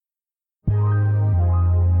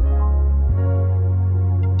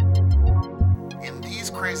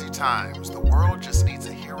Sometimes the world just needs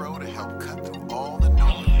a hero to help cut through all the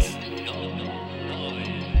noise.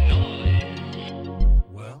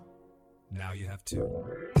 Well, now you have two.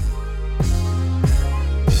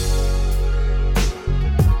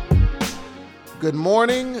 Good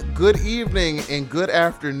morning, good evening, and good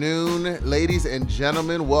afternoon, ladies and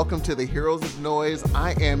gentlemen. Welcome to the Heroes of Noise.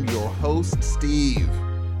 I am your host, Steve.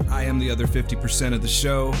 I am the other 50% of the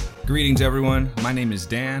show. Greetings, everyone. My name is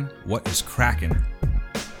Dan. What is cracking?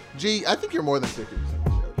 G, I think you're more than 50%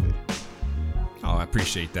 of the show, G. Oh, I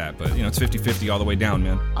appreciate that, but it's 50-50 all the way down,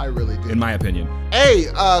 man. I really do. In my opinion. Hey,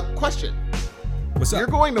 question. What's up? You're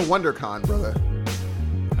going to WonderCon, brother.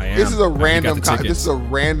 I am. This is a random This is a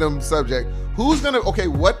random subject.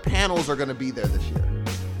 What panels are gonna be there this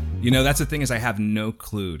year? That's the thing is I have no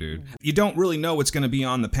clue, dude. You don't really know what's going to be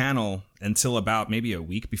on the panel until about maybe a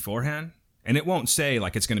week beforehand. And it won't say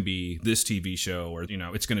like it's going to be this TV show or,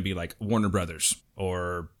 it's going to be like Warner Brothers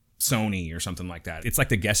or Sony or something like that. It's like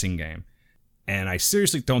the guessing game. And I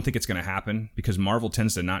seriously don't think it's going to happen because Marvel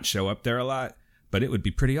tends to not show up there a lot. But it would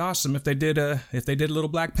be pretty awesome if they did a little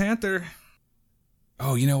Black Panther.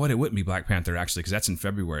 Oh, you know what? It wouldn't be Black Panther, actually, because that's in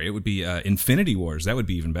February. It would be Infinity Wars. That would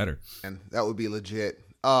be even better. And that would be legit.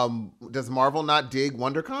 Does Marvel not dig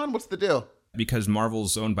WonderCon? What's the deal? Because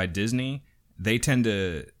Marvel's owned by Disney, they tend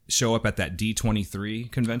to show up at that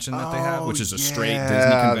D23 convention that they have, which is a straight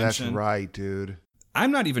Disney convention. That's right, dude.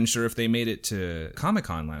 I'm not even sure if they made it to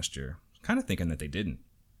Comic-Con last year. Kind of thinking that they didn't.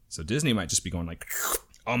 So Disney might just be going like,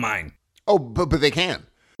 all mine. Oh, but they can.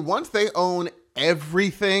 Once they own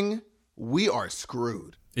everything, we are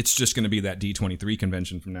screwed. It's just going to be that D23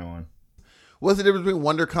 convention from now on. What's the difference between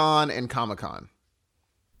WonderCon and Comic-Con?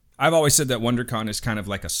 I've always said that WonderCon is kind of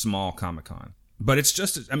like a small Comic-Con. But it's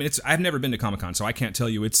just, I've never been to Comic-Con, so I can't tell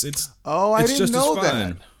you. It's I didn't just know as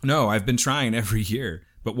fun. that. No, I've been trying every year.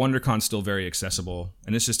 But WonderCon's still very accessible,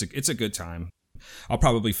 and it's a good time. I'll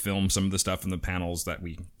probably film some of the stuff from the panels that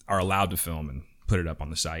we are allowed to film and put it up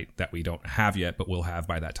on the site that we don't have yet, but we'll have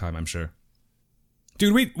by that time, I'm sure.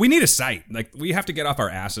 Dude, we need a site. Like, we have to get off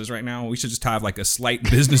our asses right now. We should just have like a slight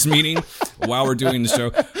business meeting while we're doing the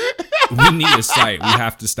show. We need a site. We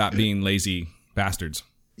have to stop being lazy bastards.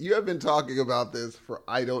 You have been talking about this for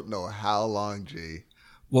I don't know how long, G.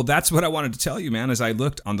 Well, that's what I wanted to tell you, man, as I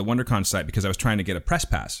looked on the WonderCon site because I was trying to get a press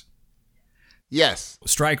pass. Yes.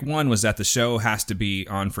 Strike one was that the show has to be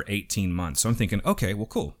on for 18 months. So I'm thinking, okay, well,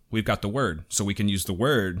 cool. We've got the Word, so we can use the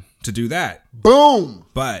Word to do that. Boom!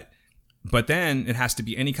 But then it has to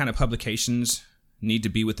be any kind of publications need to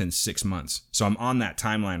be within 6 months. So I'm on that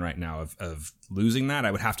timeline right now of losing that.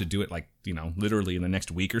 I would have to do it literally in the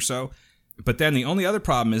next week or so. But then the only other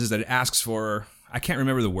problem is that it asks for, I can't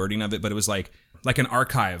remember the wording of it, but it was like an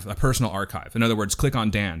archive, a personal archive. In other words, click on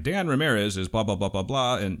Dan. Dan Ramirez is blah, blah, blah, blah,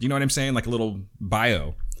 blah. And you know what I'm saying? Like a little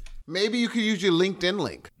bio. Maybe you could use your LinkedIn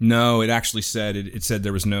link. No, it actually said, it said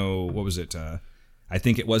there was no, what was it? I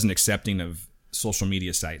think it wasn't accepting of social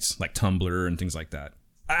media sites like Tumblr and things like that.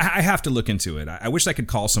 I have to look into it. I wish I could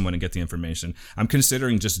call someone and get the information. I'm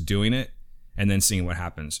considering just doing it and then seeing what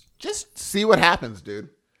happens. Just see what happens, dude.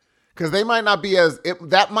 Because they might not be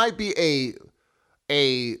that might be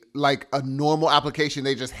a normal application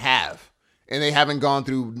they just have. And they haven't gone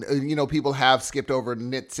through, people have skipped over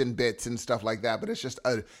nits and bits and stuff like that. But it's just,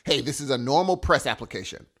 hey, this is a normal press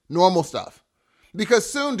application. Normal stuff. Because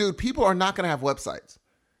soon, dude, people are not going to have websites.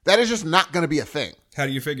 That is just not going to be a thing. How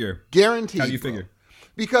do you figure? Guaranteed. How do you figure?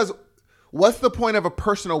 Because what's the point of a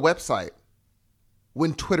personal website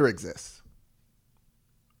when Twitter exists?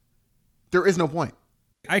 There is no point.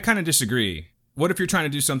 I kind of disagree. What if you're trying to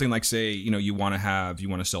do something like, say, you want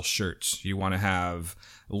to sell shirts, you want to have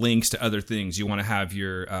links to other things, you want to have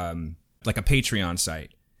your like a Patreon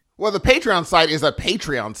site. Well, the Patreon site is a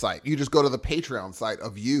Patreon site. You just go to the Patreon site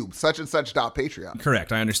of such and such.patreon.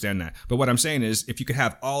 Correct. I understand that. But what I'm saying is if you could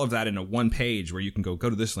have all of that in a one page where you can go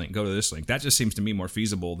to this link, go to this link, that just seems to me more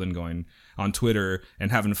feasible than going on Twitter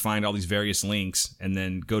and having to find all these various links and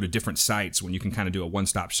then go to different sites when you can kind of do a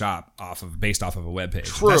one-stop shop based off of a web page.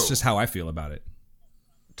 True. That's just how I feel about it.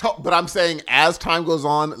 But I'm saying as time goes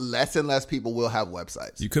on, less and less people will have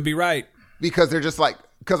websites. You could be right. Because they're just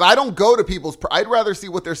because I don't go to people's, I'd rather see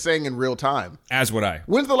what they're saying in real time. As would I.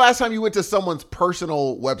 When's the last time you went to someone's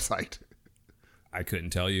personal website? I couldn't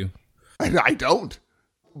tell you. I don't.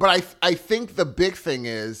 But I think the big thing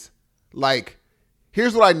is,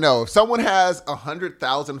 here's what I know. If someone has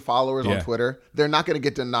 100,000 followers on Twitter, they're not going to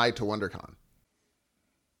get denied to WonderCon.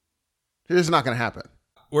 It's just not going to happen.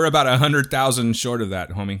 We're about 100,000 short of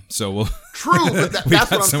that, homie. So we'll... True, but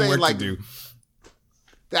that's what I'm saying. To do.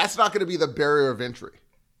 That's not going to be the barrier of entry.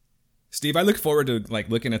 Steve, I look forward to like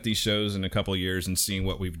looking at these shows in a couple years and seeing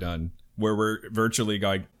what we've done, where we're virtually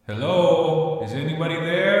going, "Hello, is anybody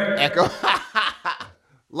there?" Echo.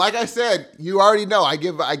 Like I said, you already know.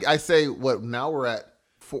 I say what now we're at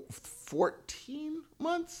 14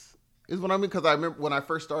 months is what I mean, because I remember when I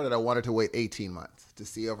first started, I wanted to wait 18 months to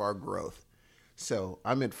see of our growth. So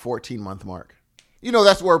I'm at 14-month mark. You know,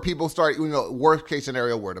 that's where people start, worst case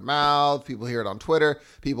scenario, word of mouth. People hear it on Twitter.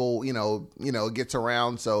 People, it gets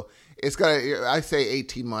around. So it's I say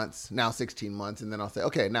 18 months, now 16 months. And then I'll say,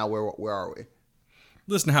 okay, now where are we?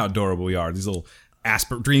 Listen to how adorable we are. These little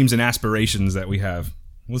dreams and aspirations that we have.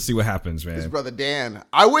 We'll see what happens, man. His brother Dan.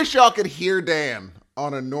 I wish y'all could hear Dan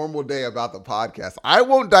on a normal day about the podcast. I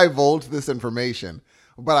won't divulge this information,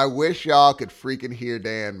 but I wish y'all could freaking hear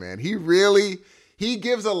Dan, man. He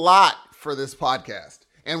gives a lot for this podcast.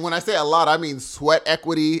 And when I say a lot, I mean sweat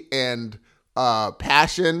equity and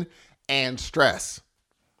passion and stress.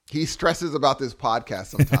 He stresses about this podcast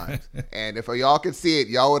sometimes. And if y'all could see it,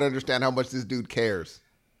 y'all would understand how much this dude cares.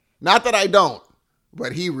 Not that I don't,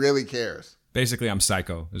 but he really cares. Basically, I'm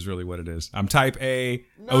psycho is really what it is. I'm type A,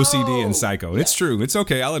 OCD, and psycho. Yeah. It's true. It's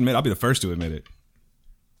okay. I'll be the first to admit it.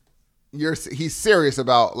 He's serious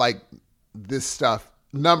about like this stuff.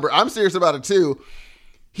 I'm serious about it too.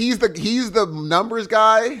 He's the numbers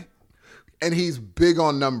guy, and he's big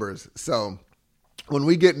on numbers. So when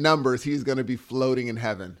we get numbers, he's going to be floating in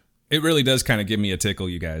heaven. It really does kind of give me a tickle,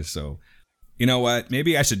 you guys. So you know what?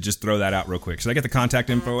 Maybe I should just throw that out real quick. Should I get the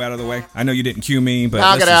contact info out of the way? I know you didn't cue me, but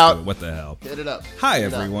knock it out. What the hell? Hit it up. Hi,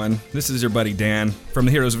 everyone. This is your buddy Dan from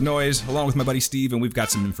the Heroes of Noise, along with my buddy Steve, and we've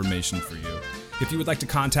got some information for you. If you would like to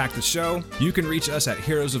contact the show, you can reach us at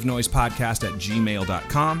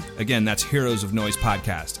heroesofnoisepodcast@gmail.com. Again, that's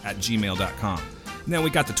heroesofnoisepodcast@gmail.com. And then we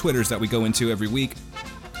got the Twitters that we go into every week.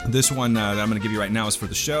 This one that I'm going to give you right now is for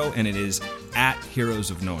the show, and it is at Heroes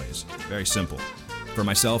of Noise. Very simple. For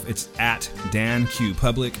myself, it's at Dan Q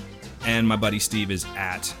Public, and my buddy Steve is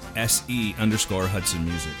at SE_Hudson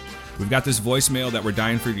Music. We've got this voicemail that we're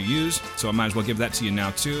dying for you to use, so I might as well give that to you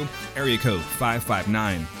now too. Area code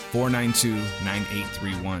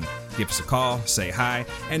 559-492-9831. Give us a call, say hi,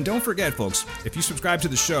 and don't forget, folks, if you subscribe to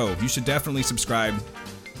the show, you should definitely subscribe.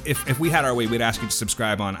 If we had our way, we'd ask you to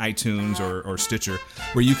subscribe on iTunes or Stitcher,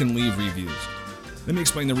 where you can leave reviews. Let me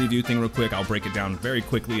explain the review thing real quick. I'll break it down very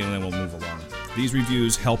quickly, and then we'll move along. These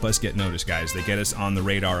reviews help us get noticed, guys. They get us on the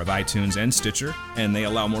radar of iTunes and Stitcher, and they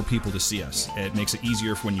allow more people to see us. It makes it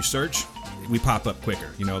easier for when you search. We pop up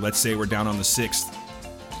quicker. Let's say we're down on the sixth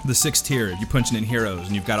tier. You're punching in Heroes,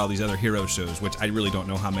 and you've got all these other hero shows, which I really don't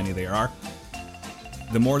know how many there are.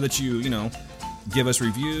 The more that you give us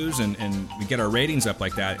reviews and we get our ratings up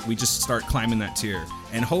like that, we just start climbing that tier.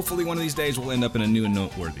 And hopefully one of these days we'll end up in a new and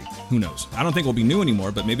noteworthy. Who knows? I don't think we'll be new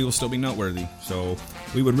anymore, but maybe we'll still be noteworthy. So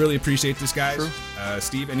we would really appreciate this, guys.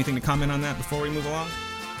 Steve, anything to comment on that before we move along?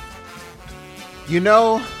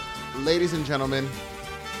 Ladies and gentlemen,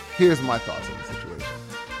 here's my thoughts on the situation.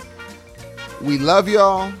 We love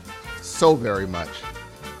y'all so very much,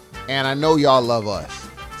 and I know y'all love us.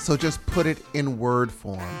 So just put it in word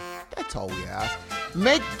form. That's all we ask.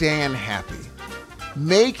 Make Dan happy.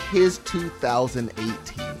 Make his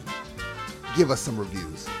 2018. Give us some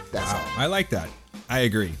reviews. That's all. I like that. I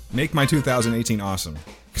agree. Make my 2018 awesome.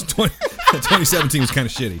 2017 was kind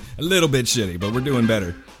of shitty. A little bit shitty, but we're doing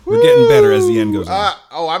better. We're getting better as the end goes on.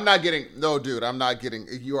 I'm not getting... No, dude, I'm not getting...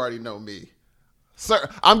 You already know me. Sir,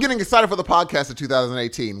 I'm getting excited for the podcast of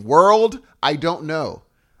 2018. World, I don't know.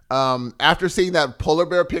 After seeing that polar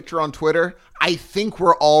bear picture on Twitter, I think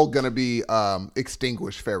we're all going to be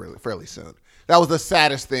extinguished fairly soon. That was the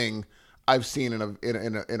saddest thing I've seen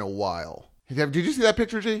in a while. Did you see that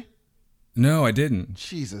picture, G? No, I didn't.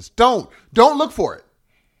 Jesus, don't look for it.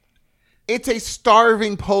 It's a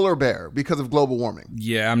starving polar bear because of global warming.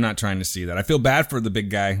 Yeah, I'm not trying to see that. I feel bad for the big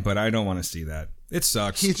guy, but I don't want to see that. It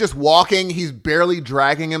sucks. He's just walking. He's barely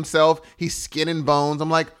dragging himself. He's skin and bones. I'm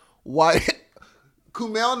like, why?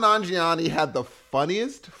 Kumail Nanjiani had the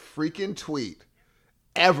funniest freaking tweet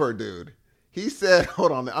ever, dude. He said,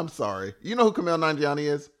 hold on, I'm sorry. You know who Kumail Nanjiani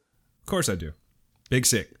is? Of course I do. Big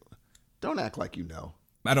Sick. Don't act like you know.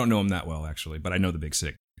 I don't know him that well, actually, but I know The Big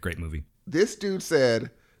Sick. Great movie. This dude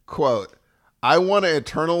said, quote, "I want to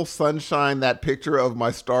eternal sunshine that picture of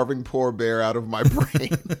my starving poor bear out of my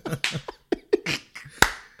brain."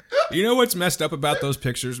 You know what's messed up about those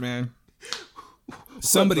pictures, man?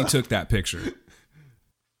 Somebody took that picture.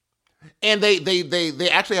 And they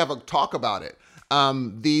actually have a talk about it.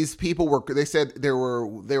 These people they said they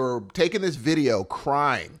were taking this video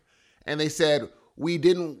crying, and they said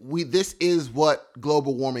this is what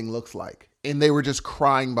global warming looks like. And they were just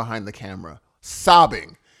crying behind the camera,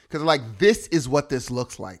 sobbing, Because like, this is what this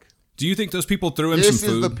looks like. Do you think those people threw him This some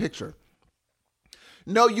food? is the picture.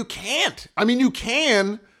 No, you can't. I mean, you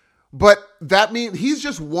can, but that means he's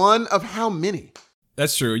just one of how many?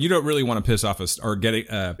 That's true. You don't really want to piss off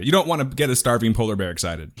you don't want to get a starving polar bear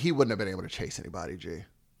excited. He wouldn't have been able to chase anybody, G.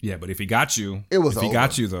 Yeah, but if he got you, If he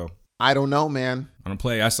got you though. I don't know, man. I don't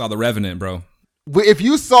play. I saw The Revenant, bro. If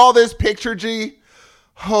you saw this picture, G,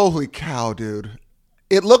 holy cow, dude.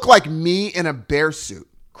 It looked like me in a bear suit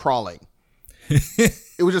crawling.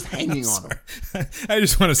 It was just hanging on him. I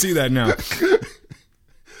just want to see that now.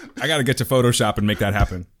 I got to get to Photoshop and make that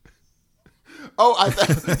happen.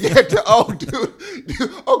 Oh, dude.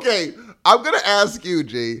 Okay, I'm going to ask you,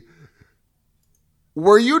 G.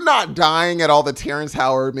 Were you not dying at all the Terrence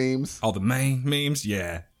Howard memes? All the main memes?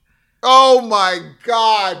 Yeah. Oh, my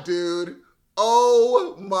God, dude.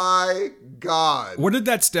 Oh, my God. Where did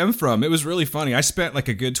that stem from? It was really funny. I spent like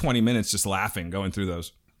a good 20 minutes just laughing going through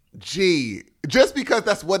those. Gee, just because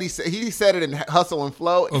that's what he said. He said it in Hustle and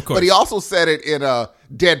Flow, Of course. but he also said it in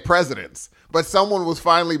Dead Presidents. But someone was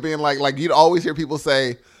finally being like you'd always hear people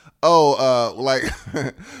say, like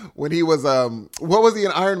when he was, what was he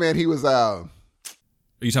in Iron Man? He was, Are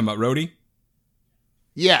you talking about Rhodey?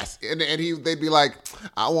 yes. And they'd be like,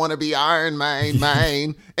 I want to be Iron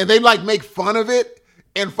Man. And they'd like make fun of it.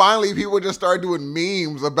 And finally people just started doing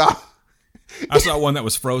memes about. I saw one that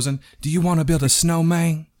was Frozen. Do you want to build a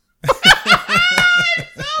snowman? So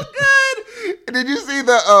good. Did you see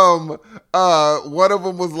the one of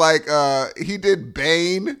them was like he did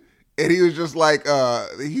Bane and he was just like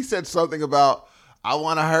he said something about I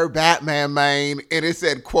want to hurt Batman man and it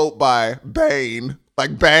said quote by Bane,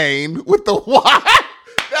 like Bane with the Y.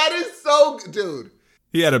 That is so dude.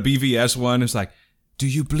 He had a BVS one. It's like, do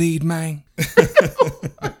you bleed, man?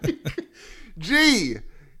 Gee,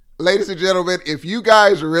 ladies and gentlemen, if you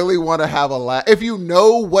guys really want to have a laugh, if you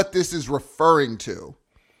know what this is referring to,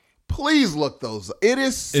 please look those up.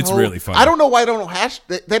 It's really funny. I don't know why they don't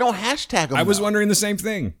hashtag them. I was though. wondering the same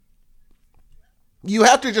thing. You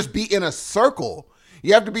have to just be in a circle.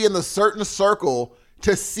 You have to be in the certain circle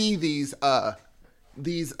to see these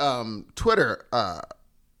Twitter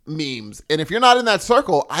memes. And if you're not in that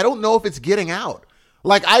circle, I don't know if it's getting out.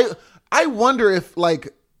 Like I wonder if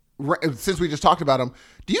like since we just talked about them,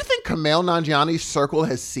 do you think Kumail Nanjiani's circle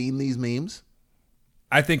has seen these memes?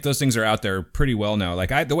 I think those things are out there pretty well now.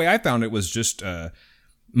 Like the way I found it was just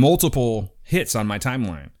multiple hits on my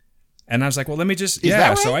timeline. And I was like, well, let me just, Is that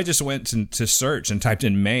right? So I just went to search and typed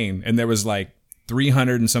in Maine and there was like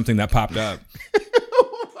 300 and something that popped up.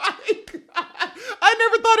 Oh my God. I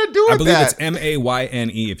never thought of doing I believe that. it's Mayne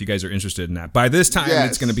if you guys are interested in that. By this time, Yes.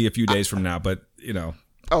 it's going to be a few days from now, but you know,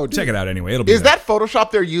 dude. check it out anyway. It'll be Is there. that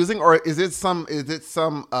Photoshop they're using or is it some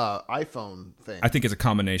iPhone thing? I think it's a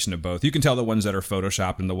combination of both. You can tell the ones that are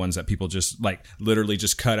Photoshopped and the ones that people just like literally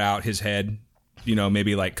just cut out his head, you know,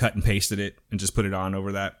 maybe like cut and pasted it and just put it on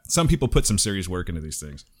over that. Some people put some serious work into these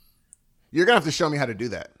things. You're going to have to show me how to do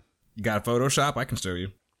that. You got a Photoshop? I can show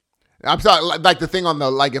you. I'm sorry, like the thing on the,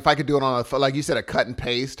 like if I could do it on a, like you said, a cut and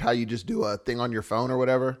paste, how you just do a thing on your phone or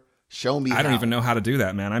whatever. Show me I don't how. even know how to do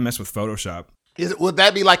that, man. I mess with Photoshop. Would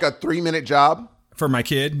that be like a 3-minute job? For my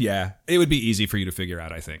kid, yeah. It would be easy for you to figure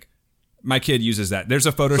out, I think. My kid uses that. There's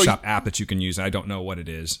a Photoshop app that you can use. I don't know what it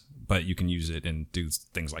is, but you can use it and do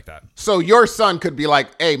things like that. So your son could be like,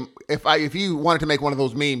 hey, if you wanted to make one of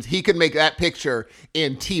those memes, he could make that picture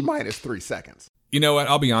in T-3 seconds. You know what?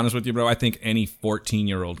 I'll be honest with you, bro. I think any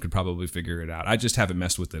 14-year-old could probably figure it out. I just haven't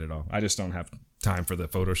messed with it at all. I just don't have time for the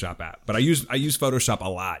Photoshop app. But I use Photoshop a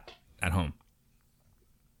lot at home.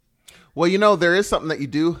 Well, you know, there is something that you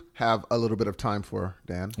do have a little bit of time for,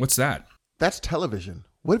 Dan. What's that? That's television.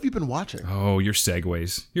 What have you been watching? Oh, your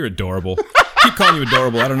segues. You're adorable. Keep calling you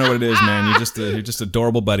adorable. I don't know what it is, man. You're just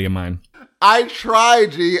adorable buddy of mine. I try,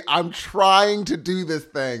 G. I'm trying to do this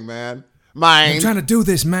thing, man. I'm trying to do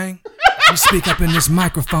this, man. You speak up in this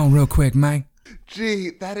microphone real quick, man.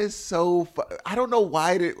 Gee, that is so I don't know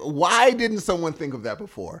why didn't someone think of that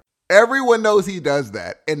before? Everyone knows he does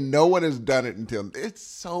that, and no one has done it until it's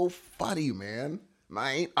so funny, man.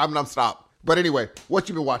 I'm stop. But anyway, what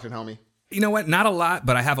you been watching, homie? You know what? Not a lot,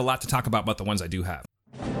 but I have a lot to talk about the ones I do have.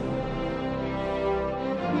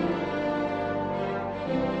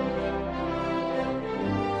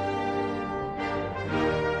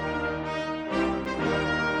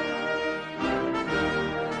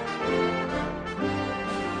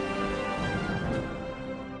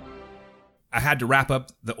 I had to wrap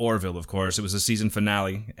up the Orville, of course. It was a season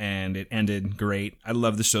finale, and it ended great. I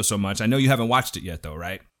love the show so much. I know you haven't watched it yet, though,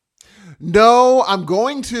 right? No, I'm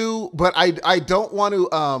going to, but I don't want to.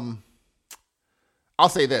 I'll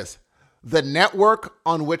say this. The network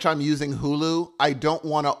on which I'm using Hulu, I don't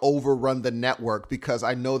want to overrun the network because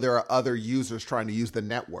I know there are other users trying to use the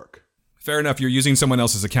network. Fair enough. You're using someone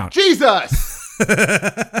else's account. Jesus!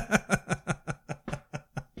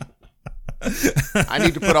 I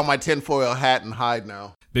need to put on my tinfoil hat and hide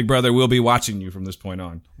now. Big Brother will be watching you from this point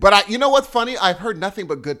on. But you know what's funny? I've heard nothing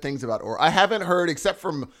but good things about Orville. I haven't heard, except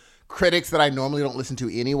from critics that I normally don't listen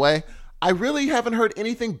to anyway, I really haven't heard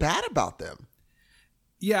anything bad about them.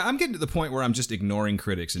 Yeah, I'm getting to the point where I'm just ignoring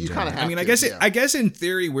critics in general. I mean, to, I guess in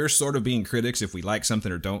theory we're sort of being critics if we like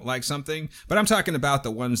something or don't like something. But I'm talking about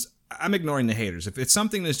the ones I'm ignoring the haters. If it's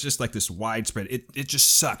something that's just like this widespread, it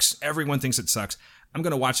just sucks. Everyone thinks it sucks. I'm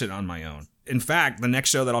going to watch it on my own. In fact, the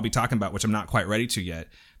next show that I'll be talking about, which I'm not quite ready to yet,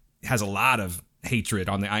 has a lot of hatred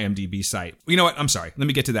on the IMDb site. You know what? I'm sorry. Let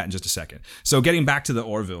me get to that in just a second. So getting back to the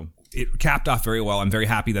Orville, it capped off very well. I'm very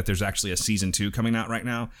happy that there's actually a season 2 coming out right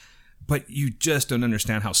now. But you just don't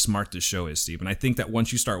understand how smart this show is, Steve. And I think that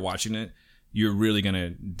once you start watching it, you're really going to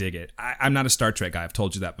dig it. I'm not a Star Trek guy. I've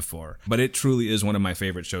told you that before. But it truly is one of my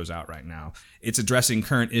favorite shows out right now. It's addressing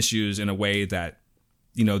current issues in a way that,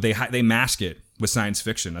 you know, they mask it with science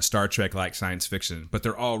fiction, a Star Trek-like science fiction. But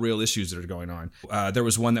they're all real issues that are going on. There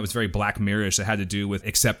was one that was very Black Mirror-ish that had to do with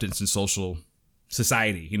acceptance in social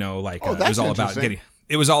society. You know, like it was all about getting...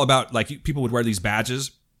 It was all about, like, people would wear these badges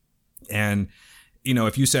and... You know,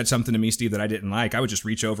 if you said something to me, Steve, that I didn't like, I would just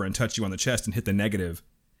reach over and touch you on the chest and hit the negative,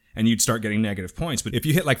 and you'd start getting negative points. But if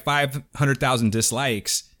you hit like 500,000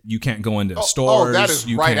 dislikes, you can't go into stores. Oh, that is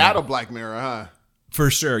right out of Black Mirror, huh?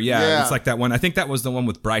 For sure, yeah. It's like that one. I think that was the one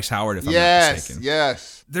with Bryce Howard, if I'm not mistaken.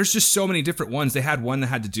 Yes. There's just so many different ones. They had one that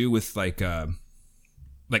had to do with like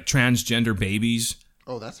transgender babies.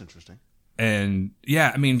 Oh, that's interesting. And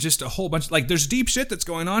yeah, I mean, just a whole bunch, like there's deep shit that's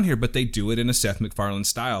going on here, but they do it in a Seth MacFarlane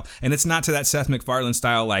style. And it's not to that Seth MacFarlane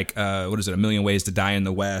style, like, what is it? A Million Ways to Die in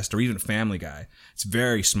the West, or even Family Guy. It's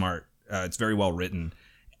very smart. It's very well written.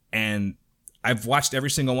 And I've watched every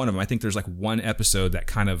single one of them. I think there's like one episode that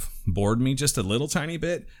kind of bored me just a little tiny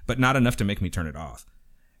bit, but not enough to make me turn it off.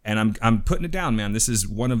 And I'm putting it down, man. This is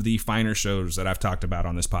one of the finer shows that I've talked about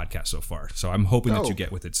on this podcast so far. So I'm hoping that you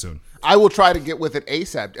get with it soon. I will try to get with it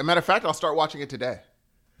ASAP. As a matter of fact, I'll start watching it today.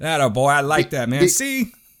 That boy, I like that, man.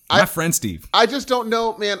 See, my friend Steve. I just don't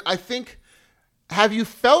know, man. I think, have you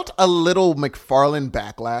felt a little MacFarlane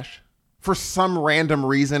backlash for some random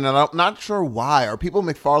reason? And I'm not sure why. Are people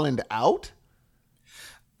MacFarlaned out?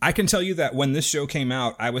 I can tell you that when this show came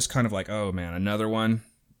out, I was kind of like, oh man, another one.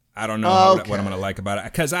 I don't know what I'm going to like about it.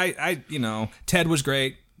 Because I, you know, Ted was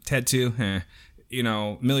great. Ted 2, you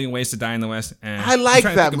know, Million Ways to Die in the West. I like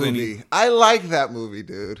that movie. I like that movie,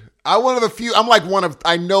 dude. I'm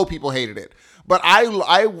I know people hated it. But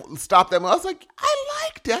I stopped them. I was like, I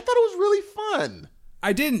liked it. I thought it was really fun.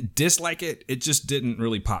 I didn't dislike it. It just didn't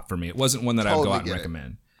really pop for me. It wasn't one that I'd go out and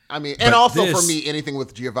recommend. I mean, and also for me, anything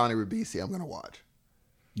with Giovanni Ribisi, I'm going to watch.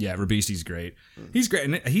 Yeah, Ribisi's great. He's great.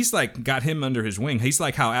 And he's like got him under his wing. He's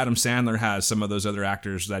like how Adam Sandler has some of those other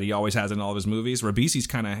actors that he always has in all of his movies. Ribisi's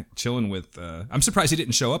kind of chilling with... I'm surprised he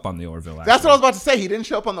didn't show up on the Orville, actually. That's what I was about to say. He didn't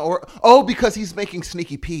show up on the Orville. Oh, because he's making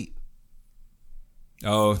Sneaky Pete.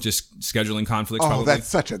 Oh, just scheduling conflicts, probably. That's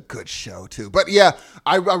such a good show, too. But yeah,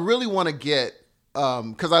 I really want to get...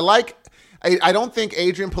 Because I don't think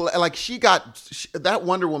Adrian... Like, that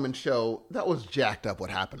Wonder Woman show, that was jacked up what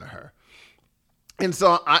happened to her. And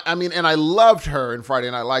so, I mean, and I loved her in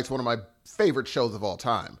Friday Night Lights, one of my favorite shows of all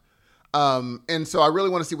time. And so I really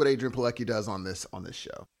want to see what Adrian Pilecki does on this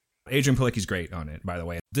show. Adrian Pilecki's great on it, by the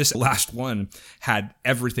way. This last one had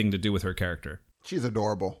everything to do with her character. She's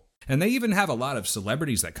adorable. And they even have a lot of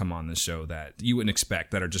celebrities that come on this show that you wouldn't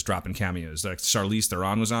expect that are just dropping cameos. Like Charlize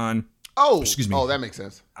Theron was on. Oh, excuse me. Oh, that makes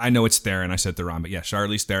sense. I know it's Theron. I said Theron, but yeah,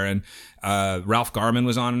 Charlize Theron. Ralph Garman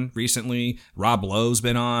was on recently. Rob Lowe's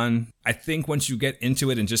been on. I think once you get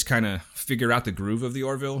into it and just kind of figure out the groove of the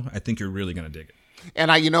Orville, I think you're really going to dig it.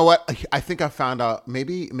 And you know what? I think I found out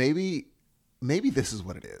maybe this is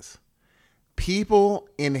what it is. People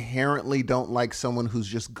inherently don't like someone who's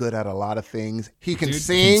just good at a lot of things. He can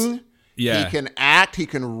sing. Yeah. He can act, he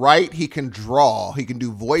can write, he can draw, he can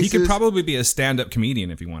do voices. He could probably be a stand-up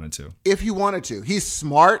comedian if he wanted to. He's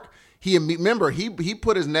smart. Remember, he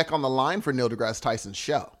put his neck on the line for Neil deGrasse Tyson's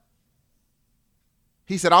show.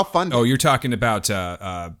 He said, I'll fund it. Oh, you're talking about,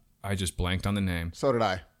 I just blanked on the name. So did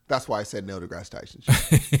I. That's why I said Neil deGrasse Tyson's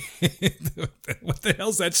show. What the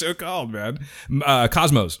hell's that show called, man?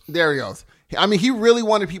 Cosmos. There he goes. I mean, he really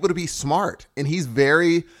wanted people to be smart, and he's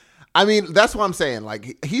very... I mean, that's what I'm saying.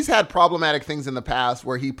 Like, he's had problematic things in the past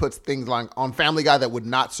where he puts things like on Family Guy that would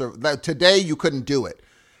not serve. That today, you couldn't do it.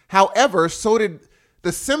 However, so did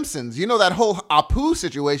The Simpsons, you know, that whole Apu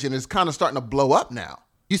situation is kind of starting to blow up now.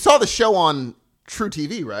 You saw the show on True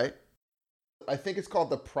TV, right? I think it's called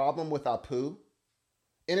The Problem with Apu.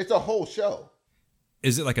 And it's a whole show.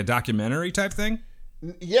 Is it like a documentary type thing?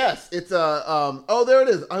 Yes, it's a, there it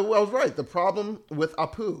is. I was right. The Problem with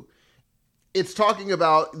Apu. It's talking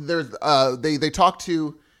about, they talk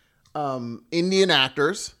to Indian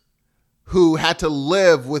actors who had to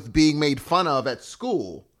live with being made fun of at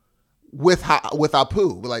school with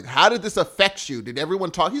Apu. Like, how did this affect you? Did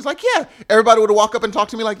everyone talk? He's like, yeah, everybody would walk up and talk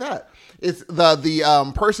to me like that. It's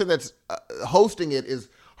the person that's hosting it is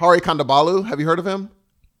Hari Kondabolu. Have you heard of him?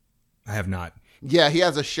 I have not. Yeah, he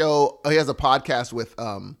has a show. He has a podcast with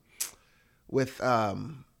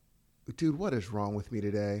dude, what is wrong with me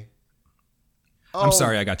today? I'm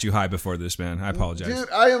sorry I got you high before this, man. I apologize.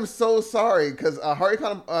 Dude, I am so sorry because Hari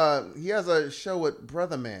he has a show with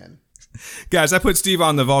Brother Man. Guys, I put Steve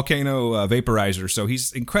on the volcano vaporizer, so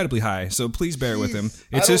he's incredibly high. So please bear with him.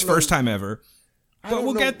 It's his first time ever, but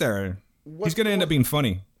we'll get there. He's going to end up being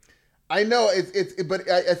funny. I know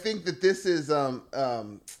but I think that this is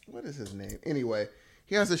what is his name? Anyway,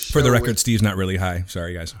 he has a show. For the record, Steve's not really high.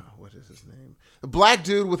 Sorry, guys. What is his name? The black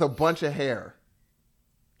dude with a bunch of hair.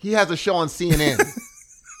 He has a show on CNN.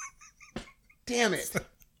 Damn it.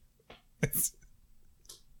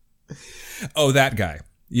 Oh, that guy.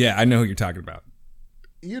 Yeah, I know who you're talking about.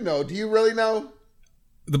 You know, do you really know?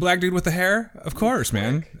 The black dude with the hair? Of course,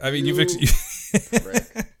 man. I mean,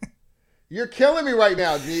 You're killing me right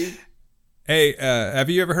now, G. Hey, have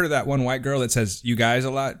you ever heard of that one white girl that says "you guys" a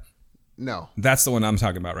lot? No. That's the one I'm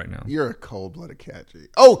talking about right now. You're a cold-blooded cat, G.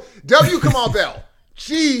 Oh, W. Kamau Bell.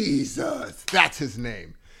 Jesus, that's his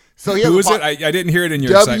name. So who was it? I didn't hear it in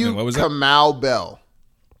your excitement. What was it? Kamau Bell.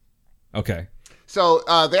 Okay. So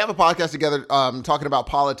they have a podcast together talking about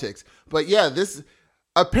politics. But yeah, this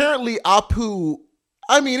apparently Apu,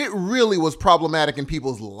 I mean, it really was problematic in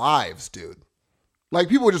people's lives, dude. Like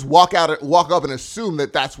people would just walk up and assume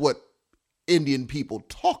that that's what Indian people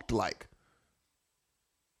talked like.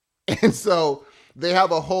 And so they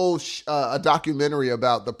have a whole a documentary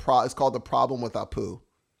about it's called The Problem with Apu.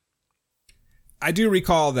 I do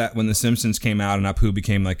recall that when The Simpsons came out and Apu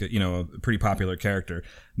became like a pretty popular character,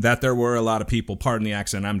 that there were a lot of people, pardon the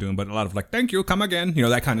accent I'm doing, but a lot of like, thank you, come again,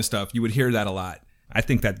 that kind of stuff. You would hear that a lot. I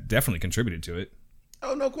think that definitely contributed to it.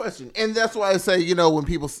 Oh, no question. And that's why I say, when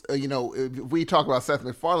people, if we talk about Seth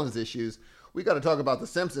MacFarlane's issues, we got to talk about The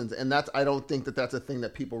Simpsons. And I don't think that that's a thing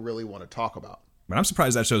that people really want to talk about. But I'm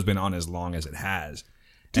surprised that show's been on as long as it has.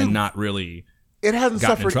 Dude, and not really. It hasn't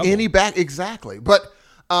suffered any back. Exactly. But,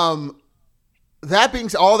 all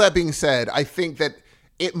that being said, I think that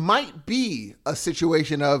it might be a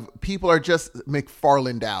situation of people are just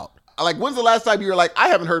MacFarlaned out. Like, when's the last time you were like, I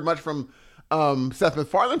haven't heard much from Seth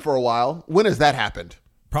MacFarlane for a while? When has that happened?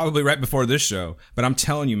 Probably right before this show. But I'm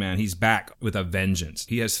telling you, man, he's back with a vengeance.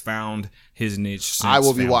 He has found his niche since I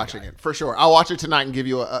will be watching it, for sure. I'll watch it tonight and give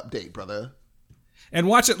you an update, brother. And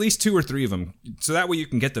watch at least 2 or 3 of them. So that way you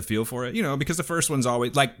can get the feel for it. Because the first one's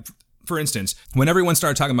always like... For instance, when everyone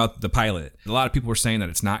started talking about the pilot, a lot of people were saying that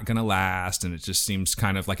it's not going to last and it just seems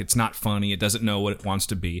kind of like it's not funny. It doesn't know what it wants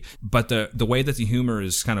to be. But the way that the humor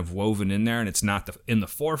is kind of woven in there and it's not in the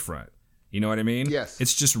forefront. You know what I mean? Yes.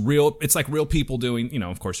 It's just real. It's like real people doing,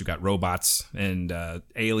 of course, you've got robots and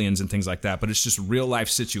aliens and things like that. But it's just real life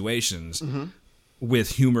situations with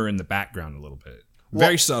humor in the background a little bit.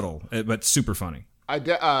 Very subtle, but super funny.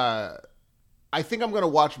 I think I'm going to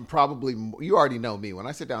watch probably, you already know me. When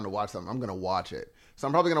I sit down to watch something, I'm going to watch it. So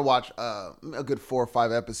I'm probably going to watch a good 4 or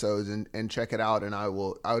 5 episodes and check it out. And I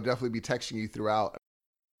will definitely be texting you throughout.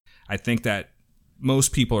 I think that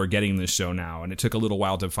most people are getting this show now. And it took a little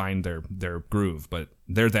while to find their groove. But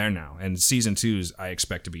they're there now. And season 2's I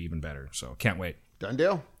expect to be even better. So can't wait. Done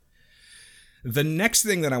deal. The next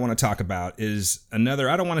thing that I want to talk about is another,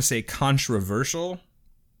 I don't want to say controversial,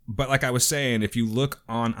 but like I was saying, if you look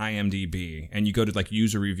on IMDb and you go to like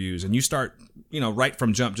user reviews and you start, right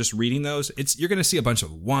from jump, just reading those, you're going to see a bunch of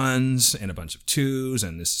 1s and a bunch of 2s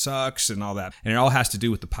and this sucks and all that. And it all has to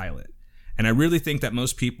do with the pilot. And I really think that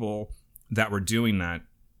most people that were doing that,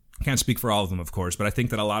 can't speak for all of them, of course, but I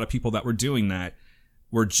think that a lot of people that were doing that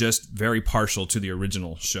were just very partial to the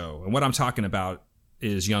original show. And what I'm talking about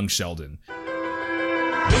is Young Sheldon. Nobody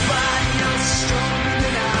else is stronger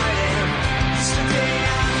than I am. Yesterday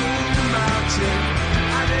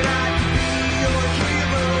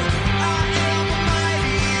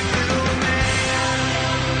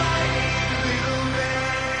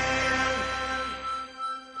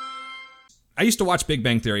I I used to watch Big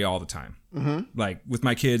Bang Theory all the time. Like with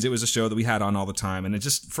my kids, it was a show that we had on all the time. And it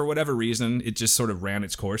just, for whatever reason, it just sort of ran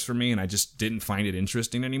its course for me. And I just didn't find it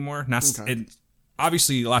interesting anymore.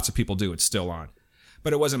 Obviously, lots of people do. It's still on.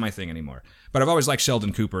 But it wasn't my thing anymore. But I've always liked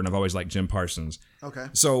Sheldon Cooper and I've always liked Jim Parsons. Okay.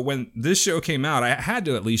 So when this show came out, I had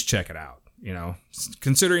to at least check it out. You know,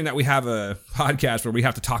 considering that we have a podcast where we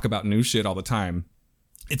have to talk about new shit all the time,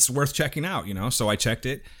 it's worth checking out, you know? So I checked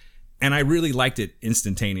it and I really liked it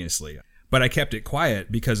instantaneously. But I kept it quiet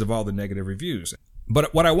because of all the negative reviews.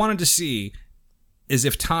 But what I wanted to see is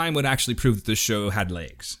if time would actually prove that this show had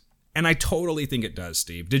legs. And I totally think it does,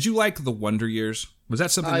 Steve. Did you like The Wonder Years? Was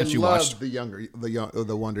that something that you watched? I loved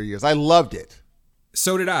the Wonder Years. I loved it.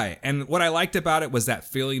 So did I. And what I liked about it was that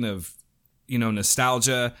feeling of, you know,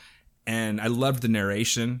 nostalgia. And I loved the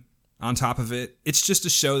narration on top of it. It's just a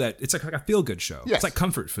show that, it's like a feel-good show. Yes. It's like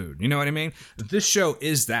comfort food. You know what I mean? This show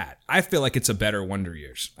is that. I feel like it's a better Wonder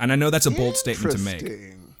Years. And I know that's a bold statement to make.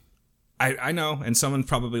 I know, and someone's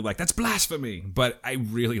probably like, that's blasphemy, but I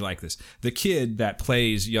really like this. The kid that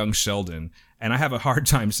plays young Sheldon, and I have a hard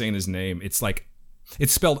time saying his name. It's like,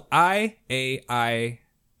 it's spelled I-A-I-N.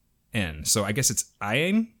 So I guess it's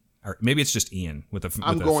Ian, or maybe it's just Ian with a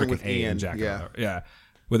freaking A in Jack. Yeah.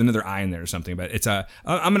 With another I in there or something, but it's I'm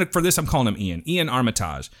calling him Ian. Ian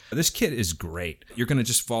Armitage. This kid is great. You're gonna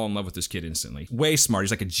just fall in love with this kid instantly. Way smart.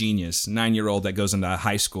 He's like a genius, 9-year-old that goes into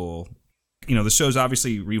high school. You know, the show's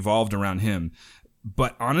obviously revolved around him.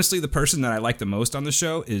 But honestly, the person that I like the most on the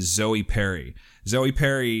show is Zoe Perry. Zoe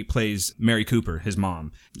Perry plays Mary Cooper, his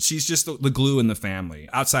mom. She's just the glue in the family.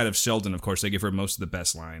 Outside of Sheldon, of course, they give her most of the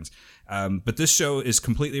best lines. But this show is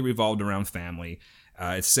completely revolved around family.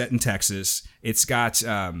 It's set in Texas. It's got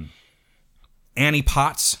Annie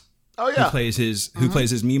Potts. Oh yeah, who plays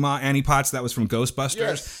his Mima. Annie Potts, that was from Ghostbusters.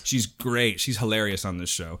 Yes. She's great. She's hilarious on this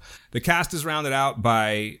show. The cast is rounded out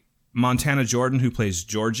by Montana Jordan, who plays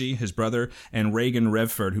Georgie, his brother, and Reagan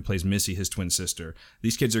Revford, who plays Missy, his twin sister.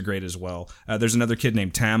 These kids are great as well. There's another kid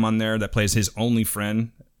named Tam on there that plays his only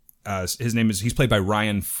friend. He's played by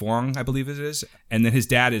Ryan Fong, I believe it is. And then his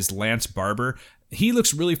dad is Lance Barber. He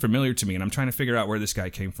looks really familiar to me, and I'm trying to figure out where this guy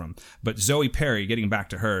came from. But Zoe Perry, getting back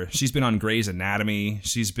to her, she's been on Grey's Anatomy.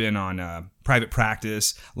 She's been on Private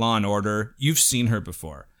Practice, Law and Order. You've seen her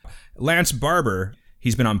before. Lance Barber,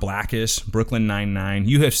 he's been on Blackish, Brooklyn Nine-Nine.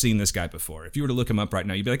 You have seen this guy before. If you were to look him up right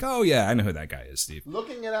now, you'd be like, oh yeah, I know who that guy is, Steve.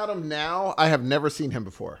 Looking at him now, I have never seen him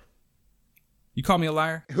before. You call me a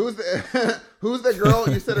liar? Who's the girl?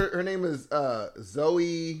 You said her name is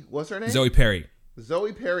Zoe. What's her name? Zoe Perry.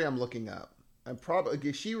 Zoe Perry. I'm looking up. I'm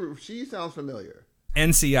probably she sounds familiar.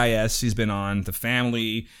 NCIS. She's been on The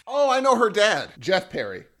Family. Oh, I know her dad, Jeff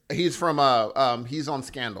Perry. He's from he's on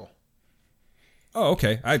Scandal. Oh,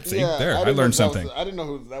 okay. I learned learned something. I didn't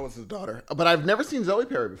know that was his daughter, but I've never seen Zoe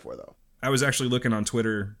Perry before though. I was actually looking on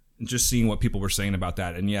Twitter, just seeing what people were saying about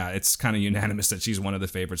that. And yeah, it's kind of unanimous that she's one of the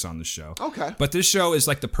favorites on the show. Okay. But this show is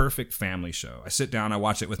like the perfect family show. I sit down, I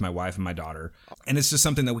watch it with my wife and my daughter, and it's just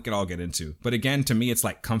something that we could all get into. But again, to me, it's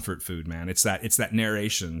like comfort food, man. It's that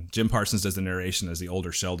narration. Jim Parsons does the narration as the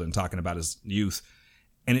older Sheldon talking about his youth,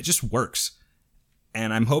 and it just works.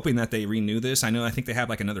 And I'm hoping that they renew this. I think they have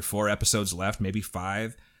like another 4 episodes left, maybe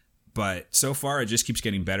 5. But so far, it just keeps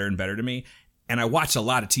getting better and better to me. And I watch a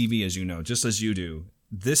lot of TV, as you know, just as you do.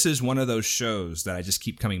 This is one of those shows that I just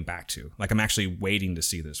keep coming back to. Like, I'm actually waiting to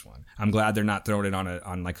see this one. I'm glad they're not throwing it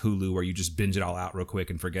on like Hulu where you just binge it all out real quick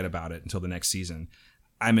and forget about it until the next season.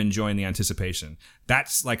 I'm enjoying the anticipation.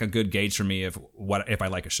 That's like a good gauge for me if I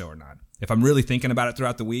like a show or not. If I'm really thinking about it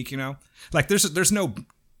throughout the week, you know? Like, there's no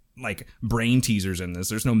like brain teasers in this.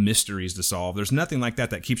 There's no mysteries to solve. There's nothing like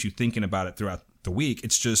that keeps you thinking about it throughout the week.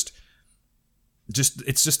 It's just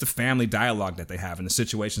the family dialogue that they have and the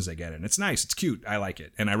situations they get in. It's nice. It's cute. I like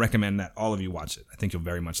it. And I recommend that all of you watch it. I think you'll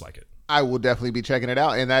very much like it. I will definitely be checking it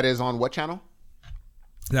out. And that is on what channel?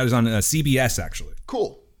 That is on CBS, actually.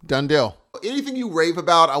 Cool. Done deal. Anything you rave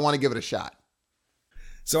about, I want to give it a shot.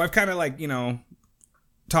 So I've kind of like,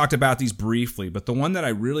 talked about these briefly, but the one that I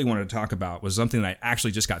really wanted to talk about was something that I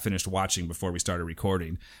actually just got finished watching before we started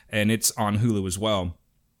recording. And it's on Hulu as well.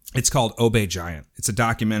 It's called Obey Giant. It's a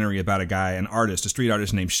documentary about a street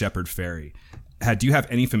artist named Shepard Fairey. Do you have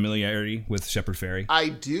any familiarity with Shepard Fairey? I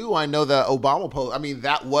do. I know the Obama poster. I mean,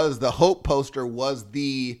 that was the Hope poster was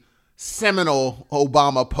the seminal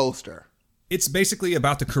Obama poster. It's basically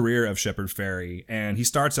about the career of Shepard Fairey, and he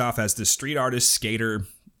starts off as this street artist skater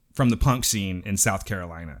from the punk scene in South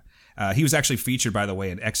Carolina. He was actually featured, by the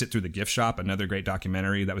way, in Exit Through the Gift Shop, another great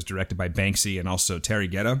documentary that was directed by Banksy and also Terry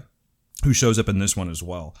Guetta, who shows up in this one as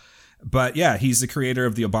well. But yeah, he's the creator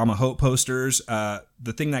of the Obama Hope posters.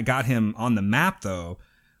 The thing that got him on the map, though,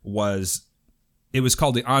 was It was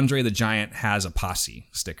called the Andre the Giant Has a Posse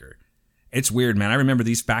sticker. It's weird, man. I remember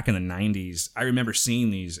these back in the 90s. I remember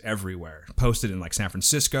seeing these everywhere, posted in like San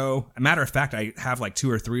Francisco. A matter of fact, I have like 2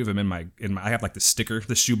 or 3 of them in my I have like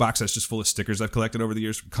the shoebox that's just full of stickers I've collected over the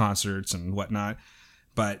years from concerts and whatnot.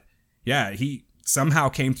 But yeah, he somehow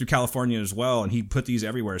came through California as well, and he put these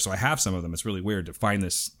everywhere. So I have some of them. It's really weird to find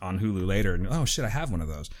this on Hulu later and, oh shit, I have one of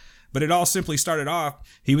those. But it all simply started off,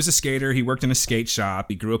 he was a skater, he worked in a skate shop,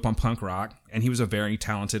 he grew up on punk rock, and he was a very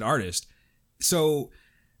talented artist. So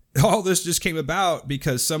all this just came about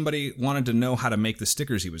because somebody wanted to know how to make the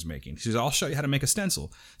stickers he was making. He says, I'll show you how to make a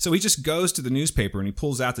stencil. So he just goes to the newspaper and he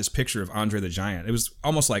pulls out this picture of Andre the Giant. It was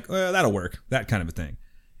almost like, that'll work, that kind of a thing.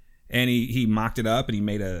 And he mocked it up and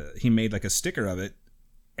he made like a sticker of it,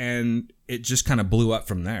 and it just kind of blew up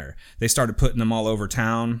from there. They started putting them all over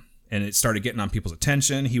town, and it started getting on people's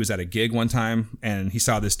attention. He was at a gig one time and he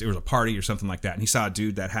saw this, there was a party or something like that, and he saw a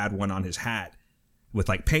dude that had one on his hat with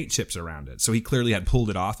like paint chips around it. So he clearly had pulled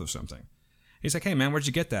it off of something. He's like, hey man, where'd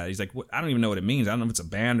you get that? He's like, I don't even know what it means. I don't know if it's a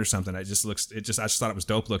band or something. I just thought it was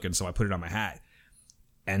dope looking, so I put it on my hat.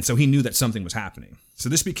 And so he knew that something was happening. So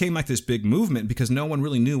this became like this big movement because no one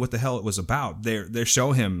really knew what the hell it was about. They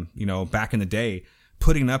show him, back in the day,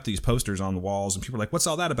 putting up these posters on the walls, and people were like, what's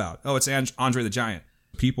all that about? Oh, it's Andre the Giant.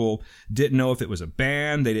 People didn't know if it was a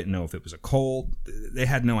band. They didn't know if it was a cult. They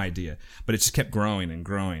had no idea. But it just kept growing and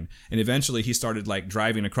growing. And eventually he started like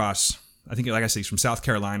driving across, I think, like I say, he's from South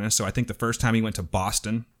Carolina. So I think the first time he went to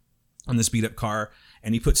Boston on this beat up car,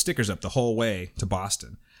 and he put stickers up the whole way to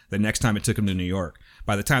Boston. The next time it took him to New York.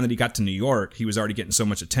 By the time that he got to New York, he was already getting so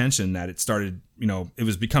much attention that it started, it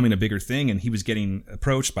was becoming a bigger thing, and he was getting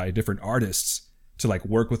approached by different artists to like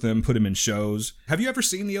work with him, put him in shows. Have you ever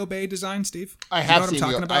seen the Obey design, Steve? I have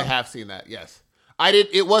seen that. Yes.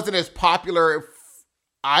 It wasn't as popular.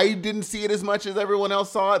 I didn't see it as much as everyone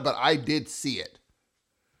else saw it, but I did see it.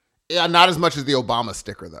 Yeah, not as much as the Obama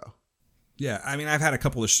sticker though. Yeah, I mean, I've had a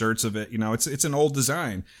couple of shirts of it. It's an old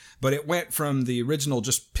design, but it went from the original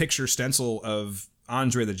just picture stencil of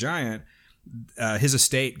Andre the Giant. His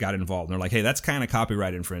estate got involved, and they're like, hey, that's kind of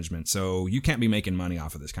copyright infringement, so you can't be making money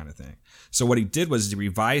off of this kind of thing. So what he did was he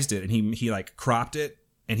revised it, and he like cropped it,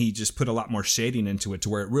 and he just put a lot more shading into it to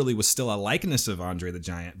where it really was still a likeness of Andre the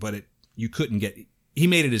Giant, but he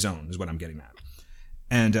made it his own, is what I'm getting at.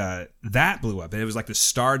 And that blew up. It was like the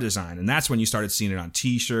star design, and that's when you started seeing it on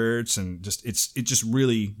T-shirts, and it just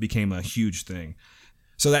really became a huge thing.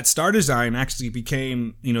 So that star design actually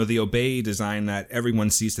became, the Obey design that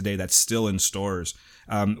everyone sees today. That's still in stores.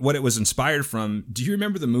 What it was inspired from. Do you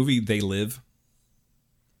remember the movie They Live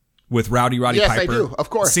with Rowdy Roddy Piper? Yes, I do. Of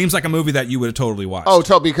course. Seems like a movie that you would have totally watched. Oh,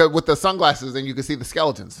 totally. Because with the sunglasses, and you can see the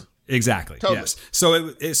skeletons. Exactly. Totally. Yes.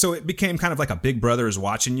 So it became kind of like a Big Brother is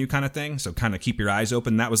watching you kind of thing. So kind of keep your eyes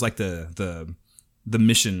open. That was like the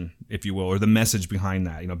mission, if you will, or the message behind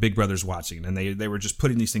that. Big Brother's watching, and they were just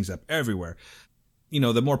putting these things up everywhere.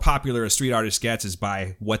 The more popular a street artist gets is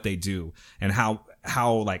by what they do and how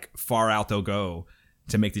like far out they'll go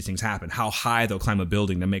to make these things happen, how high they'll climb a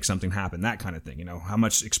building to make something happen, that kind of thing, how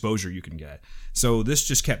much exposure you can get. So this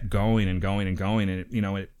just kept going and going and going.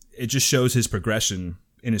 And, it just shows his progression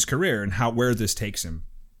in his career and where this takes him.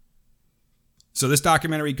 So this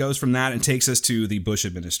documentary goes from that and takes us to the Bush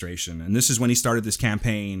administration. And this is when he started this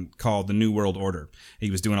campaign called the New World Order. He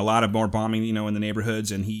was doing a lot of more bombing, in the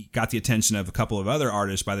neighborhoods, and he got the attention of a couple of other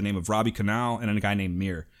artists by the name of Robbie Canal and a guy named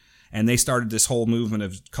Mir. And they started this whole movement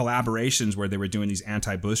of collaborations where they were doing these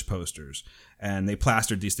anti-Bush posters. And they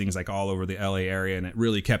plastered these things like all over the LA area, and it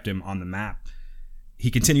really kept him on the map. He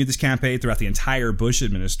continued this campaign throughout the entire Bush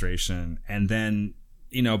administration. And then,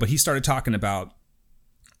 but he started talking about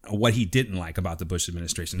what he didn't like about the Bush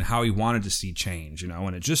administration and how he wanted to see change,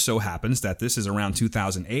 and it just so happens that this is around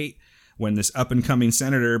 2008 when this up and coming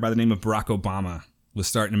senator by the name of Barack Obama was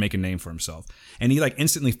starting to make a name for himself. And he like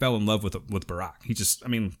instantly fell in love with Barack. He just,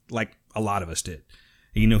 like a lot of us did,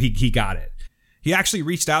 he got it. He actually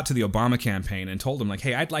reached out to the Obama campaign and told them like,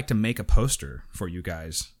 hey, I'd like to make a poster for you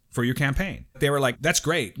guys for your campaign. They were like, that's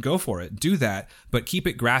great. Go for it. Do that. But keep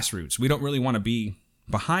it grassroots. We don't really want to be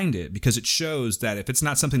behind it because it shows that if it's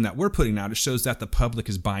not something that we're putting out, it shows that the public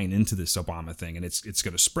is buying into this Obama thing, and it's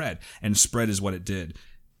going to spread, and spread is what it did.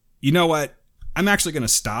 You know what? I'm actually going to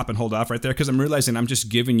stop and hold off right there because I'm realizing I'm just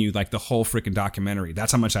giving you like the whole freaking documentary.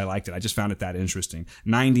 That's how much I liked it. I just found it that interesting.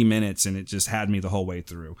 90 minutes and it just had me the whole way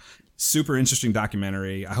through. Super interesting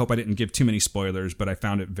documentary. I hope I didn't give too many spoilers, but I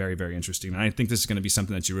found it very, very interesting. And I think this is going to be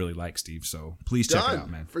something that you really like, Steve. So please check it out,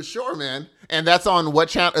 man. For sure, man. And that's on what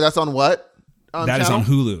channel? That's on what? That is on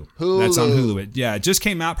Hulu. That's on Hulu. It just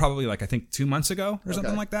came out probably like I think 2 months ago or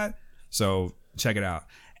something like that. So check it out.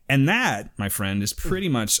 And that, my friend, is pretty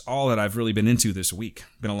much all that I've really been into this week.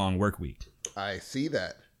 Been a long work week. I see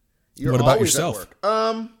that. What about yourself?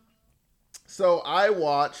 So I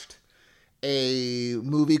watched a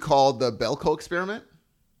movie called The Belko Experiment.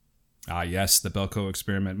 Ah, yes, The Belko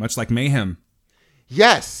Experiment. Much like Mayhem.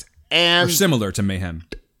 Yes. And or similar to Mayhem.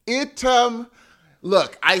 It,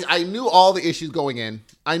 look, I knew all the issues going in.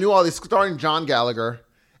 I knew all this, starring John Gallagher.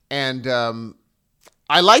 And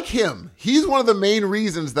I like him. He's one of the main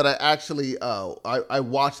reasons that I actually, I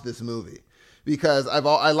watched this movie. Because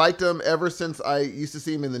I liked him ever since I used to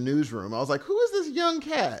see him in the newsroom. I was like, who is this young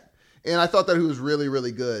cat? And I thought that he was really,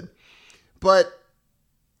 really good. But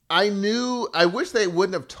I wish they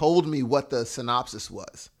wouldn't have told me what the synopsis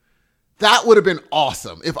was. That would have been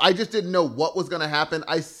awesome. If I just didn't know what was going to happen.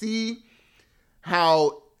 I see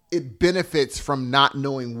how it benefits from not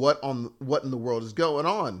knowing what in the world is going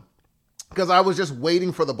on. Because I was just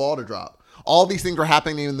waiting for the ball to drop. All these things were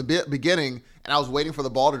happening in the beginning, and I was waiting for the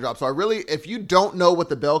ball to drop. So if you don't know what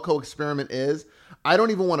the Belko Experiment is, I don't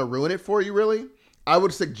even want to ruin it for you, really. I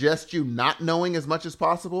would suggest you not knowing as much as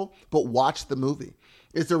possible, but watch the movie.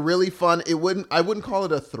 It's a really fun, I wouldn't call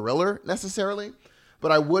it a thriller necessarily,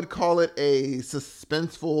 but I would call it a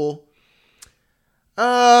suspenseful,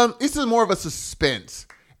 it's more of a suspense.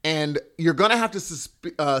 And you're going to have to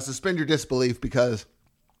suspend your disbelief because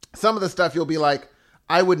some of the stuff you'll be like,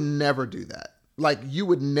 I would never do that. Like, you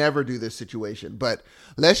would never do this situation. But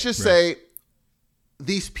let's just say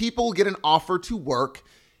these people get an offer to work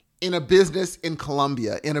in a business in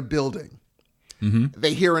Colombia, in a building. Mm-hmm.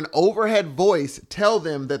 They hear an overhead voice tell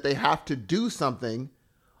them that they have to do something.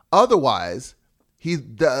 Otherwise,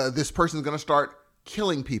 this person's going to start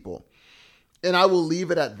killing people. And I will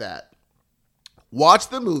leave it at that. Watch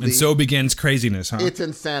the movie. And so begins craziness, huh? It's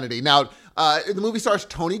insanity. Now, the movie stars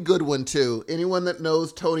Tony Goodwin, too. Anyone that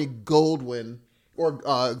knows Tony Goldwyn,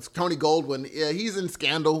 he's in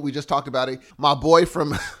Scandal. We just talked about it. My boy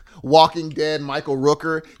from Walking Dead, Michael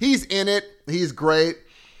Rooker. He's in it. He's great.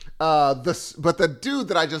 But the dude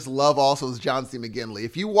that I just love also is John C. McGinley.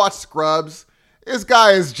 If you watch Scrubs, this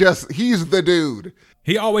guy is he's the dude.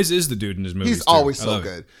 He always is the dude in his movies. He's always so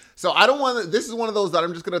good. So I don't want to, this is one of those that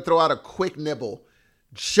I'm just going to throw out a quick nibble.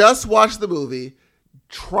 Just watch the movie.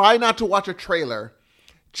 Try not to watch a trailer.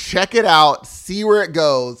 Check it out. See where it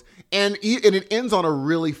goes. And it ends on a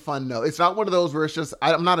really fun note. It's not one of those where it's just,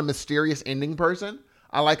 I'm not a mysterious ending person.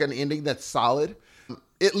 I like an ending that's solid.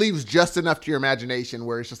 It leaves just enough to your imagination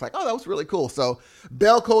where it's just like, oh, that was really cool. So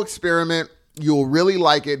Belko Experiment, you'll really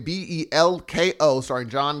like it. Belko, starring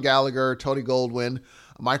John Gallagher, Tony Goldwyn,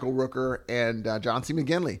 Michael Rooker, and John C.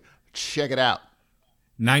 McGinley. Check it out.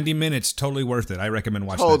 90 minutes, totally worth it. I recommend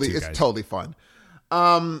watching that too, guys. It's totally fun.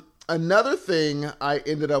 Another thing I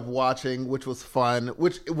ended up watching, which was fun,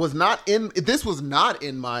 this was not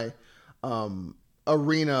in my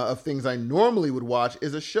arena of things I normally would watch,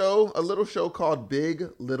 is a little show called Big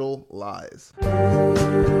Little Lies.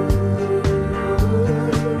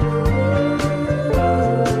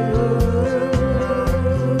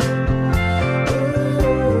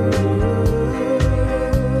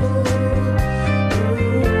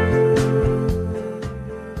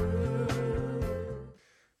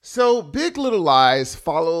 So Big Little Lies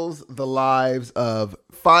follows the lives of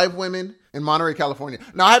 5 women in Monterey, California.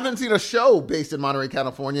 Now, I haven't seen a show based in Monterey,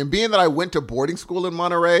 California. And being that I went to boarding school in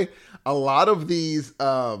Monterey, a lot of these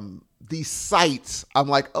sites, I'm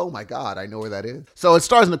like, oh my God, I know where that is. So it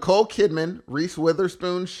stars Nicole Kidman, Reese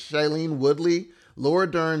Witherspoon, Shailene Woodley,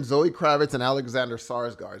 Laura Dern, Zoe Kravitz, and Alexander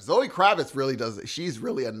Skarsgård. Zoe Kravitz really does it. She's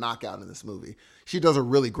really a knockout in this movie. She does a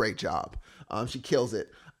really great job. She kills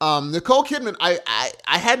it. Nicole Kidman, I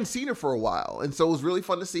hadn't seen her for a while, and so it was really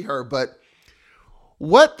fun to see her. But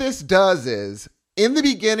what this does is, in the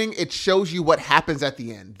beginning, it shows you what happens at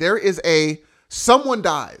the end. There is someone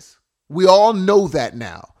dies. We all know that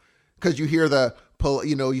now because you hear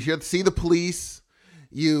see the police,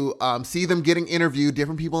 you see them getting interviewed,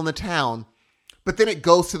 different people in the town, but then it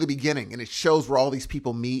goes to the beginning and it shows where all these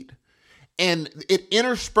people meet. And it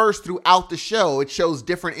interspersed throughout the show. It shows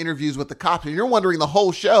different interviews with the cops. And you're wondering the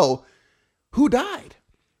whole show, who died?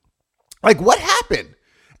 Like, what happened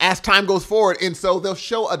as time goes forward? And so they'll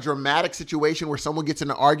show a dramatic situation where someone gets in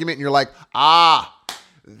an argument and you're like,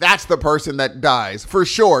 that's the person that dies for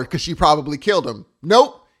sure because she probably killed him.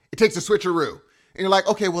 Nope. It takes a switcheroo. And you're like,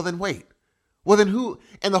 okay, well then wait. Well then who?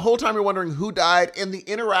 And the whole time you're wondering who died, and the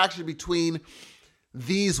interaction between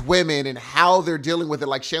these women and how they're dealing with it.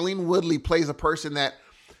 Like Shailene Woodley plays a person that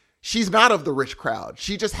she's not of the rich crowd.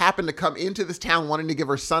 She just happened to come into this town wanting to give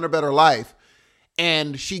her son a better life.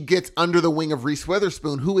 And she gets under the wing of Reese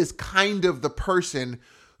Witherspoon, who is kind of the person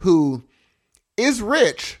who is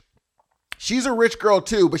rich, She's a rich girl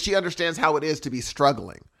too, but she understands how it is to be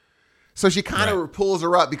struggling. So she kind of pulls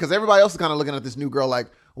her up because everybody else is kind of looking at this new girl like,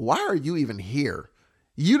 why are you even here?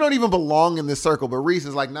 You don't even belong in this circle. But Reese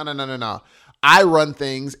is like, no. I run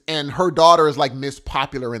things, and her daughter is like Miss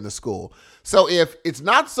Popular in the school. So if it's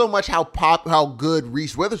not so much how good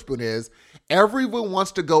Reese Witherspoon is, everyone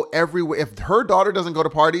wants to go everywhere. If her daughter doesn't go to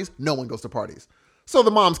parties, no one goes to parties. So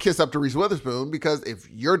the moms kiss up to Reese Witherspoon because if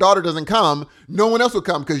your daughter doesn't come, no one else will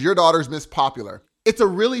come because your daughter's Miss Popular. It's a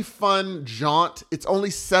really fun jaunt. It's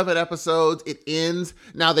only 7 episodes. It ends.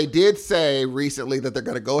 Now, they did say recently that they're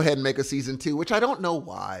going to go ahead and make a season 2, which I don't know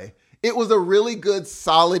why. It was a really good,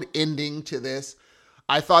 solid ending to this.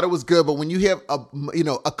 I thought it was good, but when you have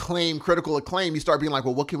critical acclaim, you start being like,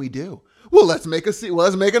 well, what can we do? Well, let's make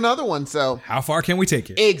another one. So how far can we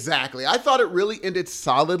take it? Exactly. I thought it really ended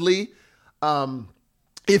solidly.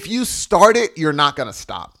 If you start it, you're not going to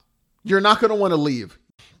stop. You're not going to want to leave.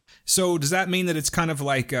 So does that mean that it's kind of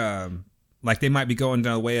like they might be going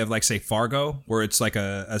down the way of like, say, Fargo, where it's like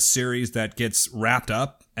a series that gets wrapped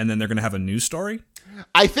up and then they're going to have a new story?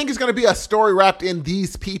 I think it's going to be a story wrapped in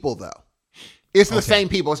these people, though. It's the same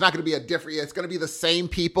people. It's not going to be it's going to be the same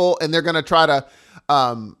people, and they're going to try to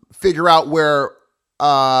figure out where,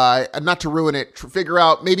 not to ruin it, figure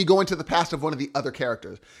out, maybe go into the past of one of the other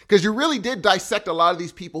characters. Because you really did dissect a lot of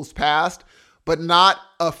these people's past, but not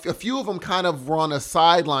a few of them kind of were on a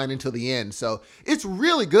sideline until the end. So it's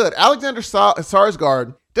really good. Alexander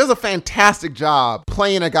Skarsgård does a fantastic job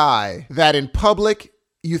playing a guy that in public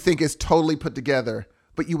you think is totally put together,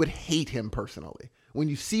 but you would hate him personally. When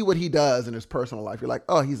you see what he does in his personal life, you're like,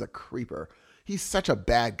 oh, he's a creeper. He's such a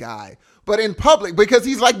bad guy. But in public, because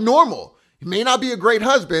he's like normal, he may not be a great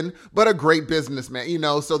husband, but a great businessman,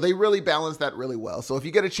 so they really balance that really well. So if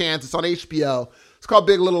you get a chance, it's on HBO. It's called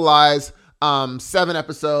Big Little Lies. 7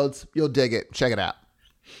 episodes. You'll dig it. Check it out.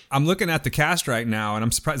 I'm looking at the cast right now, and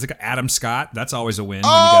I'm surprised. Like Adam Scott, that's always a win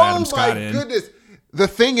when you got Adam Scott in. Oh, my goodness. The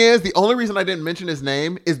thing is, the only reason I didn't mention his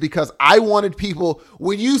name is because I wanted people,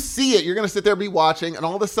 when you see it, you're going to sit there and be watching, and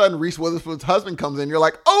all of a sudden Reese Witherspoon's husband comes in. You're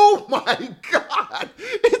like, oh, my God.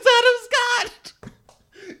 It's Adam Scott.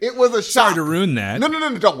 It was a shock. Sorry to ruin that.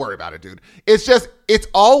 No. Don't worry about it, dude. It's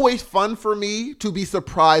always fun for me to be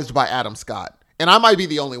surprised by Adam Scott, and I might be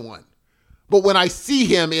the only one. But when I see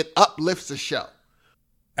him, it uplifts the show.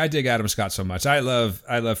 I dig Adam Scott so much. I love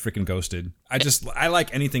freaking Ghosted. I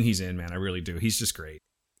like anything he's in, man. I really do. He's just great.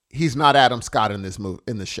 He's not Adam Scott in this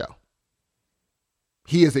show.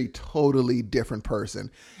 He is a totally different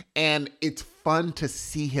person. And it's fun to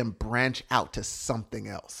see him branch out to something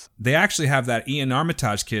else. They actually have that Ian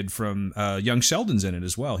Armitage kid from Young Sheldon's in it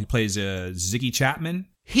as well. He plays Ziggy Chapman.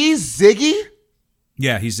 He's Ziggy?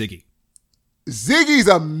 Yeah, he's Ziggy. Ziggy's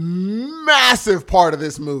a massive part of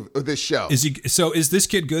this show. Is this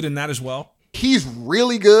kid good in that as well? He's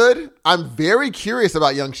really good. I'm very curious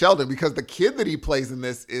about Young Sheldon because the kid that he plays in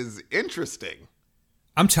this is interesting.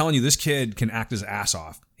 I'm telling you, this kid can act his ass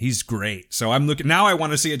off. He's great. So now I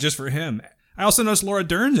want to see it just for him. I also noticed Laura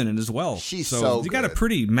Dern's in it as well. She's so good. You got a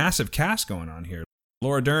pretty massive cast going on here.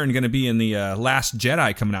 Laura Dern going to be in the Last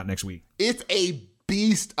Jedi coming out next week. It's a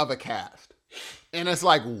beast of a cast. And it's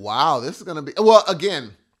like, wow, this is going to be... Well,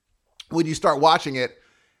 again, when you start watching it,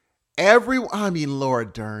 Laura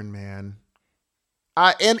Dern, man.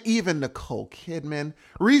 And even Nicole Kidman.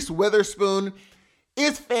 Reese Witherspoon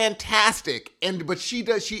is fantastic. But she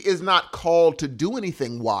is not called to do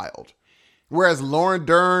anything wild. Whereas Laura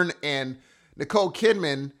Dern and Nicole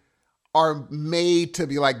Kidman are made to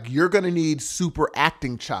be like, you're going to need super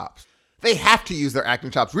acting chops. They have to use their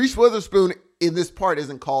acting chops. Reese Witherspoon in this part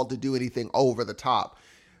isn't called to do anything over the top.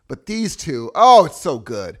 But these two, oh, it's so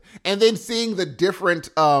good. And then seeing the different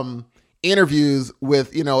interviews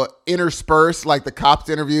with, interspersed, like the cops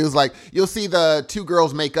interviews, like you'll see the 2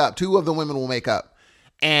 girls make up. 2 of the women will make up.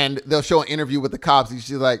 And they'll show an interview with the cops. And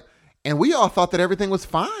she's like, and we all thought that everything was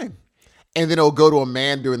fine. And then it'll go to a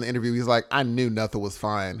man during the interview. He's like, I knew nothing was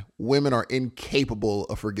fine. Women are incapable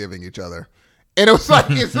of forgiving each other. And it was like,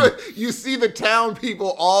 you see the town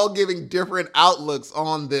people all giving different outlooks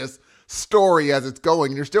on this story as it's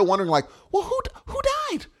going. And you're still wondering like, well, who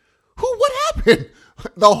died? What happened?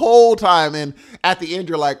 The whole time. And at the end,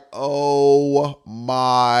 you're like, oh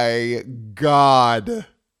my God,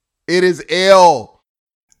 it is ill.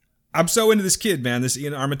 I'm so into this kid, man, this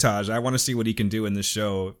Ian Armitage. I want to see what he can do in this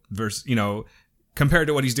show versus, compared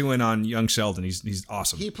to what he's doing on Young Sheldon. He's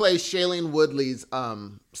awesome. He plays Shailene Woodley's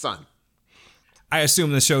son. I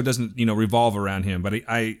assume the show doesn't, revolve around him, but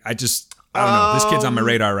I don't know. This kid's on my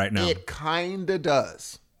radar right now. It kind of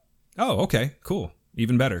does. Oh, okay. Cool.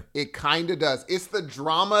 Even better. It kind of does. It's the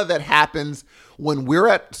drama that happens when we're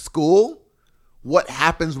at school what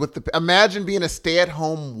happens with imagine being a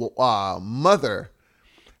stay-at-home mother,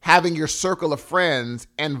 having your circle of friends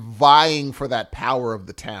and vying for that power of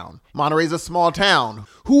the town. Monterey's a small town.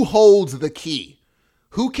 Who holds the key?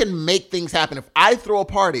 Who can make things happen? If I throw a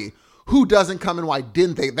party, who doesn't come and why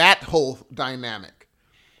didn't they? That whole dynamic.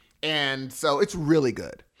 And so it's really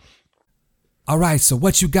good. All right, so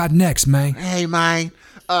what you got next, man? Hey, man.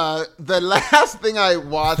 The last thing I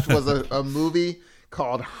watched was a movie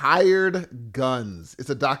called Hired Guns. It's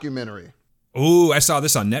a documentary. Ooh, I saw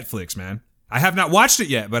this on Netflix, man. I have not watched it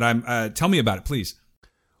yet, but tell me about it, please.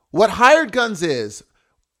 What Hired Guns is,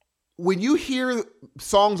 when you hear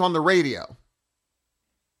songs on the radio,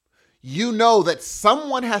 you know that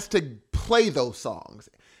someone has to play those songs.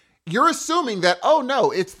 You're assuming that, oh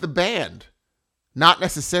no, it's the band. Not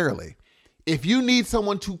necessarily. If you need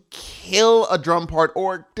someone to kill a drum part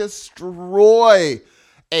or destroy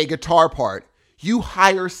a guitar part, you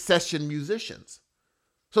hire session musicians.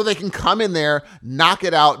 So they can come in there, knock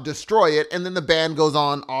it out, destroy it, and then the band goes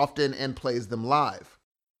on often and plays them live.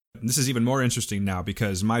 This is even more interesting now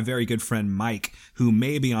because my very good friend Mike, who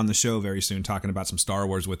may be on the show very soon talking about some Star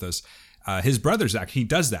Wars with us, his brother's he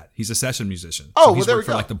does that. He's a session musician. Oh, so he's well, there worked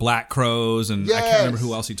we go. For like the Black Crows, and Yes. I can't remember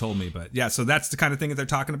who else he told me, but yeah. So that's the kind of thing that they're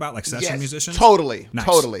talking about, like session musicians. Totally, Nice.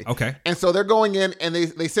 totally. Okay. And so they're going in and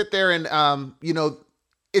they sit there and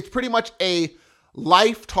it's pretty much a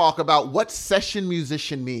life talk about what session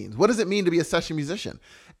musician means. What does it mean to be a session musician?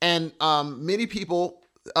 And many people,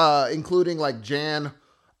 including like Jan.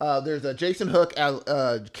 There's a Jason Hook,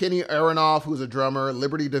 Kenny Aronoff, who's a drummer,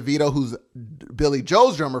 Liberty DeVito, who's Billy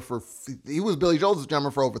Joel's drummer he was Billy Joel's drummer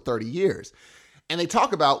for over 30 years. And they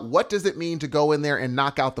talk about what does it mean to go in there and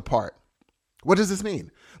knock out the part? What does this mean?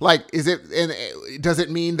 Like, does it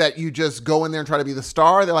mean that you just go in there and try to be the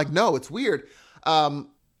star? They're like, no, it's weird.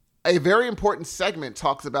 A very important segment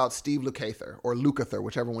talks about Steve Lukather or Lukather,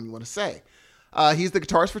 whichever one you want to say. He's the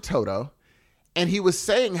guitarist for Toto. And he was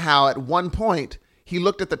saying how at one point, he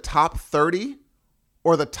looked at the top 30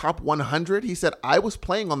 or the top 100. He said, I was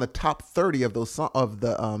playing on the top 30 of those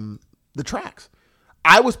the tracks.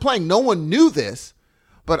 I was playing. No one knew this,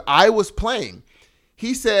 but I was playing.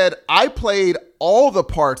 He said, I played all the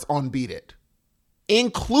parts on Beat It,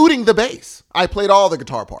 including the bass. I played all the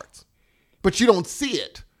guitar parts, but you don't see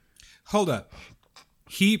it. Hold up.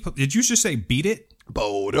 Did you just say Beat It?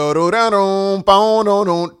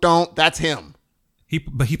 That's him.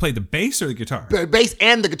 But he played the bass or the guitar? Bass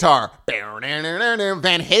and the guitar.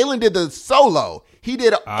 Van Halen did the solo. He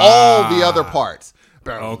did all the other parts.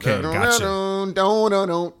 Okay,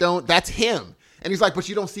 gotcha. That's him. And he's like, but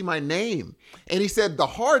you don't see my name. And he said the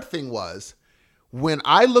hard thing was, when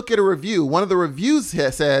I look at a review, one of the reviews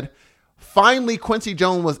said, finally Quincy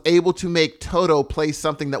Jones was able to make Toto play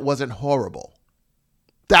something that wasn't horrible.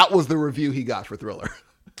 That was the review he got for Thriller.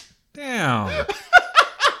 Damn.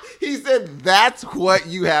 He said, that's what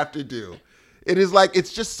you have to do. It is like,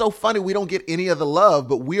 it's just so funny. We don't get any of the love,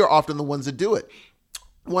 but we are often the ones that do it.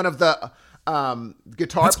 One of the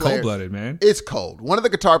guitar That's players. cold-blooded, man. It's cold. One of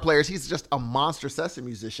the guitar players, he's just a monster session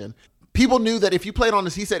musician. People knew that if you played on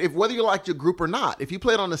this, he said, if whether you liked your group or not, if you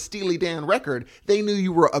played on a Steely Dan record, they knew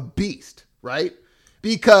you were a beast, right?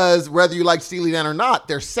 Because whether you liked Steely Dan or not,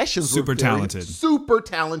 their sessions super were very talented. Super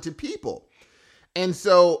talented people. And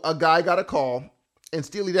so a guy got a call. And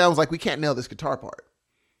Steely Dan was like, we can't nail this guitar part.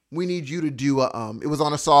 We need you to do it was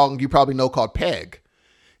on a song you probably know called Peg.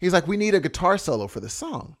 He's like, we need a guitar solo for this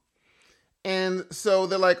song. And so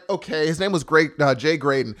they're like, okay, his name was Jay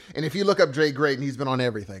Graydon. And if you look up Jay Graydon, he's been on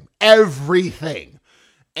everything. And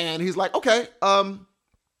he's like, okay, tell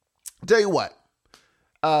you what,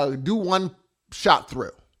 do one shot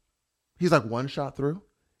through. He's like, one shot through?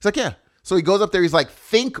 He's like, yeah. So he goes up there, he's like,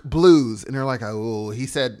 think blues. And they're like, oh, he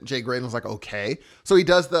said, Jay Graydon was like, okay. So he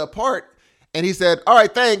does the part and he said, all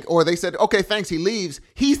right, or they said, okay, thanks. He leaves.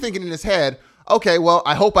 He's thinking in his head, okay, well,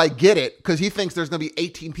 I hope I get it, because he thinks there's going to be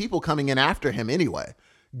 18 people coming in after him anyway,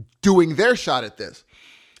 doing their shot at this.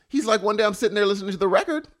 He's like, one day I'm sitting there listening to the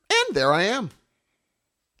record and there I am.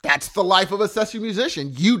 That's the life of a session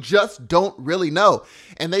musician. You just don't really know.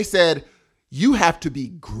 And they said, you have to be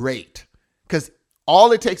great, because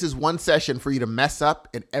all it takes is one session for you to mess up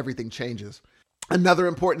and everything changes. Another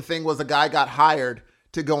important thing was a guy got hired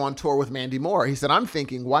to go on tour with Mandy Moore. He said, I'm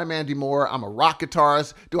thinking, why Mandy Moore? I'm a rock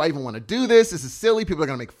guitarist. Do I even want to do this? This is silly. People are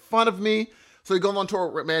going to make fun of me. So he goes on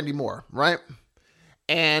tour with Mandy Moore, right?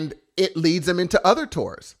 And it leads him into other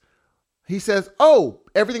tours. He says, oh,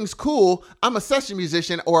 everything's cool. I'm a session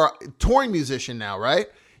musician or a touring musician now, right?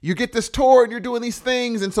 you get this tour and you're doing these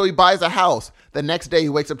things. And so he buys a house. The next day he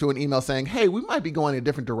wakes up to an email saying, hey, we might be going in a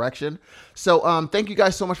different direction. So thank you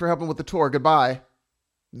guys so much for helping with the tour. Goodbye.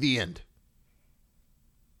 The end.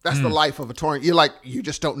 That's the life of a touring. You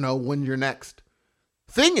just don't know when your next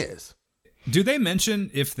thing is. Do they mention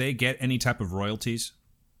if they get any type of royalties?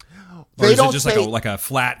 Or They is don't it just say, like a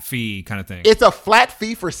flat fee kind of thing? it's a flat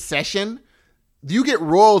fee for session. You get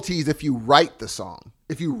royalties if you write the song,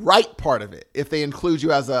 if you write part of it, if they include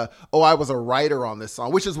you as I was a writer on this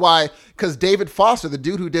song, which is why, because David Foster, the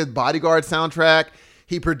dude who did Bodyguard soundtrack,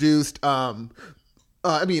 he produced, I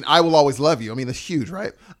Will Always Love You. I mean, that's huge,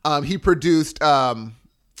 right? He produced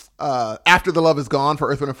After the Love Is Gone for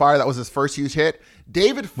Earth, Wind & Fire. That was his first huge hit.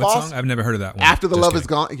 David Foster. What song? I've never heard of that one. After the Just Love kidding. Is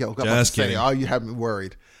Gone. Yo, Just kidding. Oh, you have me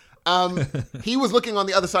worried. He was looking on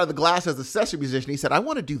the other side of the glass as a session musician. He said, I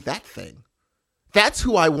want to do that thing. That's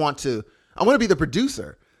who I want to be the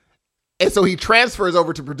producer. And so he transfers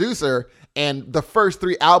over to producer, and the first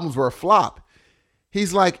 3 albums were a flop.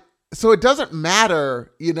 He's like, so it doesn't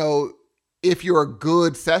matter, if you're a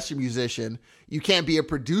good session musician, you can't be a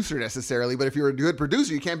producer necessarily, but if you're a good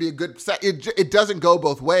producer, you can't be a good it doesn't go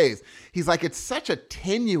both ways. He's like, it's such a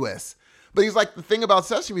tenuous, but he's like, the thing about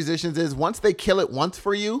session musicians is once they kill it once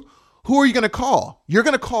for you, who are you going to call? You're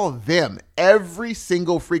going to call them every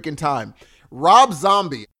single freaking time. Rob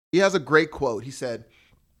Zombie, he has a great quote. He said,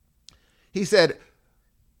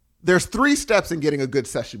 there's 3 steps in getting a good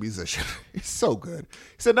session musician. It's so good.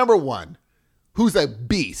 He said, number 1, who's a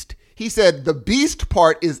beast? He said, the beast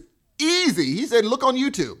part is easy. He said, look on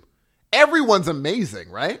YouTube. Everyone's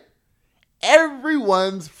amazing, right?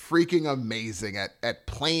 Everyone's freaking amazing at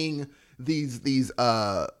playing these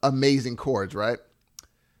amazing chords, right?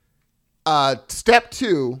 Step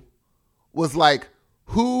 2 was like,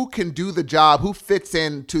 who can do the job? Who fits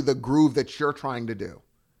into the groove that you're trying to do?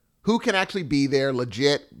 Who can actually be there,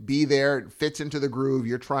 legit, be there, fits into the groove?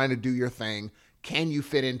 You're trying to do your thing. Can you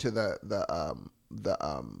fit into the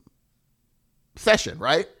session,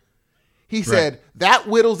 right? He said that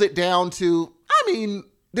whittles it down to,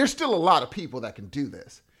 there's still a lot of people that can do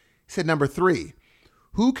this. He said, number 3,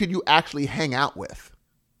 who can you actually hang out with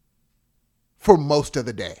for most of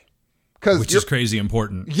the day? Which is crazy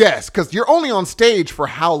important. Yes, because you're only on stage for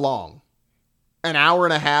how long? An hour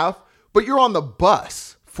and a half? But you're on the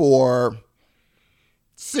bus for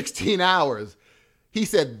 16 hours. He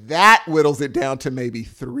said that whittles it down to maybe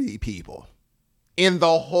 3 people in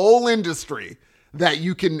the whole industry that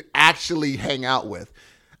you can actually hang out with.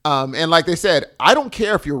 And like they said, I don't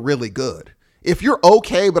care if you're really good. If you're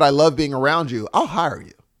okay, but I love being around you, I'll hire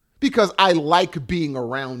you because I like being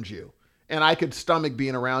around you. And I could stomach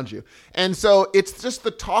being around you. And so it's just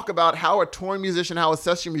the talk about how a touring musician, how a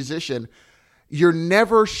session musician, you're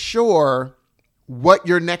never sure what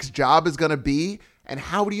your next job is going to be and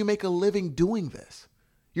how do you make a living doing this.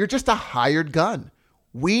 You're just a hired gun.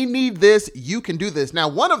 We need this. You can do this. Now,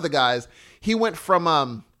 one of the guys, he went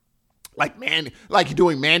from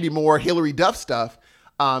doing Mandy Moore, Hillary Duff stuff,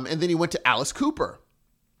 and then he went to Alice Cooper.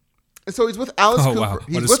 And so he's with Alice Cooper. Wow.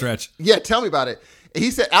 What a stretch. Yeah, tell me about it. He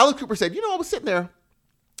said, Alice Cooper said, I was sitting there.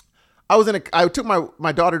 I took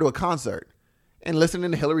my daughter to a concert and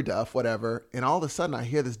listening to Hillary Duff, whatever. And all of a sudden I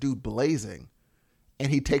hear this dude blazing and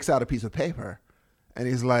he takes out a piece of paper and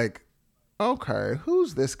he's like, okay,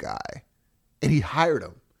 who's this guy? And he hired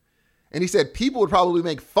him. And he said, people would probably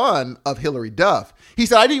make fun of Hillary Duff. He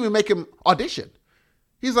said, I didn't even make him audition.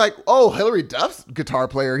 He's like, oh, Hillary Duff's guitar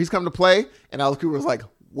player. He's come to play. And Alice Cooper was like,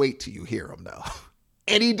 wait till you hear him though.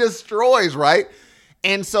 And he destroys, right?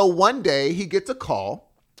 And so one day he gets a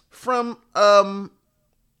call from,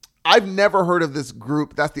 I've never heard of this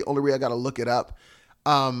group. That's the only way I got to look it up.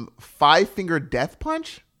 5 Finger Death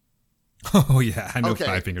Punch. Oh yeah. I know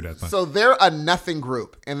 5 Finger Death Punch. So they're a nothing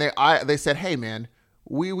group. And they said, hey man,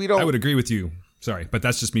 we don't. I would agree with you. Sorry, but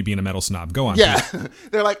that's just me being a metal snob. Go on. Yeah.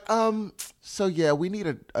 They're like, so yeah, we need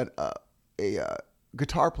a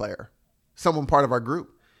guitar player, someone part of our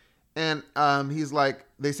group. And he's like,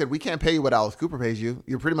 they said, we can't pay you what Alice Cooper pays you.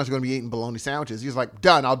 You're pretty much going to be eating bologna sandwiches. He's like,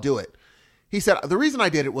 done, I'll do it. He said, the reason I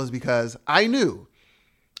did it was because I knew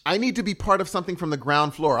I need to be part of something from the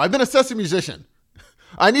ground floor. I've been a session musician.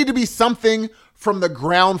 I need to be something from the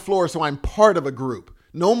ground floor so I'm part of a group.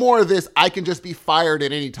 No more of this, I can just be fired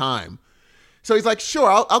at any time. So he's like, sure,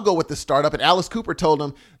 I'll go with the startup. And Alice Cooper told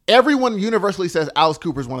him, everyone universally says Alice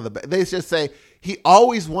Cooper's one of the best. They just say, he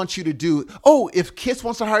always wants you to do, if Kiss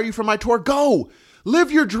wants to hire you for my tour, go.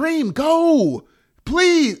 Live your dream, go.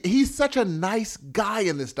 Please. He's such a nice guy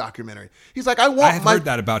in this documentary. He's like, I've heard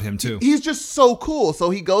that about him too. He's just so cool.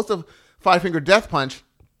 So he goes to 5 Finger Death Punch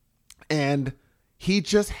and He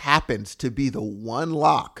just happens to be the one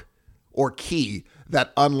lock or key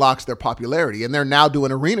that unlocks their popularity. And they're now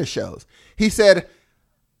doing arena shows. He said,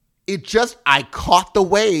 I caught the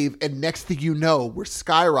wave, and next thing you know, we're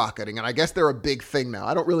skyrocketing. And I guess they're a big thing now.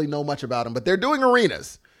 I don't really know much about them, but they're doing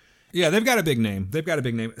arenas. Yeah, they've got a big name.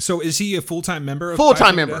 So is he a full-time member?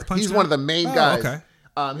 Full-time member. He's one of the main guys.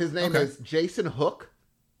 Okay. His name is Jason Hook.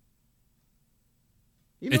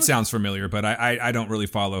 It sounds familiar, but I don't really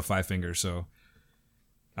follow Five Fingers, so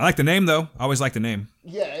I like the name though. I always like the name.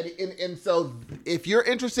 Yeah, and so if you're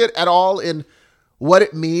interested at all in what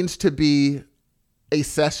it means to be a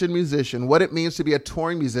session musician, what it means to be a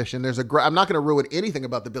touring musician, I'm not going to ruin anything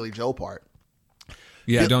about the Billy Joel part.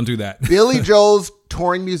 Yeah, don't do that. Billy Joel's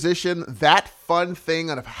touring musician, that fun thing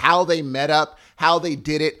of how they met up, how they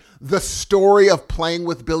did it, the story of playing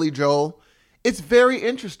with Billy Joel, it's very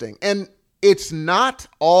interesting. And it's not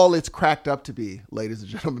all it's cracked up to be, ladies and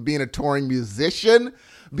gentlemen. Being a touring musician,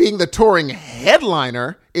 being the touring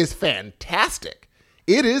headliner is fantastic.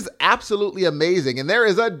 It is absolutely amazing. And there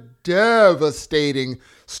is a devastating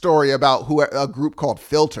story about a group called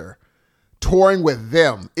Filter, touring with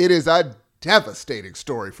them. It is a devastating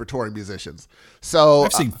story for touring musicians. So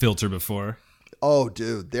I've seen Filter before. Oh,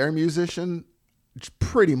 dude, their musician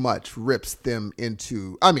pretty much rips them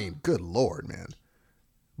into, I mean, good Lord, man.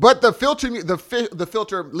 But the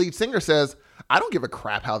Filter lead singer says, I don't give a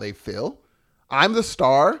crap how they feel. I'm the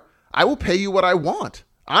star. I will pay you what I want.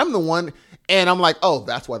 I'm the one. And I'm like, oh,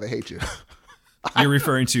 that's why they hate you. You're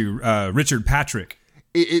referring to Richard Patrick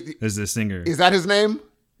as the singer. Is that his name?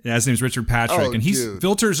 Yeah, his name's Richard Patrick. Oh, and dude.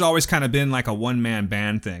 Filter's always kind of been like a one-man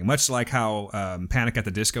band thing, much like how Panic at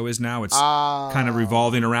the Disco is now. It's kind of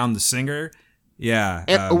revolving around the singer. Yeah.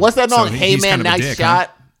 And what's that song? Hey, man, kind of nice dick, shot.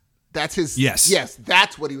 Huh? That's his. Yes,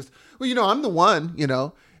 that's what he was. Well, I'm the one.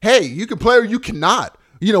 Hey, you can play or you cannot.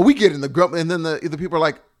 We get in the group, and then the people are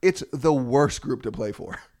like, it's the worst group to play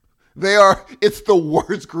for. It's the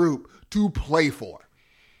worst group to play for.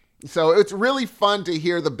 So it's really fun to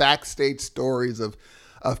hear the backstage stories of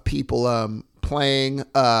people playing.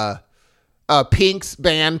 Pink's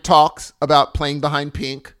band talks about playing behind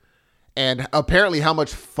Pink, and apparently how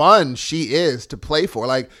much fun she is to play for.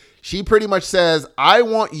 Like, she pretty much says, I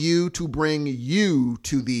want you to bring you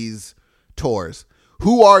to these tours.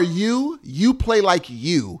 Who are you? You play like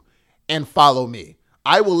you and follow me.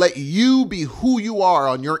 I will let you be who you are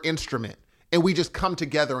on your instrument. And we just come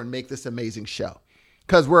together and make this amazing show.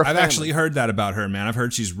 Because we're a family. I've actually heard that about her, man. I've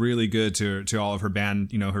heard she's really good to all of her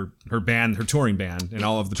band, her band, her touring band, and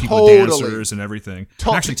all of the people, the dancers and everything.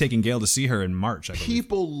 I'm actually taking Gail to see her in March, I believe.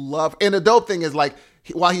 People love, and the dope thing is, like,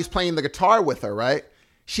 while he's playing the guitar with her, right?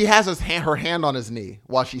 She has her hand on his knee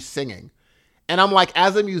while she's singing. And I'm like,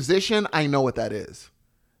 as a musician, I know what that is.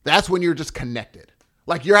 That's when you're just connected.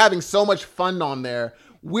 Like, you're having so much fun on there.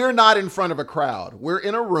 We're not in front of a crowd. We're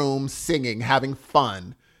in a room singing, having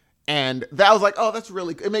fun. And that was like, oh, that's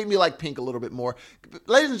really, it made me like Pink a little bit more.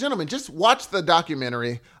 Ladies and gentlemen, just watch the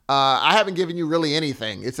documentary. I haven't given you really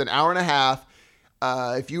anything. It's an hour and a half.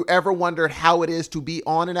 If you ever wondered how it is to be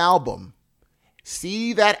on an album,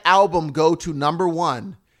 see that album go to number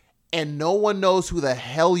one and no one knows who the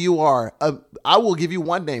hell you are. I will give you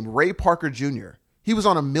one name, Ray Parker Jr. He was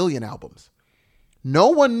on 1 million albums. No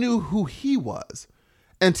one knew who he was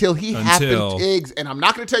until he happened to, and I'm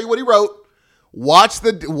not going to tell you what he wrote. Watch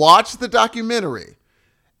the documentary.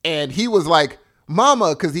 And he was like,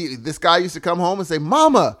 Mama, because this guy used to come home and say,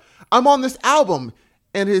 Mama, I'm on this album.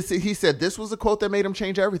 And he said this was a quote that made him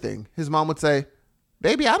change everything. His mom would say,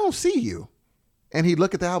 baby, I don't see you. And he'd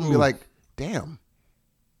look at the album and be like, damn,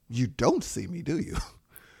 you don't see me, do you?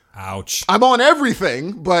 Ouch. I'm on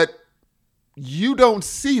everything, but you don't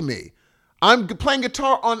see me. I'm playing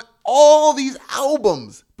guitar on all these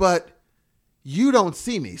albums, but you don't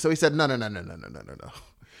see me. So he said, no.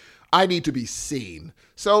 I need to be seen.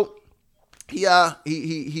 So he I'm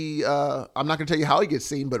not going to tell you how he gets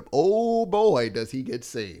seen, but oh boy, does he get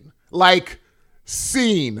seen. Like,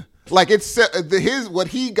 seen. Like, what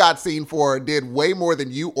he got seen for did way more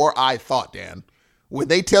than you or I thought, Dan. When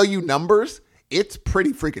they tell you numbers, it's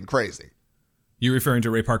pretty freaking crazy. You referring to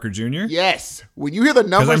Ray Parker Jr.? Yes. When you hear the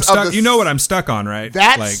numbers I'm stuck, you know what I'm stuck on, right?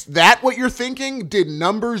 That what you're thinking did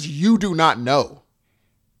numbers you do not know.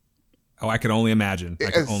 Oh, I can only imagine.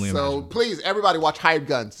 So please, everybody watch Hired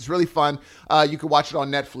Guns. It's really fun. You can watch it on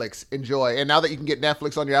Netflix. Enjoy. And now that you can get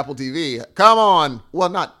Netflix on your Apple TV, come on. Well,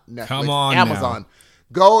 not Netflix. Come on, Amazon.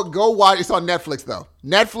 Now. Go watch. It's on Netflix though.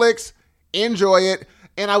 Netflix. Enjoy it.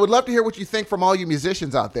 And I would love to hear what you think from all you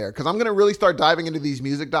musicians out there, because I'm going to really start diving into these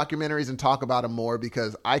music documentaries and talk about them more,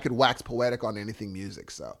 because I could wax poetic on anything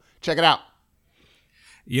music. So check it out.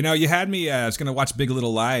 You know, you had me, I was going to watch Big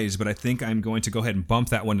Little Lies, but I think I'm going to go ahead and bump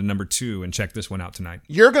that one to number 2 and check this one out tonight.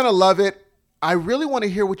 You're going to love it. I really want to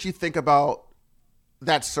hear what you think about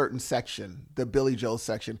that certain section, the Billy Joel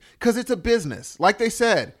section, because it's a business. Like they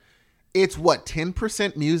said, it's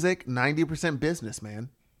 10% music, 90% business, man.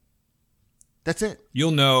 That's it.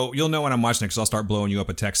 You'll know when I'm watching it because I'll start blowing you up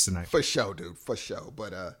a text tonight. For sure, dude. For sure.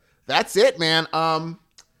 But that's it, man.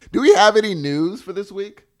 Do we have any news for this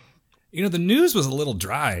week? You know, the news was a little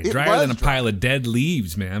drier than a pile of dead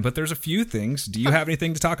leaves, man. But there's a few things. Do you have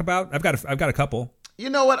anything to talk about? I've got a couple. You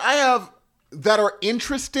know what? I have that are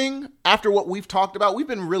interesting after what we've talked about. We've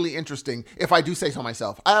been really interesting, if I do say so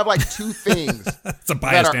myself. I have like 2 things. It's a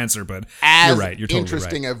biased answer, but you're right. You're totally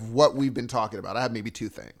interesting right. of what we've been talking about. I have maybe 2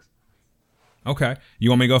 things. Okay. You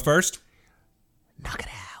want me to go first? Knock it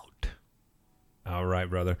out. All right,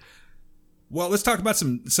 brother. Well, let's talk about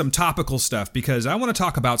some topical stuff because I want to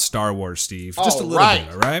talk about Star Wars, Steve. Just a little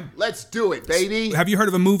bit, all right? Let's do it, baby. Have you heard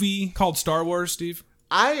of a movie called Star Wars, Steve?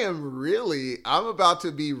 I'm about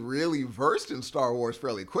to be really versed in Star Wars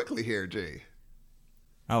fairly quickly here, G.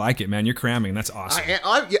 I like it, man. You're cramming. That's awesome.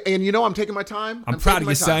 And you know I'm taking my time. I'm proud of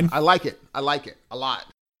you, son. I like it a lot.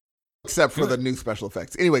 Except for the new special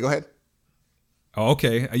effects. Anyway, go ahead. Oh,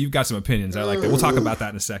 okay. You've got some opinions. I like that. We'll talk about that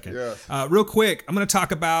in a second. Yes. Real quick, I'm going to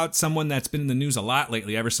talk about someone that's been in the news a lot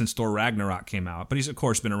lately, ever since Thor Ragnarok came out. But he's, of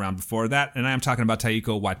course, been around before that. And I am talking about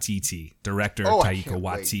Taika Waititi, director Taika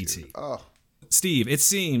Waititi. Steve, it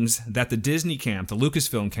seems that the Disney camp, the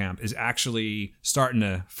Lucasfilm camp, is actually starting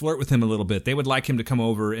to flirt with him a little bit. They would like him to come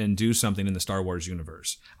over and do something in the Star Wars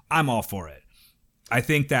universe. I'm all for it. I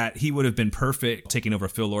think that he would have been perfect taking over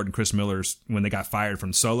Phil Lord and Chris Miller's when they got fired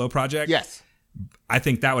from Solo Project. Yes. I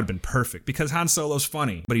think that would have been perfect because Han Solo's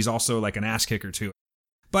funny, but he's also like an ass kicker too.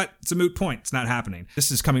 But it's a moot point. It's not happening. This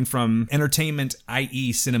is coming from Entertainment,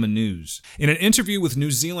 i.e. Cinema News. In an interview with New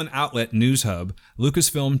Zealand outlet Newshub,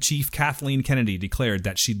 Lucasfilm chief Kathleen Kennedy declared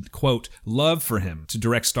that she'd, quote, love for him to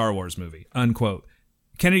direct Star Wars movie, unquote.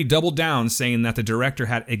 Kennedy doubled down, saying that the director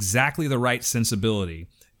had exactly the right sensibility.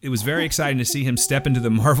 It was very exciting to see him step into the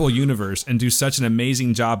Marvel universe and do such an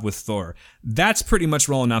amazing job with Thor. That's pretty much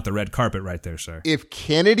rolling out the red carpet right there, sir. If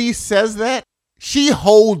Kennedy says that, she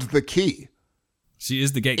holds the key. She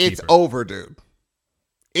is the gatekeeper. It's over, dude.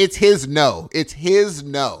 It's his no. It's his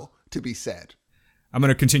no to be said. I'm going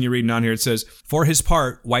to continue reading on here. It says, for his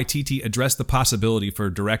part, Waititi addressed the possibility for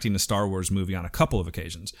directing a Star Wars movie on a couple of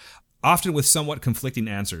occasions, often with somewhat conflicting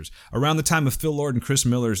answers. Around the time of Phil Lord and Chris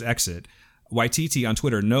Miller's exit, Waititi on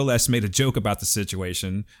Twitter no less made a joke about the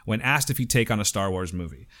situation when asked if he'd take on a Star Wars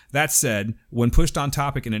movie. That said, when pushed on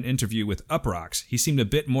topic in an interview with Uproxx, he seemed a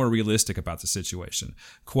bit more realistic about the situation.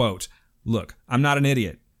 Quote, look, I'm not an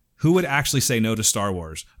idiot. Who would actually say no to Star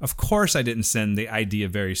Wars? Of course I didn't send the idea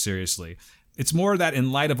very seriously. It's more that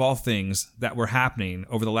in light of all things that were happening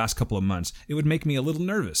over the last couple of months, it would make me a little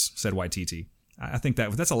nervous, said Waititi. I think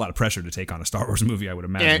that's a lot of pressure to take on a Star Wars movie, I would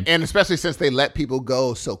imagine. And especially since they let people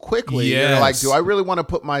go so quickly. Yes. You're like, do I really want to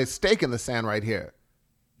put my stake in the sand right here?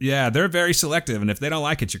 Yeah, they're very selective, and if they don't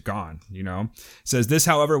like it, you're gone, you know? Says this,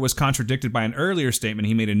 however, was contradicted by an earlier statement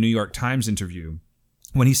he made in a New York Times interview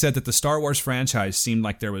when he said that the Star Wars franchise seemed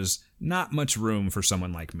like there was not much room for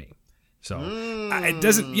someone like me. So it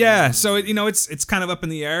doesn't, yeah. So, it's kind of up in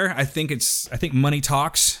the air. I think money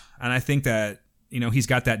talks, and I think that, he's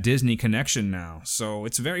got that Disney connection now. So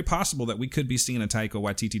it's very possible that we could be seeing a Taika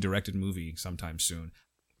Waititi directed movie sometime soon.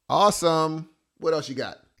 Awesome. What else you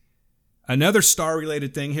got? Another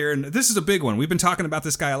star-related thing here, and this is a big one. We've been talking about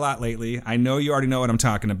this guy a lot lately. I know you already know what I'm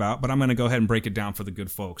talking about, but I'm going to go ahead and break it down for the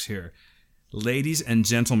good folks here. Ladies and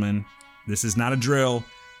gentlemen, this is not a drill.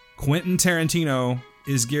 Quentin Tarantino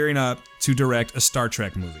is gearing up to direct a Star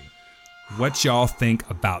Trek movie. What y'all think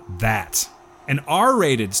about that? An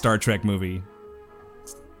R-rated Star Trek movie.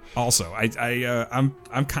 Also,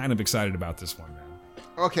 I'm kind of excited about this one, man.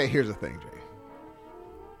 Okay, here's the thing, Jay.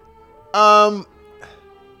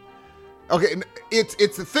 Okay,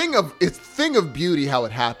 it's a thing of beauty how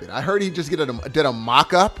it happened. I heard he just did a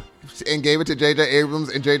mock-up and gave it to J.J. Abrams,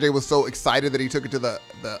 and J.J. was so excited that he took it to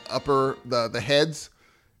the heads.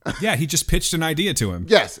 Yeah, he just pitched an idea to him.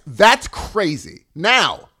 Yes, that's crazy.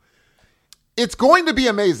 Now, it's going to be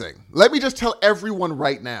amazing. Let me just tell everyone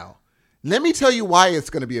right now. Let me tell you why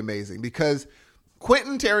it's going to be amazing. Because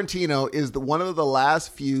Quentin Tarantino is one of the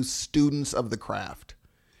last few students of the craft.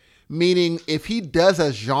 Meaning, if he does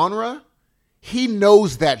a genre, he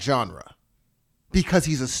knows that genre. Because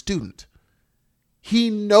he's a student.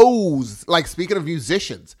 He knows, like speaking of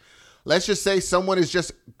musicians, let's just say someone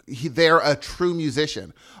is they're a true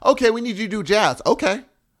musician. Okay, we need you to do jazz. Okay.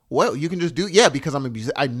 Well, you can just do, yeah, because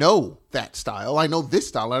I know that style. I know this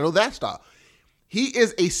style. I know that style. He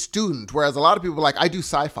is a student, whereas a lot of people are like, I do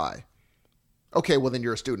sci-fi. Okay, well, then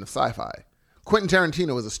you're a student of sci-fi. Quentin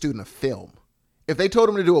Tarantino is a student of film. If they told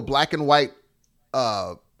him to do a black and white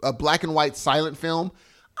silent film,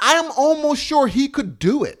 I'm almost sure he could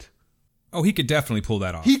do it. Oh, he could definitely pull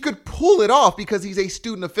that off. He could pull it off because he's a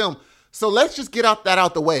student of film. So let's just get that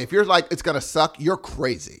out the way. If you're like, it's going to suck, you're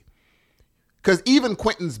crazy. Because even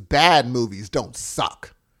Quentin's bad movies don't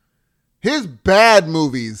suck. His bad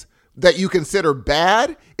movies that you consider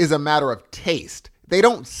bad is a matter of taste. They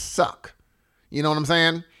don't suck. You know what I'm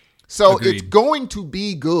saying? So Agreed. It's going to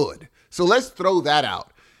be good. So let's throw that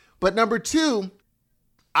out. But number two,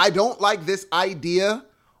 I don't like this idea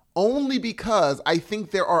only because I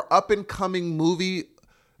think there are up and coming movie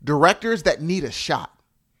directors that need a shot.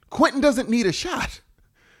 Quentin doesn't need a shot.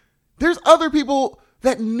 There's other people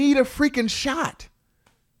that need a freaking shot.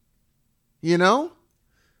 You know?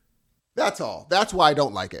 That's all. That's why I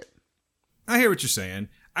don't like it. I hear what you're saying.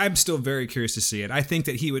 I'm still very curious to see it. I think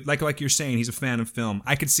that he would, like you're saying, he's a fan of film.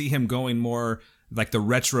 I could see him going more like the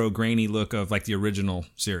retro grainy look of like the original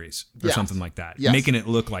series or something like that. Yes. Making it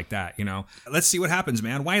look like that, you know? Let's see what happens,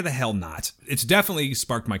 man. Why the hell not? It's definitely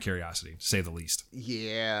sparked my curiosity, to say the least.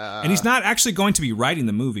 Yeah. And he's not actually going to be writing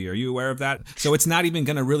the movie. Are you aware of that? So it's not even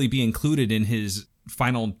going to really be included in his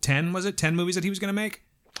final 10, was it? 10 movies that he was going to make?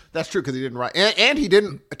 That's true, because he didn't write. And he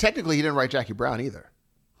didn't write Jackie Brown either.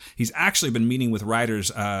 He's actually been meeting with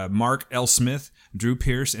writers Mark L. Smith, Drew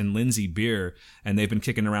Pearce, and Lindsay Beer, and they've been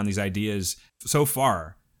kicking around these ideas. So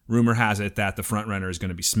far, rumor has it that the frontrunner is going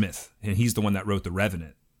to be Smith, and he's the one that wrote The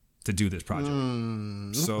Revenant to do this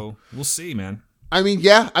project. So we'll see, man. I mean,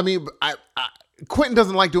 yeah. I mean, Quentin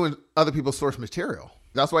doesn't like doing other people's source material.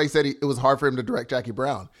 That's why he said it was hard for him to direct Jackie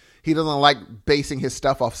Brown. He doesn't like basing his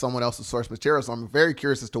stuff off someone else's source material, so I'm very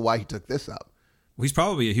curious as to why he took this up. Well, he's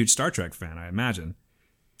probably a huge Star Trek fan, I imagine.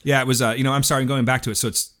 Yeah, it was, I'm sorry, I'm going back to it. So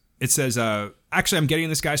it says, actually, I'm getting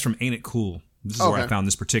this, guys, from Ain't It Cool. This is where I found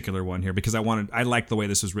this particular one here because I liked the way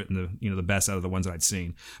this was written, the best out of the ones that I'd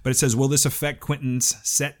seen. But it says, will this affect Quentin's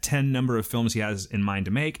set 10 number of films he has in mind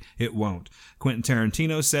to make? It won't. Quentin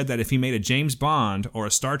Tarantino said that if he made a James Bond or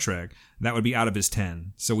a Star Trek, that would be out of his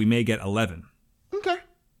 10. So we may get 11. Okay.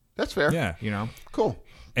 That's fair. Yeah, Cool.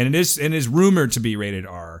 And it is rumored to be rated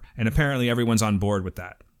R, and apparently everyone's on board with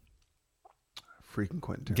that. Freaking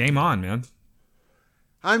Quentin Tarantino. Game on, man.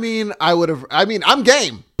 I mean, I'm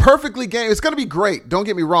game. Perfectly game. It's going to be great. Don't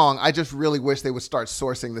get me wrong. I just really wish they would start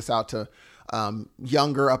sourcing this out to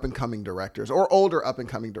younger up-and-coming directors or older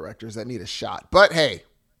up-and-coming directors that need a shot. But hey,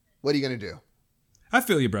 what are you going to do? I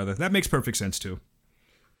feel you, brother. That makes perfect sense, too.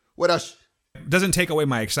 What else? Doesn't take away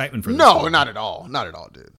my excitement for this. No, not at all. Not at all,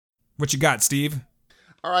 dude. What you got, Steve?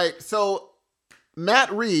 All right, so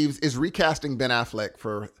Matt Reeves is recasting Ben Affleck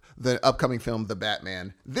for the upcoming film, The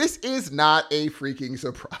Batman. This is not a freaking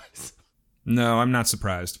surprise. No, I'm not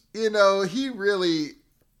surprised. He really,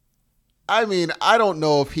 I don't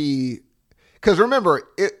know if because remember,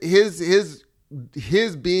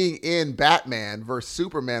 his being in Batman versus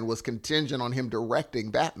Superman was contingent on him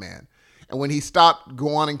directing Batman. And when he stopped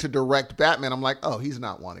wanting to direct Batman, I'm like, oh, he's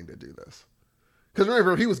not wanting to do this. Because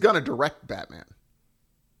remember, he was going to direct Batman.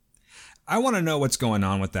 I want to know what's going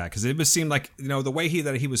on with that because it seemed like, the way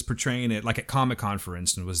that he was portraying it, like at Comic-Con, for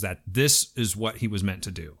instance, was that this is what he was meant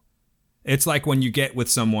to do. It's like when you get with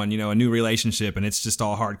someone, a new relationship and it's just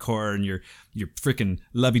all hardcore and you're freaking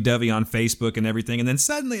lovey-dovey on Facebook and everything. And then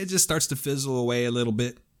suddenly it just starts to fizzle away a little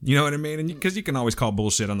bit. You know what I mean? And because you can always call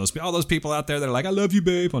bullshit on all those people out there that are like, I love you,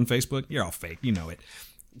 babe, on Facebook. You're all fake. You know it.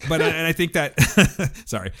 But and I think that,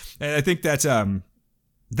 sorry. And I think that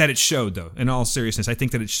it showed, though, in all seriousness. I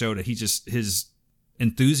think that it showed that his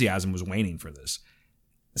enthusiasm was waning for this.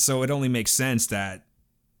 So it only makes sense that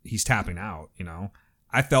he's tapping out,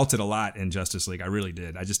 I felt it a lot in Justice League. I really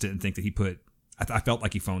did. I just didn't think that I felt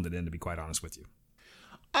like he phoned it in, to be quite honest with you.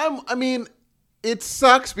 It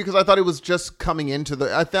sucks because I thought he was just coming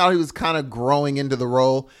into I thought he was kind of growing into the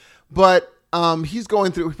role, but he's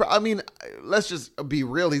going through, let's just be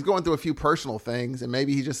real. He's going through a few personal things and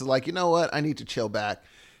maybe he just is like, you know what? I need to chill back.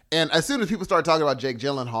 And as soon as people start talking about Jake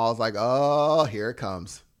Gyllenhaal, it's like, oh, here it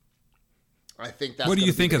comes. I think that's what do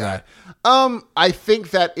you think of that? I think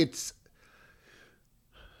that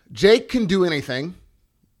Jake can do anything.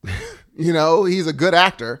 He's a good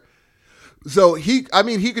actor. So he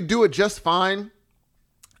could do it just fine.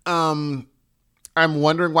 I'm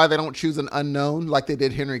wondering why they don't choose an unknown like they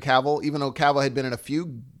did Henry Cavill, even though Cavill had been in a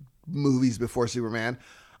few movies before Superman.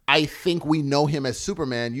 I think we know him as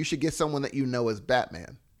Superman. You should get someone that you know as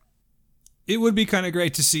Batman. It would be kind of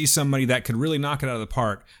great to see somebody that could really knock it out of the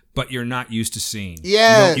park, but you're not used to seeing.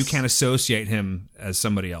 Yes. You can't associate him as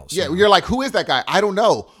somebody else. Yeah, you're like, who is that guy? I don't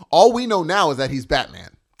know. All we know now is that he's Batman.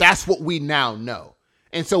 That's what we now know.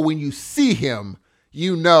 And so when you see him,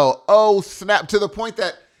 you know, oh, snap, to the point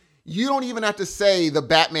that you don't even have to say the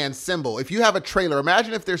Batman symbol. If you have a trailer,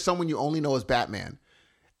 imagine if there's someone you only know as Batman,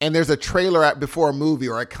 and there's a trailer before a movie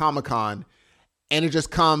or at Comic-Con, and it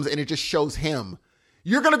just comes and it just shows him.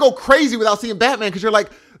 You're going to go crazy without seeing Batman because you're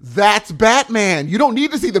like, that's Batman. You don't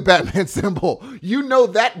need to see the Batman symbol. You know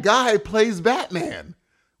that guy plays Batman.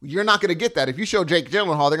 You're not going to get that. If you show Jake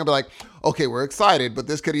Gyllenhaal, they're going to be like, okay, we're excited, but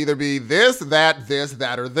this could either be this,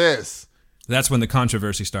 that, or this. That's when the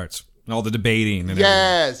controversy starts. All the debating. And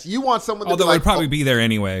yes. everything. You want someone to Although be like, it'd probably be there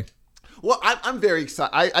anyway. Well, I'm very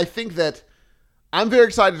excited. I think that I'm very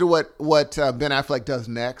excited to what Ben Affleck does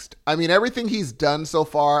next. I mean, everything he's done so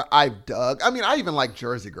far, I've dug. I mean, I even like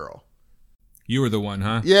Jersey Girl. You were the one,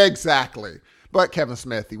 huh? Yeah, exactly. But Kevin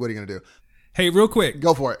Smith, what are you going to do? Hey, real quick.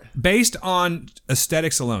 Go for it. Based on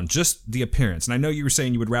aesthetics alone, just the appearance, and I know you were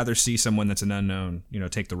saying you would rather see someone that's an unknown,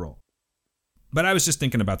 take the role. But I was just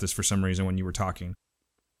thinking about this for some reason when you were talking.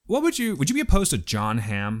 What would you be opposed to Jon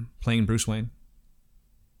Hamm playing Bruce Wayne?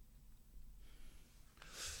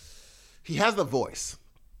 He has the voice.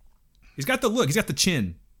 He's got the look. He's got the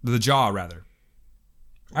chin. The jaw, rather.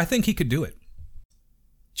 I think he could do it.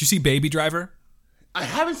 Did you see Baby Driver? I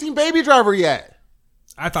haven't seen Baby Driver yet.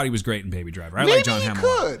 I thought he was great in Baby Driver. I like Jon Hamm a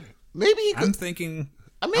lot. Maybe he could. I'm thinking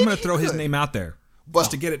I'm going to throw his name out there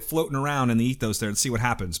just to get it floating around in the ethos there and see what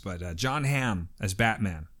happens. But Jon Hamm as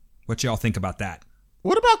Batman. What y'all think about that?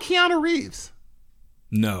 What about Keanu Reeves?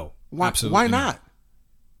 No. Absolutely why not?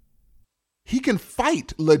 He can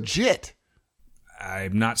fight legit.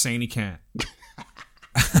 I'm not saying he can't.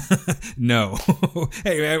 No.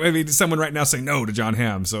 Hey, I mean, someone right now saying no to Jon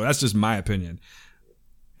Hamm, so that's just my opinion.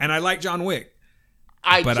 And I like John Wick,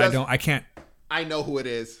 I can't. I know who it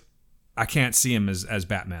is. I can't see him as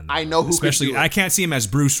Batman. Though. I know who. Especially, could do it. I can't see him as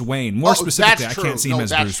Bruce Wayne. More specifically, I can't see him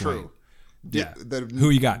as Bruce Wayne. Yeah. Who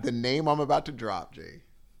you got? The name I'm about to drop, Jay.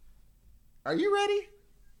 Are you ready?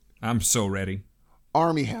 I'm so ready.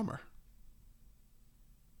 Armie Hammer.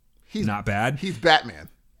 He's not bad. He's Batman.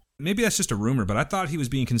 Maybe that's just a rumor, but I thought he was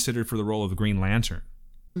being considered for the role of Green Lantern.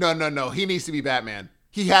 No. He needs to be Batman.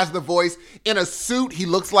 He has the voice. In a suit, he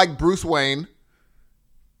looks like Bruce Wayne.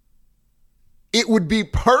 It would be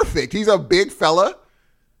perfect. He's a big fella.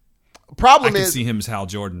 I can see him as Hal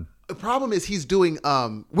Jordan. The problem is he's doing,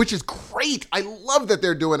 which is great. I love that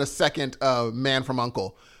they're doing a second Man from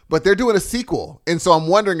U.N.C.L.E., but they're doing a sequel. And so I'm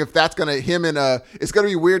wondering if that's going to, it's going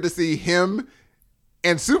to be weird to see him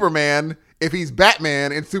and Superman if he's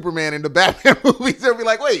Batman and Superman in the Batman movies. They'll be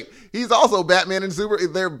like, wait, he's also Batman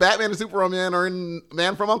and Batman and Superman are in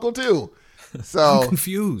Man from U.N.C.L.E. too. So I'm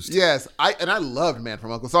confused. Yes, I loved Man from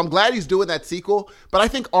U.N.C.L.E. So I'm glad he's doing that sequel. But I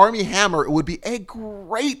think Armie Hammer would be a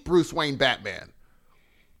great Bruce Wayne Batman.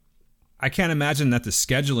 I can't imagine that the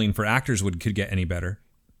scheduling for actors could get any better.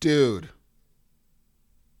 Dude,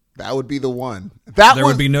 that would be the one. There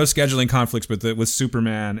would be no scheduling conflicts with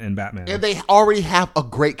Superman and Batman. And they already have a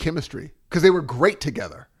great chemistry because they were great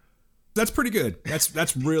together. That's pretty good.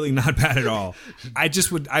 That's really not bad at all. I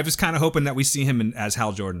was kind of hoping that we see him as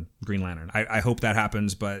Hal Jordan, Green Lantern. I hope that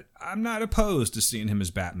happens, but I'm not opposed to seeing him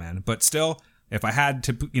as Batman. But still, if I had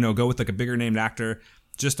to, go with like a bigger named actor,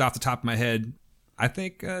 just off the top of my head, I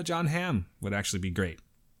think Jon Hamm would actually be great.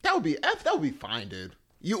 That would be fine, dude.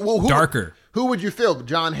 Darker. Who would you feel,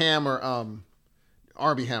 Jon Hamm or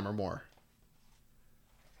Armie Hammer more?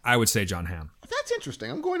 I would say Jon Hamm. That's interesting.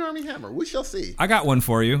 I'm going Armie Hammer. We shall see. I got one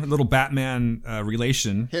for you. A little Batman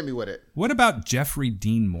relation. Hit me with it. What about Jeffrey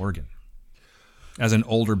Dean Morgan as an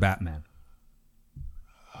older Batman?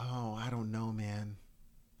 Oh, I don't know, man.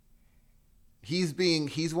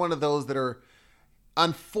 He's one of those that are,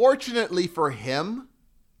 unfortunately for him,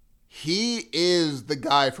 he is the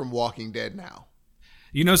guy from Walking Dead now.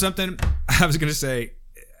 You know something? I was going to say,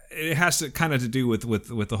 it has to kind of to do with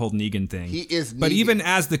the whole Negan thing. He is Negan. But even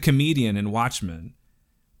as the comedian in Watchmen,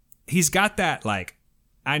 he's got that, like,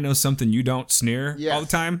 I know something you don't sneer all the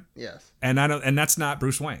time. Yes. And that's not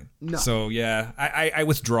Bruce Wayne. No. So yeah, I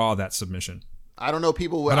withdraw that submission. I don't know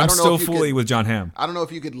people. But I'm still fully with Jon Hamm. I don't know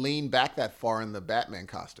if you could lean back that far in the Batman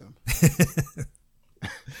costume.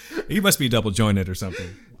 He must be double jointed or something.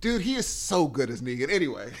 Dude, he is so good as Negan.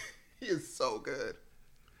 Anyway, he is so good.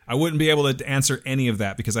 I wouldn't be able to answer any of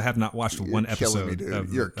that because I have not watched one episode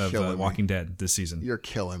of Walking Dead this season. You're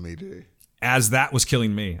killing me, dude. As that was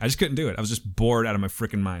killing me. I just couldn't do it. I was just bored out of my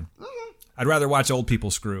freaking mind. Mm-hmm. I'd rather watch old people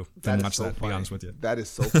screw than watch that, to be honest with you. That is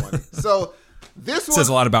so funny. So this one says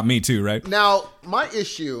a lot about me too, right? Now, my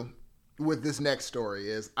issue with this next story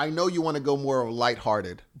is I know you want to go more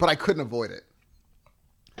lighthearted, but I couldn't avoid it.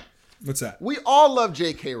 What's that? We all love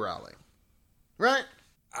J.K. Rowling, right?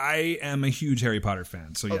 I am a huge Harry Potter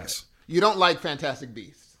fan, so yes. You don't like Fantastic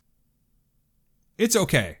Beasts? It's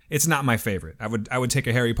okay. It's not my favorite. I would take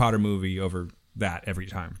a Harry Potter movie over that every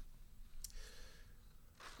time.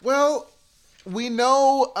 Well, we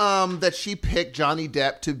know that she picked Johnny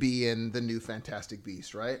Depp to be in the new Fantastic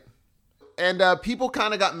Beasts, right? And people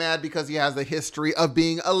kind of got mad because he has a history of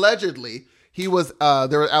being allegedly, there was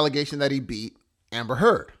allegation that he beat Amber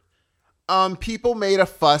Heard. People made a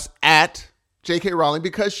fuss at J.K. Rowling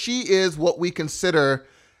because she is what we consider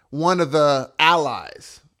one of the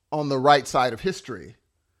allies on the right side of history.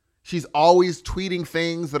 She's always tweeting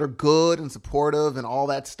things that are good and supportive and all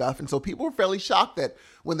that stuff. And so people were fairly shocked that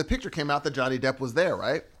when the picture came out that Johnny Depp was there,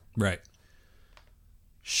 right? Right.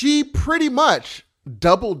 She pretty much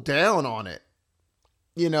doubled down on it.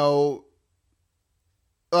 You know,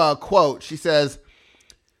 quote, she says,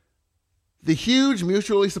 "The huge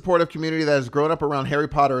mutually supportive community that has grown up around Harry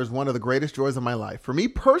Potter is one of the greatest joys of my life. For me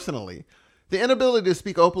personally, the inability to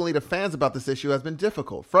speak openly to fans about this issue has been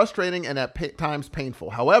difficult, frustrating, and at times painful.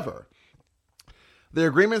 However, the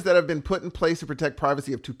agreements that have been put in place to protect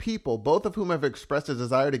privacy of two people, both of whom have expressed a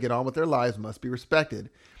desire to get on with their lives, must be respected.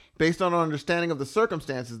 Based on our understanding of the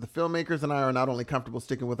circumstances, the filmmakers and I are not only comfortable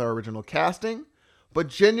sticking with our original casting, but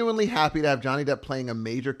genuinely happy to have Johnny Depp playing a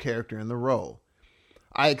major character in the role.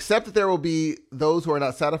 I accept that there will be those who are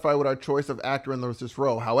not satisfied with our choice of actor in this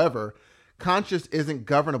role. However, conscience isn't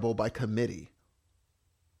governable by committee.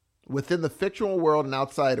 Within the fictional world and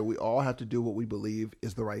outside it, we all have to do what we believe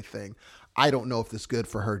is the right thing." I don't know if this is good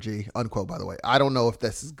for her, G. Unquote, by the way. I don't know if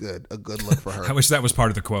this is a good look for her. I wish that was part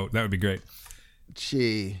of the quote. That would be great.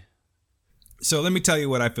 Gee. So let me tell you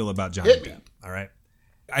what I feel about Johnny Depp. All right.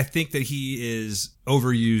 I think that he is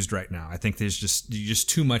overused right now. I think there's just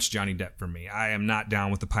too much Johnny Depp for me. I am not down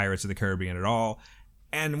with the Pirates of the Caribbean at all.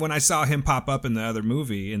 And when I saw him pop up in the other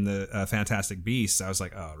movie, in the Fantastic Beasts, I was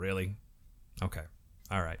like, oh, really? Okay.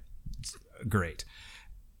 All right. Great.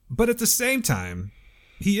 But at the same time,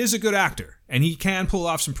 he is a good actor, and he can pull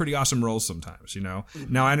off some pretty awesome roles sometimes, you know?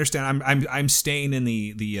 Mm-hmm. Now, I understand I'm staying in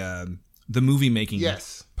the movie making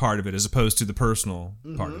part of it as opposed to the personal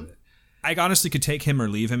part of it. I honestly could take him or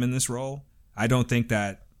leave him in this role. I don't think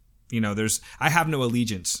that, you know, I have no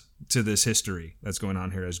allegiance to this history that's going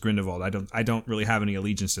on here as Grindelwald. I don't really have any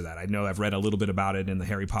allegiance to that. I know I've read a little bit about it in the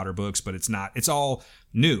Harry Potter books, but it's all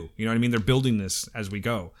new. You know what I mean? They're building this as we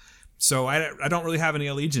go. So I don't really have any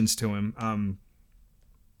allegiance to him.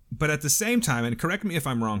 But at the same time, and correct me if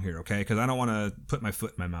I'm wrong here, okay? Because I don't want to put my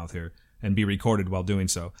foot in my mouth here and be recorded while doing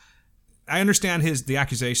so. I understand the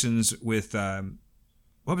accusations with,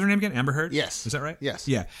 what was her name again? Amber Heard? Yes. Is that right? Yes.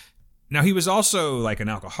 Yeah. Now, he was also like an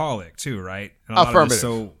alcoholic too, right?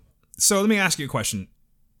 Affirmative. So let me ask you a question.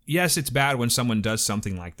 Yes, it's bad when someone does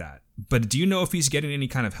something like that. But do you know if he's getting any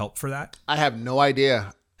kind of help for that? I have no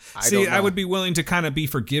idea. I would be willing to kind of be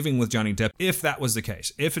forgiving with Johnny Depp if that was the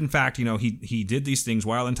case. If, in fact, you know, he did these things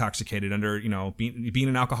while intoxicated under, you know, being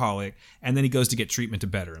an alcoholic, and then he goes to get treatment to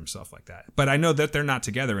better himself like that. But I know that they're not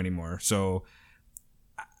together anymore. So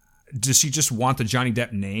does she just want the Johnny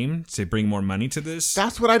Depp name to bring more money to this?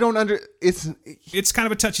 That's what I don't It's kind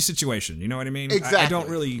of a touchy situation. You know what I mean? Exactly. I don't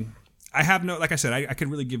really... I have no, like I said, I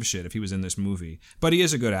could really give a shit if he was in this movie, but he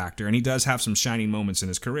is a good actor and he does have some shining moments in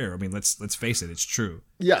his career. I mean, let's face it, it's true.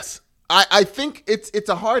 Yes, I think it's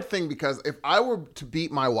a hard thing because if I were to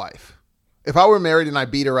beat my wife, if I were married and I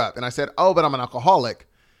beat her up and I said, "Oh, but I'm an alcoholic,"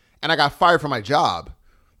 and I got fired from my job,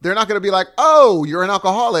 they're not going to be like, "Oh, you're an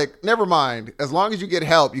alcoholic. Never mind. As long as you get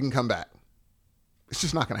help, you can come back." It's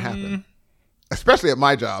just not going to happen. Especially at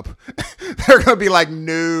my job. They're going to be like,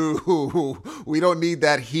 "No, we don't need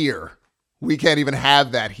that here. We can't even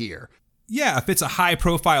have that here." Yeah, if it's a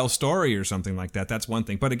high-profile story or something like that, that's one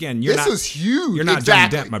thing. But again, this is huge. You're not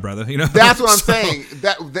exactly. Johnny Depp, my brother. You know, that's what I'm saying.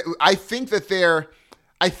 That I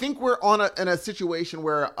think we're in a situation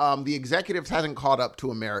where the executives haven't caught up to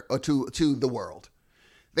America or to the world.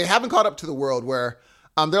 They haven't caught up to the world where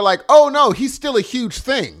they're like, "Oh no, he's still a huge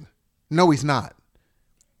thing." No, he's not.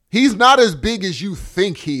 He's not as big as you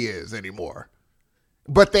think he is anymore.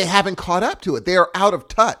 But they haven't caught up to it. They are out of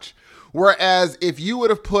touch. Whereas if you would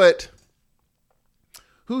have put,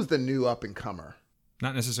 who's the new up and comer?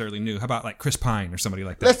 Not necessarily new. How about like Chris Pine or somebody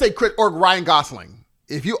like that? Let's say Chris or Ryan Gosling.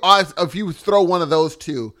 If you throw one of those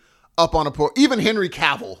two up on a poor, even Henry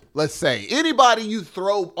Cavill, let's say, anybody you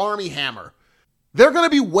throw Armie Hammer, they're going to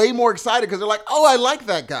be way more excited because they're like, "Oh, I like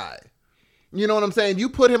that guy." You know what I'm saying? You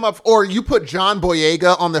put him up, or you put John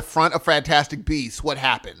Boyega on the front of Fantastic Beasts, what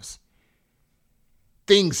happens?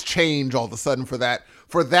 things change all of a sudden for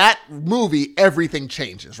that movie. Everything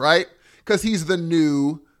changes, right? Because he's the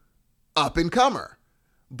new up and comer.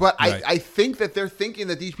 But right. I think that they're thinking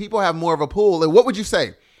that these people have more of a pool. And what would you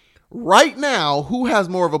say right now? Who has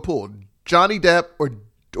more of a pool, Johnny Depp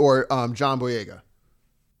or John Boyega?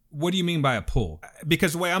 What do you mean by a pool?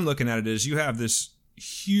 Because the way I'm looking at it is you have this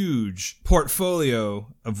huge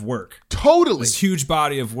portfolio of work. Totally. This huge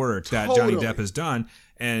body of work that Johnny Depp has done.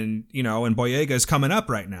 And, you know, and Boyega is coming up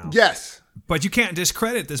right now. Yes. But you can't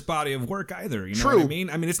discredit this body of work either. You know True. what I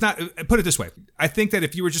mean? I mean, it's not, put it this way. I think that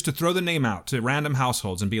if you were just to throw the name out to random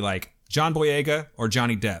households and be like, John Boyega or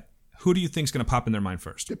Johnny Depp, who do you think is going to pop in their mind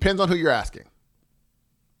first? Depends on who you're asking.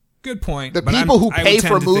 Good point. The people who pay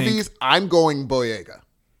for movies, I'm going Boyega.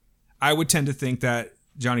 I would tend to think that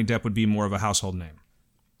Johnny Depp would be more of a household name.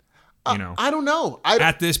 You know, I don't know.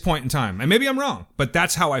 At this point in time, and maybe I'm wrong, but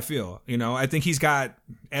that's how I feel. You know, I think he's got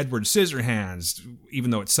Edward Scissorhands, even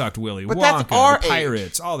though it sucked. Willy Wonka, the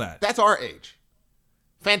Pirates, all that. That's our age.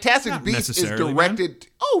 Fantastic Beasts is directed.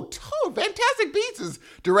 Fantastic Beasts is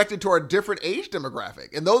directed toward a different age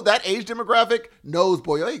demographic, and that age demographic knows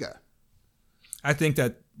Boyega. I think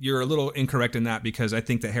that you're a little incorrect in that because I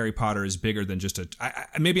think that Harry Potter is bigger than just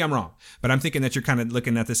maybe I'm wrong, but I'm thinking that you're kind of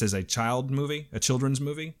looking at this as a children's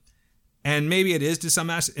movie. And maybe it is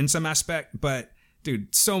in some aspect, but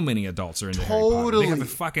dude, so many adults are into Harry Potter. They have a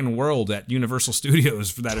fucking world at Universal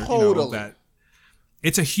Studios that are, that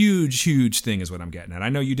it's a huge, huge thing is what I'm getting at. I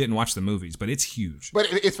know you didn't watch the movies, but it's huge.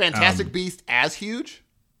 But it's Fantastic Beasts as huge?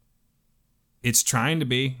 It's trying to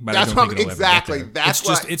be, but that's I don't think it'll exactly. Ever get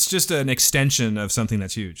there. It's just an extension of something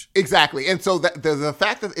that's huge. Exactly. And so the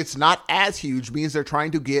fact that it's not as huge means they're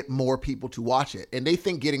trying to get more people to watch it. And they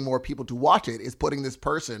think getting more people to watch it is putting this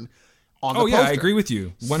person on the poster. I agree with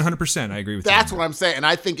you. 100%. I agree with you. That's what I'm saying. And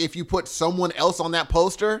I think if you put someone else on that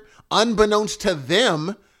poster, unbeknownst to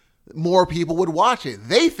them, more people would watch it.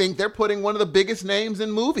 They think they're putting one of the biggest names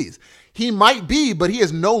in movies. He might be, but he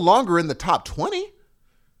is no longer in the top 20.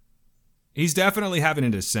 He's definitely having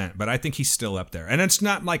a descent, but I think he's still up there. And it's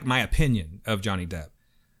not like my opinion of Johnny Depp.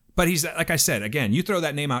 But he's, like I said, again, you throw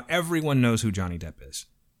that name out, everyone knows who Johnny Depp is.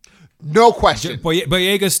 No question.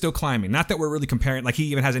 Boyega's still climbing. Not that we're really comparing, like he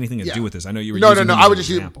even has anything to do with this. I know you were No. I would just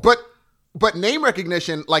use, but name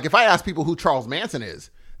recognition, like if I ask people who Charles Manson is,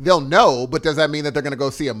 they'll know, but does that mean that they're going to go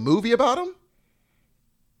see a movie about him?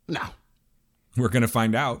 No. We're going to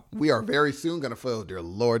find out. We are very soon going to feel, dear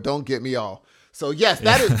Lord, don't get me all. So yes,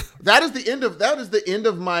 that is the end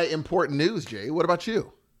of my important news, Jay. What about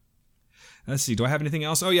you? Let's see. Do I have anything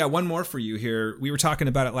else? Oh, yeah. One more for you here. We were talking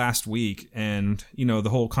about it last week and, you know, the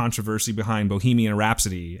whole controversy behind Bohemian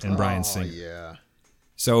Rhapsody and Bryan Singer. Yeah.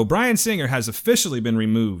 So Bryan Singer has officially been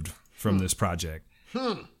removed from this project.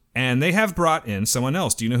 And they have brought in someone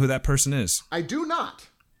else. Do you know who that person is? I do not.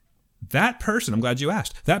 That person, I'm glad you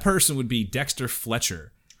asked. That person would be Dexter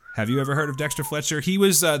Fletcher. Have you ever heard of Dexter Fletcher? He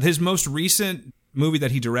was, his most recent movie that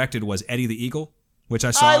he directed was Eddie the Eagle, which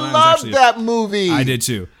I saw. I love that movie. I did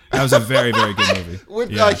too. That was a very, very good movie.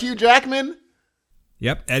 With Hugh Jackman?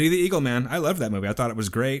 Yep, Eddie the Eagle, man. I loved that movie. I thought it was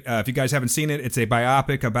great. If you guys haven't seen it, it's a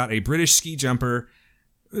biopic about a British ski jumper.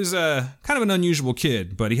 It was kind of an unusual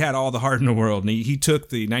kid, but he had all the heart in the world, and he took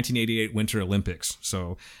the 1988 Winter Olympics.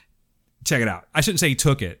 So check it out. I shouldn't say he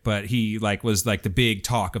took it, but he was the big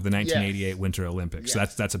talk of the 1988 Winter Olympics.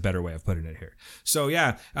 Yes. That's a better way of putting it here. So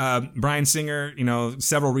yeah, Bryan Singer,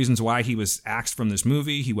 several reasons why he was axed from this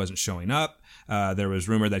movie. He wasn't showing up. There was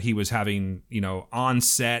rumor that he was having,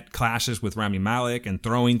 on-set clashes with Rami Malek and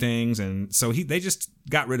throwing things. And so they just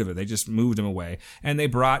got rid of it. They just moved him away. And they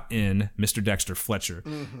brought in Mr. Dexter Fletcher.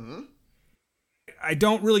 Mm-hmm. I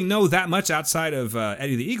don't really know that much outside of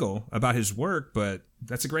Eddie the Eagle about his work, but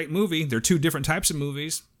that's a great movie. They're two different types of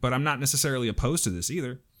movies, but I'm not necessarily opposed to this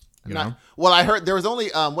either. Well, I heard there was only,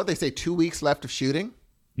 2 weeks left of shooting?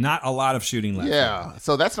 Not a lot of shooting left. Yeah,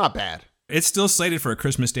 so that's not bad. It's still slated for a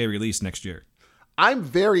Christmas Day release next year. I'm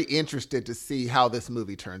very interested to see how this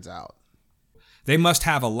movie turns out. They must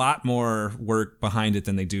have a lot more work behind it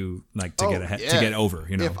than they do to get over.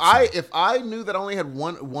 If I knew that I only had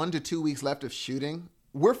 1 to 2 weeks left of shooting,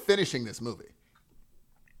 we're finishing this movie.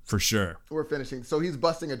 For sure. We're finishing. So he's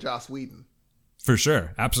busting a Joss Whedon. For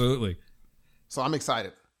sure. Absolutely. So I'm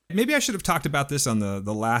excited. Maybe I should have talked about this on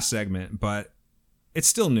the last segment, but it's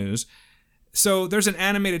still news. So there's an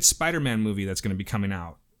animated Spider-Man movie that's going to be coming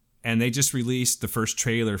out. And they just released the first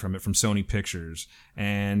trailer from it from Sony Pictures.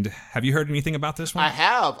 And have you heard anything about this one? I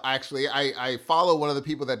have, actually. I follow one of the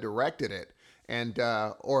people that directed it. And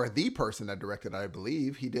or the person that directed it, I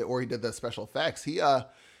believe. He did the special effects.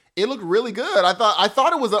 It looked really good. I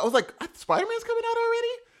thought it was I was like, Spider-Man's coming out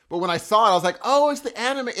already? But when I saw it, I was like, oh, it's the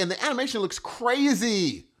anime. And the animation looks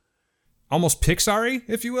crazy. Almost Pixar-y,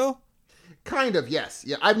 if you will. Kind of, yes.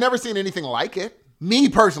 Yeah, I've never seen anything like it. Me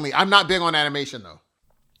personally, I'm not big on animation though.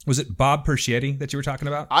 Was it Bob Persichetti that you were talking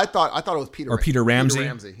about? I thought it was Peter Ramsey. Peter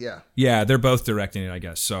Ramsey, yeah. Yeah, they're both directing it, I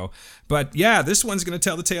guess. So, but yeah, this one's going to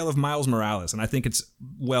tell the tale of Miles Morales, and I think it's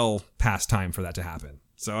well past time for that to happen.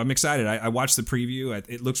 So I'm excited. I watched the preview.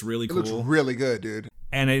 It looks really cool. It looks really good, dude.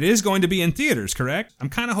 And it is going to be in theaters, correct? I'm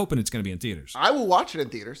kind of hoping it's going to be in theaters. I will watch it in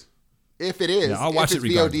theaters. If it is, I'll watch if it's it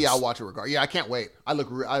regardless. VOD, I'll watch it regardless. Yeah, I can't wait.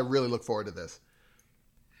 I really look forward to this.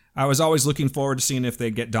 I was always looking forward to seeing if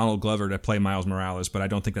they get Donald Glover to play Miles Morales, but I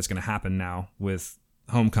don't think that's going to happen now with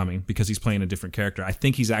Homecoming because he's playing a different character. I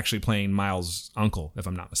think he's actually playing Miles' uncle, if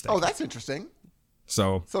I'm not mistaken. Oh, that's interesting.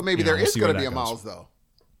 So maybe there is going to be a Miles, though.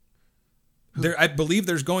 I believe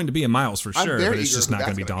there's going to be a Miles for sure, but it's just not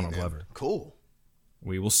going to be Donald Glover. Cool.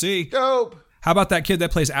 We will see. Dope. How about that kid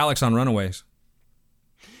that plays Alex on Runaways?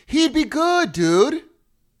 He'd be good, dude.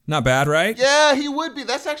 Not bad, right? Yeah, he would be.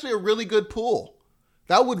 That's actually a really good pull.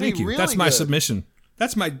 That would be really good. That's my submission.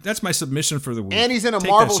 That's my submission for the week. And he's in a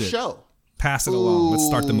Marvel show. Pass it along. Let's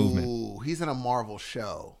start the movement. He's in a Marvel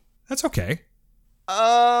show. That's okay.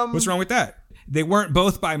 What's wrong with that? They weren't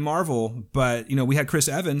both by Marvel, but we had Chris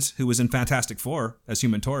Evans, who was in Fantastic Four as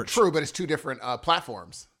Human Torch. True, but it's two different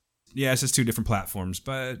platforms. Yeah, it's just two different platforms,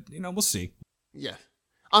 but we'll see. Yeah,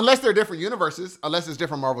 unless they're different universes. Unless it's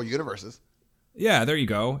different Marvel universes. Yeah, there you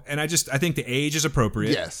go. And I think the age is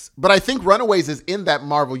appropriate. Yes, but I think Runaways is in that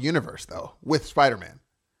Marvel universe though with Spider-Man.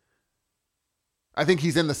 I think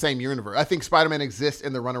he's in the same universe. I think Spider-Man exists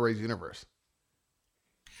in the Runaways universe.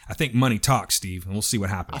 I think money talks, Steve, and we'll see what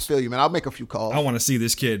happens. I feel you, man. I'll make a few calls. I want to see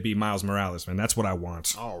this kid be Miles Morales, man. That's what I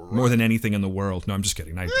want. All right. More than anything in the world. No, I'm just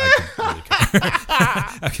kidding. I really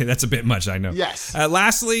care. Okay, that's a bit much, I know. Yes.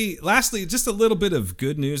 Lastly, just a little bit of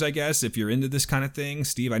good news, I guess, if you're into this kind of thing.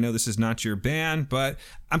 Steve, I know this is not your band, but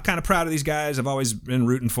I'm kind of proud of these guys. I've always been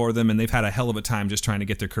rooting for them, and they've had a hell of a time just trying to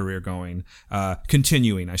get their career going.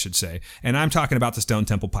 Continuing, I should say. And I'm talking about the Stone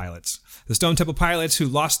Temple Pilots. The Stone Temple Pilots, who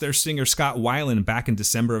lost their singer Scott Weiland back in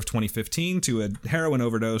December of 2015 to a heroin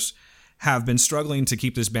overdose, have been struggling to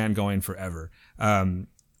keep this band going forever.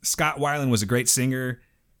 Scott Weiland was a great singer,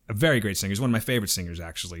 a very great singer. He's one of my favorite singers,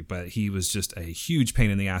 actually, but he was just a huge pain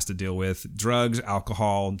in the ass to deal with. Drugs,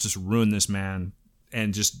 alcohol, just ruined this man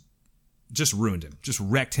and just ruined him, just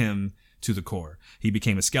wrecked him to the core. He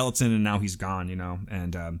became a skeleton and now he's gone,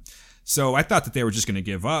 and so I thought that they were just going to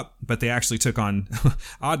give up, but they actually took on,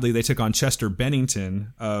 oddly, they took on Chester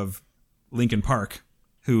Bennington of Linkin Park,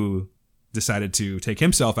 who decided to take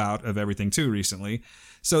himself out of everything too recently.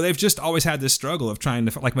 So they've just always had this struggle of trying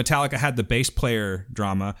to, like Metallica had the bass player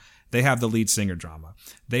drama, they have the lead singer drama.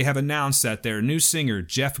 They have announced that their new singer,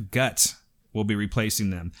 Jeff Gutt, will be replacing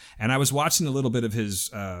them. And I was watching a little bit of his,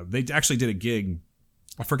 they actually did a gig,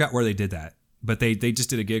 I forgot where they did that, but they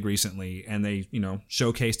just did a gig recently and they,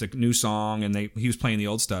 showcased a new song and he was playing the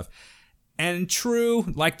old stuff. And true,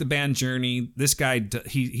 like the band Journey, this guy,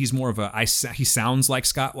 he's more of he sounds like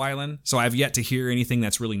Scott Weiland. So I've yet to hear anything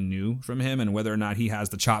that's really new from him and whether or not he has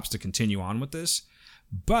the chops to continue on with this.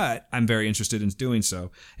 But I'm very interested in doing so.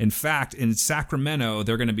 In fact, in Sacramento,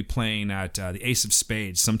 they're going to be playing at the Ace of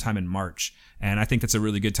Spades sometime in March. And I think that's a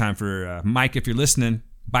really good time for Mike, if you're listening,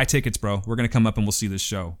 buy tickets, bro. We're going to come up and we'll see this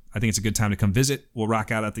show. I think it's a good time to come visit. We'll rock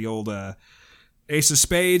out at the old Ace of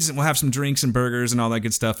Spades, and we'll have some drinks and burgers and all that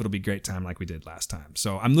good stuff. It'll be a great time like we did last time.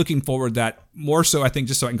 So I'm looking forward to that more so, I think,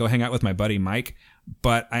 just so I can go hang out with my buddy Mike.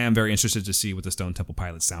 But I am very interested to see what the Stone Temple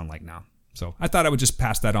Pilots sound like now. So I thought I would just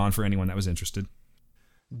pass that on for anyone that was interested.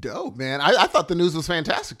 Dope, man. I thought the news was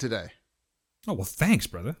fantastic today. Oh, well, thanks,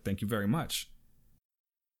 brother. Thank you very much.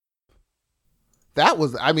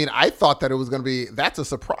 I thought that it was going to be, that's a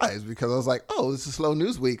surprise because I was like, oh, this is slow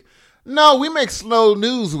news week. No, we make slow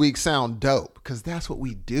news week sound dope because that's what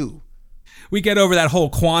we do. We get over that whole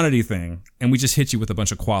quantity thing and we just hit you with a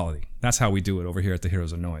bunch of quality. That's how we do it over here at the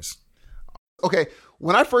Heroes of Noise. Okay,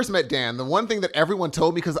 when I first met Dan, the one thing that everyone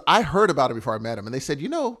told me, because I heard about it before I met him, and they said,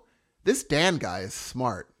 this Dan guy is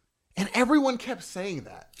smart. And everyone kept saying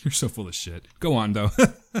that. You're so full of shit. Go on, though.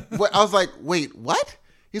 I was like, wait, what?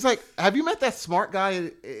 He's like, have you met that smart guy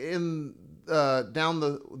in down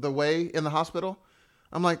the way in the hospital?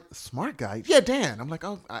 I'm like, smart guy? Yeah, Dan. I'm like,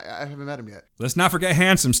 oh, I haven't met him yet. Let's not forget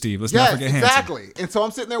handsome, Steve. Let's not forget handsome. Exactly. And so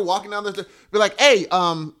I'm sitting there walking down the be like, hey,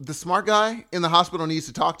 the smart guy in the hospital needs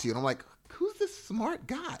to talk to you. And I'm like, who's this smart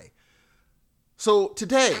guy? So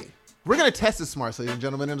today, we're going to test this smart, ladies and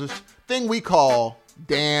gentlemen, in this thing we call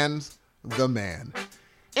Dan's the Man.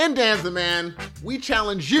 In Dan's the Man, we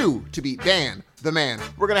challenge you to beat Dan, the man.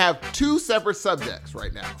 We're going to have 2 separate subjects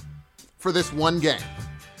right now for this one game.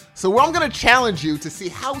 So I'm going to challenge you to see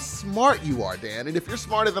how smart you are, Dan, and if you're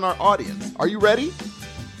smarter than our audience. Are you ready?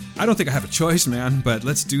 I don't think I have a choice, man, but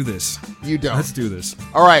let's do this. You don't. Let's do this.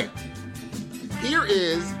 All right. Here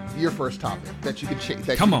is your first topic that you can choose.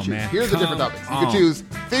 Come on, man. Here's the different topics. You can choose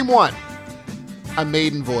theme 1, a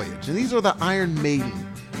maiden voyage. And these are the Iron Maiden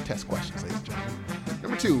test questions, ladies and gentlemen.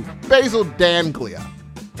 Number 2, basal ganglia.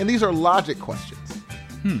 And these are logic questions.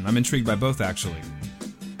 I'm intrigued by both, actually.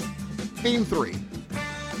 Theme 3,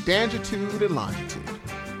 dangitude and longitude.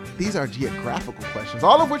 These are geographical questions,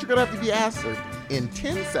 all of which are going to have to be answered in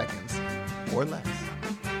 10 seconds or less.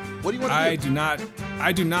 What do you want to do?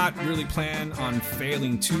 I do not really plan on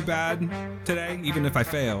failing too bad today, even if I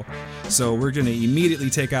fail. So we're going to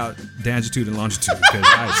immediately take out longitude and longitude because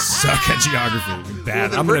I suck at geography.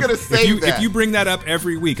 Bad. Well, we're going to save that. If you bring that up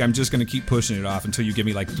every week, I'm just going to keep pushing it off until you give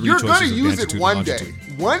me like 3 you're choices gonna of use longitude it one and day.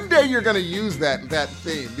 longitude. One day you're going to use that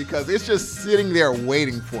theme because it's just sitting there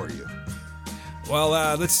waiting for you. Well,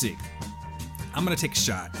 let's see. I'm going to take a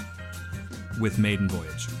shot with Maiden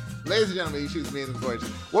Voyage. Ladies and gentlemen, you choose Maiden Voyage.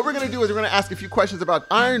 What we're going to do is we're going to ask a few questions about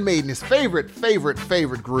Iron Maiden, his favorite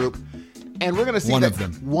group. And we're going to see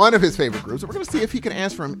one of his favorite groups. And we're going to see if he can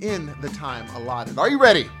answer them in the time allotted. Are you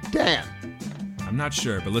ready, Dan? I'm not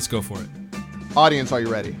sure, but let's go for it. Audience, are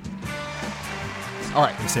you ready? All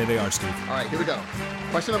right. They say they are, Steve. All right, here we go.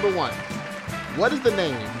 Question number 1. What is the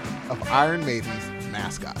name of Iron Maiden's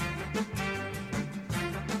mascot?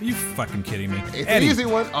 Are you fucking kidding me? It's Eddie. an easy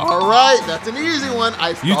one. All right, that's an easy one.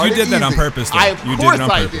 You did that on purpose, though. Of course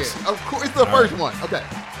I did. Purpose. Of course, it's the first one. Okay.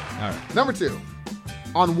 All right. Number 2.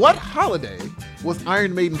 On what holiday was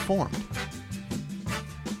Iron Maiden formed?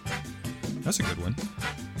 That's a good one.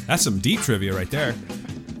 That's some deep trivia right there.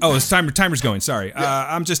 Oh, it's timer's going. Sorry. Yeah.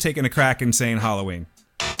 I'm just taking a crack and saying Halloween.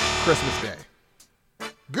 Christmas Day.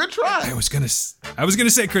 Good try. I was gonna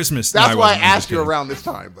say Christmas. That's No, why I wasn't. asked you around this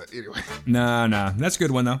time, but anyway. No. That's a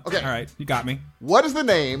good one, though. Okay. All right. You got me. What is the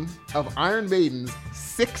name of Iron Maiden's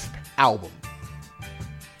 6th album?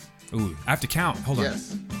 Ooh, I have to count. Hold on.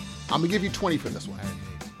 Yes. I'm going to give you 20 for this one.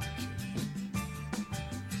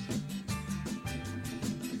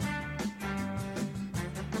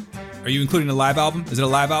 Are you including a live album? Is it a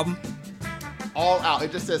live album? All out.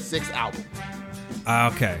 It just says 6th album.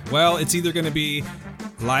 Okay. Well, it's either going to be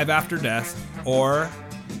Live After Death or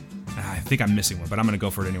I think I'm missing one, but I'm going to go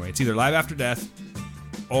for it anyway. It's either Live After Death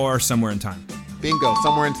or Somewhere in Time. Bingo.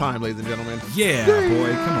 Somewhere in Time, ladies and gentlemen. Yeah,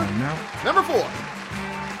 boy. Come on now. Number 4.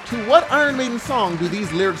 To what Iron Maiden song do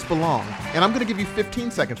these lyrics belong? And I'm going to give you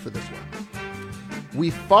 15 seconds for this one. We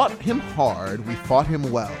fought him hard. We fought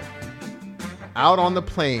him well. Out on the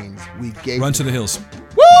plains, we gave Run to the Hills.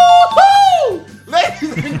 Woo-hoo!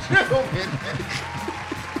 Ladies and gentlemen.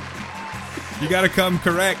 You got to come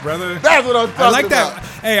correct, brother. That's what I'm talking about. I like that.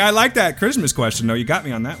 Hey, I like that Christmas question, though. You got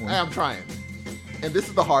me on that one. Hey, I'm trying. And this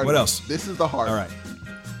is the hard What one. else? This is the hard All one. right.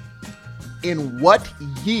 In what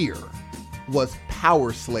year was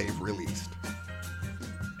Power Slave released?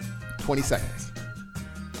 20 seconds.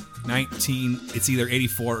 It's either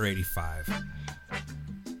 84 or 85.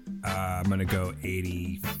 I'm going to go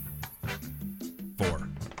 84.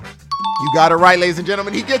 You got it right, ladies and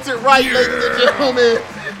gentlemen. He gets it right, ladies and gentlemen.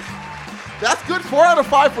 That's good. 4 out of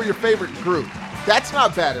 5 for your favorite group. That's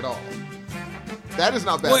not bad at all. That is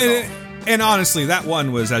not bad at all. And honestly, that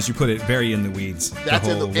one was, as you put it, very in the weeds. That's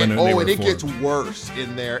and it gets worse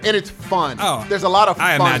in there, and it's fun. Oh, there's a lot of fun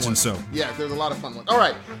I imagine ones. so. Yeah, there's a lot of fun ones. All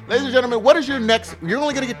right, ladies and gentlemen, what is your next? You're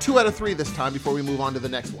only going to get 2 out of 3 this time before we move on to the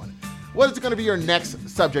next one. What is going to be your next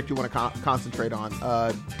subject you want to concentrate on?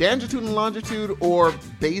 Dangitude and longitude or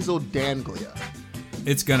basal ganglia?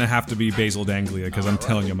 It's going to have to be basal ganglia because I'm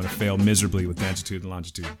telling you I'm going to fail miserably with dangitude and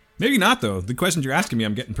longitude. Maybe not, though. The questions you're asking me,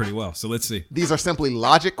 I'm getting pretty well. So let's see. These are simply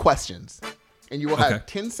logic questions, and you will have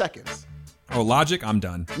 10 seconds. Oh, logic? I'm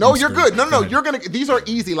done. No, you're good. No. You're going to. These are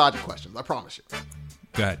easy logic questions. I promise you.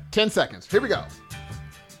 Go ahead. 10 seconds. Here we go.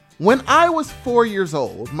 When I was 4 years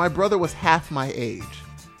old, my brother was half my age.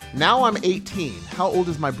 Now I'm 18. How old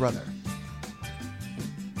is my brother?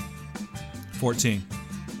 14.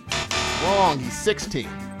 Wrong. He's 16.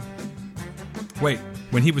 Wait,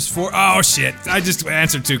 when he was 4? Oh, shit. I just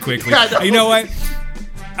answered too quickly. Yeah, you know what?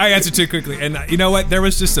 I answered too quickly. And you know what? There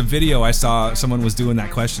was just a video I saw. Someone was doing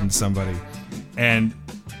that question to somebody. And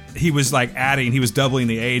he was like he was doubling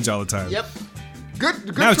the age all the time. Yep. Good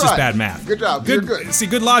That was try. just bad math. Good job. You're good. See,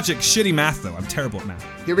 good logic, shitty math, though. I'm terrible at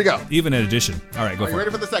math. Here we go. Even in addition. All right, go Are you for ready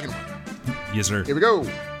it. for the second one? Yes, sir. Here we go.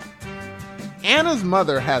 Anna's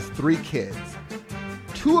mother has 3 kids,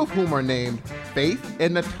 2 of whom are named Faith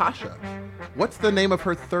and Natasha. What's the name of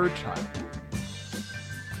her 3rd child?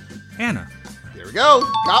 Anna. There we go.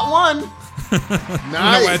 Got one. I don't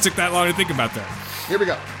know why it took that long to think about that. Here we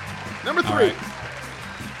go. Number 3. right.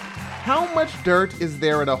 How much dirt is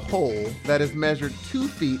there in a hole that is measured 2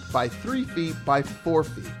 feet by 3 feet by 4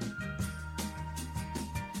 feet?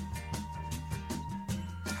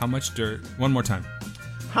 How much dirt? One more time.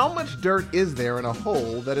 How much dirt is there in a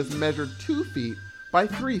hole that is measured 2 feet by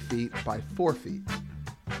 3 feet by 4 feet?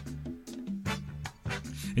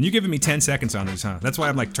 And you're giving me 10 seconds on these, huh? That's why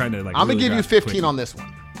I'm like trying to like. I'm really gonna give you grasp 15 quickly. on this one.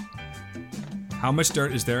 How much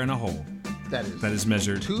dirt is there in a hole That is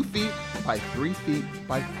measured 2 feet by 3 feet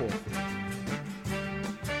by 4 feet.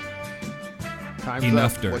 Time's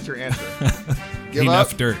Enough up. dirt. What's your answer? Give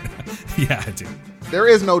enough up? dirt? Yeah, I do. There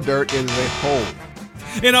is no dirt. It is a hole.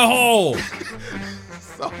 In a hole.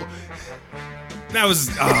 So, That was.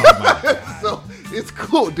 Oh my. so it's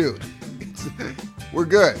cool, dude. We're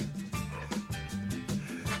good.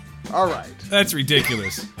 All right. That's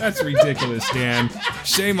ridiculous. That's ridiculous, Dan.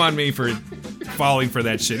 Shame on me for falling for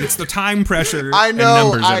that shit. It's the time pressure I and know.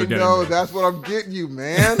 numbers that I are getting know. me. That's what I'm getting you,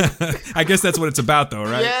 man. I guess that's what it's about, though,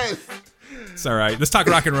 right? Yes. It's all right. Let's talk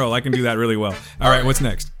rock and roll. I can do that really well. All right, what's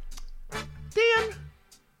next? Dan,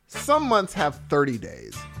 some months have 30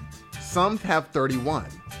 days. Some have 31.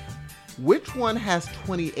 Which one has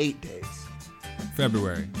 28 days?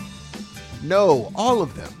 February. No, all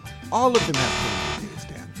of them. All of them have 28 days,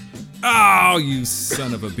 Dan. Oh, you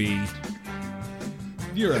son of a bee.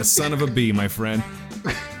 You're a son of a bee, my friend.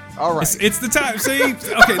 All right. It's the time. See? Okay,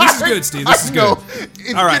 this is good, Steve. This is I good. know.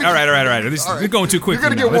 It's All right. getting- This All right. We're going too quick. You're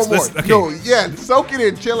going to get one more. Okay. No, yeah, soak it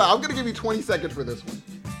in. Chill out. I'm going to give you 20 seconds for this one.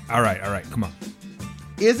 All right. Come on.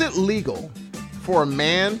 Is it legal for a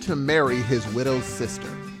man to marry his widow's sister?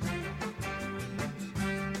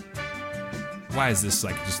 Why is this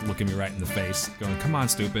like just looking me right in the face, going, "Come on,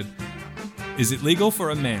 stupid"? Is it legal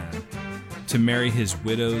for a man to marry his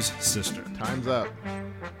widow's sister? Time's up.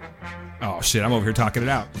 Oh shit! I'm over here talking it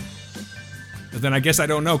out. But then I guess I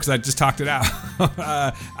don't know because I just talked it out.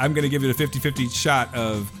 I'm gonna give it a 50-50 shot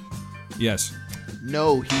of yes.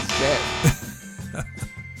 No, he's dead.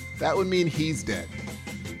 That would mean he's dead.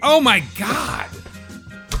 Oh my god!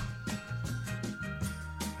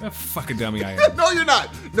 What a fucking dummy I am. No, you're not.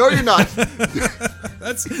 No, you're not.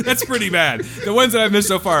 That's pretty bad. The ones that I've missed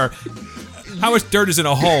so far. How much dirt is in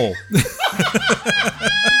a hole?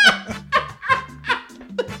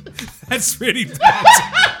 That's pretty bad.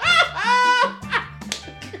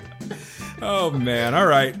 Oh man! All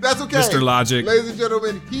right. That's okay. Mr. Logic. Ladies and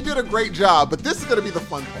gentlemen, he did a great job, but this is going to be the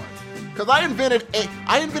fun part. Because I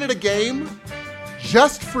invented a game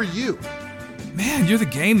just for you. Man, you're the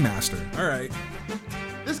game master. All right.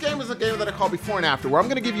 This game is a game that I call Before and After, where I'm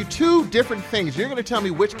going to give you 2 different things. You're going to tell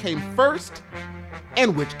me which came first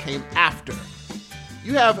and which came after.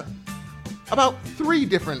 You have about 3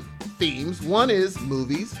 different themes. One is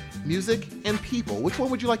movies, music, and people. Which one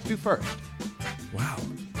would you like to do first? Wow.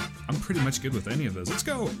 I'm pretty much good with any of those. Let's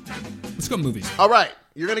go. Let's go movies. All right.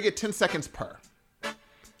 You're going to get 10 seconds per.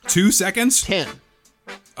 2 seconds? 10.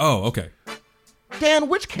 Oh, okay. Dan,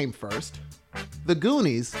 which came first? The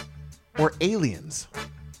Goonies or Aliens?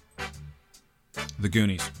 The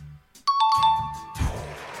Goonies.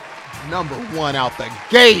 Number 1 out the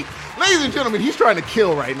gate. Ladies and gentlemen, he's trying to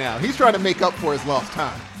kill right now. He's trying to make up for his lost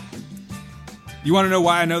time. You want to know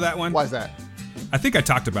why I know that one? Why is that? I think I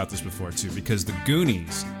talked about this before too, because The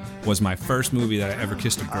Goonies was my first movie that I ever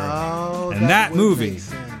kissed a girl. Oh, and that would movie, make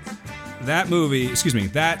sense.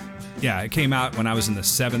 it came out when I was in the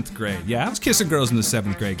 7th grade. Yeah, I was kissing girls in the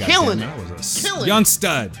 7th grade. Killing goddamn. it. I was a Killing young it.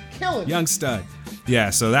 stud. Killing it. Young stud. Yeah,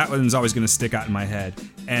 so that one's always going to stick out in my head.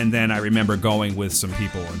 And then I remember going with some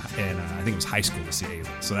people, and I think it was high school to see Aliens.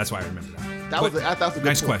 So that's why I remember that. That was a good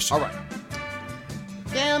nice point. question. All right.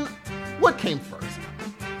 Dan, what came first?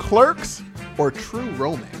 Clerks or True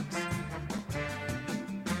Romance?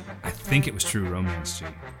 I think it was True Romance, G.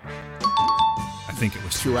 I think it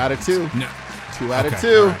was 2 out of 2. No. 2 out of Okay,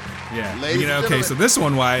 2. all right. Yeah. Ladies and okay, gentlemen. so this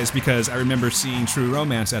one why is because I remember seeing True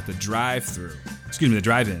Romance at the the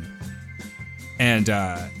drive-in. And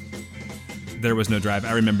there was no drive.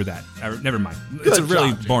 I remember that. Never mind. It's a Good really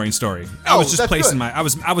job, Jay. boring story. I Oh, was just that's placing good. I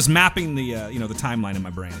was mapping the the timeline in my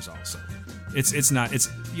brain is all. So it's not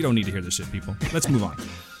you don't need to hear this shit, people. Let's move on.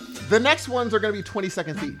 The next ones are going to be 20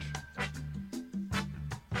 seconds each.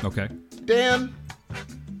 Okay. Dan,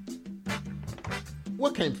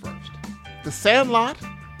 what came first? The Sandlot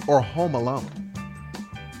or Home Alone?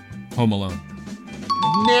 Home Alone.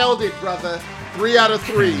 Nailed it, brother. 3 out of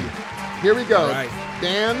 3. Here we go. All right.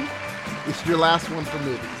 Dan, this is your last one for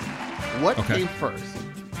movies. What Okay. came first?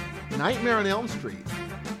 Nightmare on Elm Street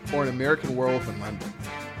or An American Werewolf in London?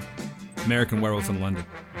 American Werewolf in London.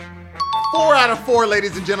 4 out of 4,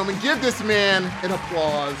 ladies and gentlemen. Give this man an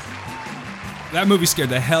applause. That movie scared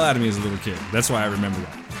the hell out of me as a little kid. That's why I remember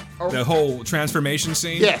that. The whole transformation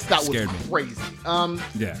scene. Yes, that scared was me. crazy.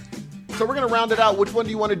 Yeah. So we're gonna round it out. Which one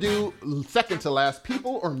do you want to do second to last?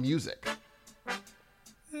 People or music?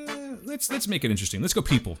 Let's make it interesting. Let's go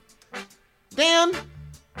people. Dan,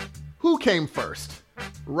 who came first?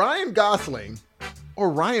 Ryan Gosling or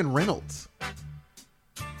Ryan Reynolds?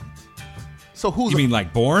 So who's You mean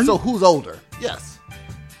like born? So who's older? Yes.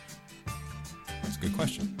 That's a good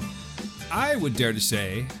question. I would dare to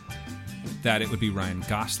say that it would be Ryan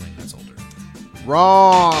Gosling that's older.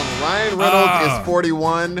 Wrong. Ryan Reynolds is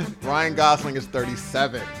 41. Ryan Gosling is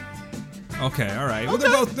 37. Okay, all right. Well,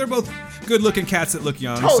 they're both good-looking cats that look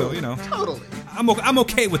young, Totally. so Totally. I'm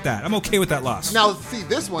okay with that. I'm okay with that loss. Now, see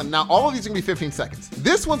this one. Now, all of these are gonna be 15 seconds.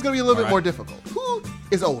 This one's gonna be a little bit more difficult. Who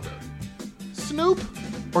is older, Snoop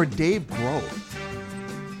or Dave Grohl?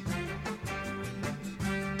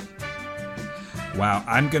 Wow,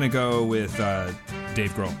 I'm gonna go with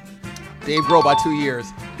Dave Grohl. Dave Grohl by 2 years.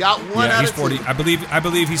 Got one out he's of 40. two. I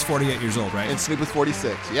believe he's 48 years old, right? And Snoop is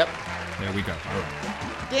 46. Yep. There we go. All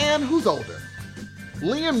right. Dan, who's older,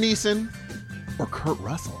 Liam Neeson or Kurt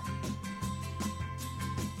Russell?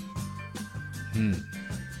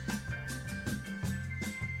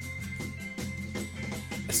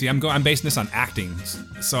 See, I'm basing this on acting,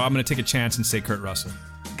 so I'm gonna take a chance and say Kurt Russell.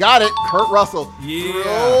 Got it, Kurt Russell. Yeah.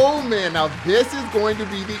 Oh man, now this is going to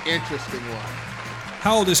be the interesting one.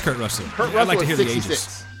 How old is Kurt Russell? Kurt I'd Russell like to hear is the 66.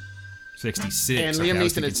 ages. 66. And Okay, Liam I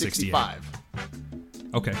was Neeson thinking is 68. 65.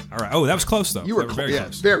 Okay, all right. Oh, that was close though. You were very yeah,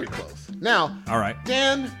 close. very close. Now, All right.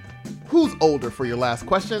 Dan, who's older for your last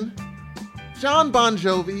question? John Bon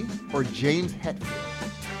Jovi or James Hetfield?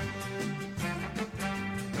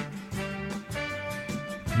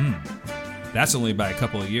 That's only by a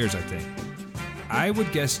couple of years, I think. I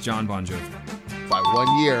would guess John Bon Jovi. By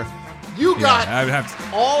 1 year. You got I would have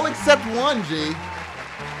to. all except one, G.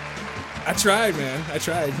 I tried, man. I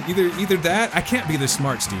tried. Either that. I can't be this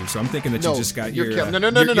smart, Steve. So I'm thinking that No, you just got you're your. kidding.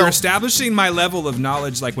 No. You're establishing my level of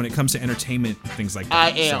knowledge, like when it comes to entertainment, things like that. I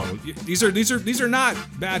am. So these are not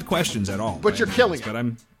bad questions at all. But you're killing it. But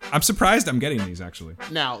I'm surprised I'm getting these actually.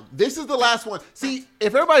 Now, this is the last one. See,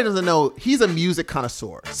 if everybody doesn't know, he's a music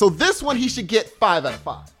connoisseur. So this one he should get 5 out of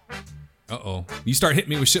 5. Uh-oh. You start hitting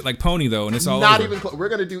me with shit like Pony though, and it's all Not over. even close. We're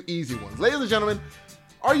going to do easy ones. Ladies and gentlemen,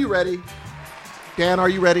 are you ready? Dan, are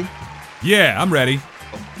you ready? Yeah, I'm ready.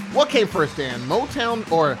 What came first, Dan? Motown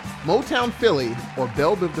Philly or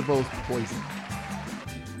Belle Biv DeVoe's Poison?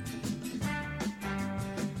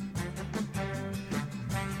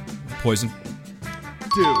 Poison.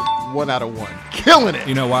 Dude, 1 out of 1. Killing it.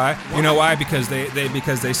 You know why? You know why? Because they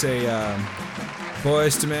say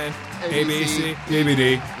Boys to Men, ABC,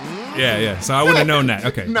 DVD. Yeah. So I wouldn't have known that.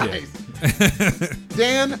 Okay. Nice. Yeah.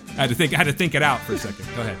 Dan, I had to think it out for a second.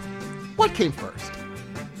 Go ahead. what came first?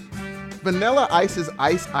 Vanilla Ice's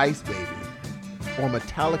Ice Ice Baby or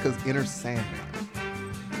Metallica's Inner Sandman?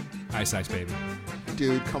 Ice Baby.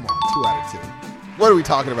 Dude, come on. 2 out of 2. What are we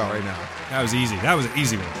talking about right now? That was easy. That was an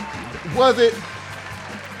easy one. Was it?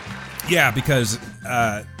 Yeah, because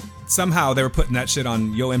somehow they were putting that shit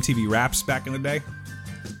on Yo MTV Raps back in the day.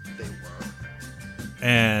 They were.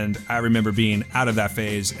 And I remember being out of that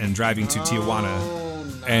phase and driving to Tijuana. Oh,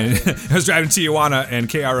 And I was driving to Tijuana, and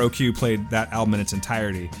KROQ played that album in its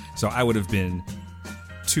entirety. So I would have been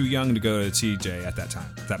too young to go to TJ at that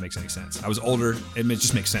time, if that makes any sense. I was older. It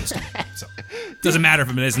just makes sense to me. So it doesn't matter if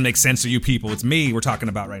it doesn't make sense to you people. It's me we're talking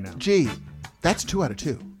about right now. Gee, that's 2 out of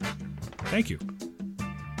 2. Thank you.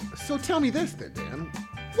 So tell me this then, Dan.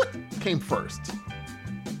 What came first?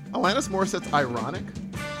 Alanis Morissette's Ironic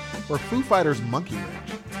or Foo Fighters' Monkey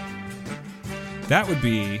Wrench? That would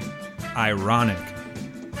be ironic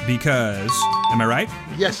because, am I right?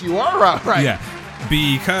 Yes, you are right. Yeah,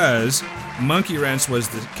 because Monkey Wrench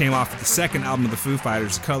came off the second album of the Foo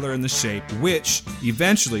Fighters, The Color and the Shape, which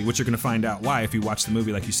eventually, which you're going to find out why if you watch the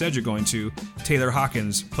movie like you said you're going to, Taylor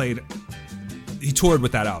Hawkins he toured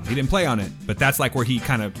with that album. He didn't play on it, but that's like where he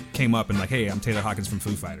kind of came up and like, hey, I'm Taylor Hawkins from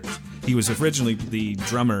Foo Fighters. He was originally the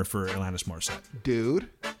drummer for Alanis Morissette. Dude,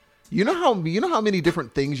 you know how many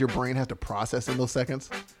different things your brain has to process in those seconds?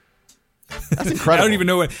 That's incredible. I don't even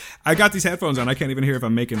know what I got these headphones on. I can't even hear if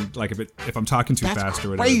I'm making like if I'm talking too fast or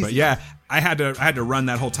whatever. Crazy. But yeah, I had to run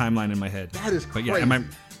that whole timeline in my head. That is But crazy. yeah,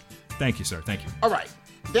 thank you, sir. Thank you. All right,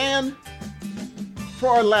 Dan, for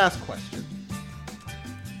our last question.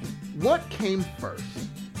 What came first?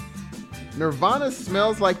 Nirvana's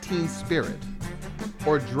Smells Like Teen Spirit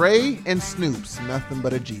or Dre and Snoop's Nothing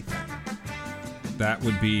But a G-Thing? That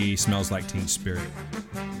would be Smells Like Teen Spirit,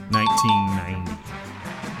 1990.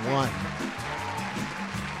 1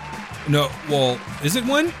 No, well, is it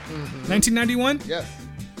one? 1991? Yes.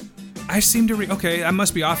 I seem to okay, I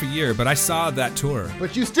must be off a year, but I saw that tour.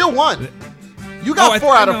 But you still won. You got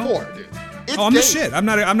 4 out of 4, dude. It's I'm the shit. I'm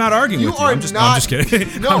not arguing with you. I'm just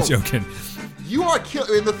kidding. No. I'm joking. You are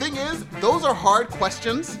and the thing is, those are hard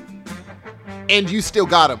questions, and you still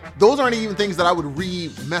got them. Those aren't even things that I would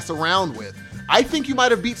mess around with. I think you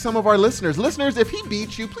might have beat some of our listeners. Listeners, if he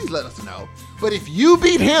beats you, please let us know. But if you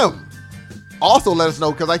beat him, also let us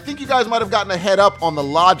know, because I think you guys might have gotten a head up on the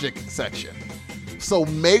logic section. So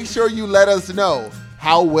make sure you let us know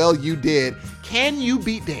how well you did. Can you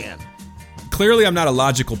beat Dan? Clearly, I'm not a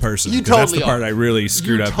logical person. You totally That's the part I really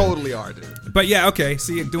screwed up. You totally are, dude. But yeah, okay.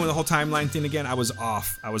 See, doing the whole timeline thing again, I was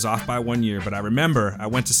off. I was off by 1 year, but I remember I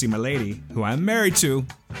went to see my lady, who I'm married to,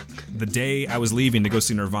 the day I was leaving to go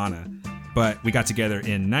see Nirvana. But we got together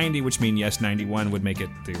in 90, which means, yes, 91 would make it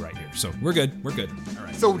the right year. So we're good. We're good. All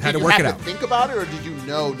right. So had did to you work have it to out. think about it, or did you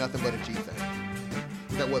know Nothing But a G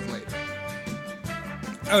thing? That was later.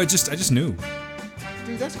 Oh, I just knew.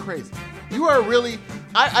 Dude, that's crazy. You are really,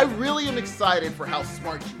 I really am excited for how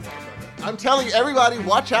smart you are, brother. I'm telling you, everybody,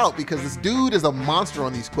 watch out, because this dude is a monster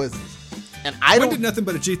on these quizzes. And When did Nothing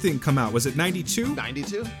But a G thing come out? Was it 92?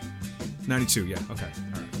 92? 92, yeah. Okay.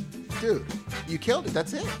 All right. Dude, you killed it.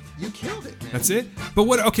 That's it. You killed it, man. That's it? But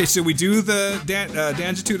what, okay, so we do the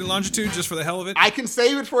Dangitude and Longitude just for the hell of it? I can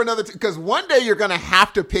save it for another, because one day you're going to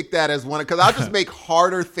have to pick that as one, because I'll just make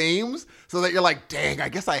harder themes so that you're like, dang, I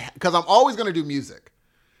guess because I'm always going to do music.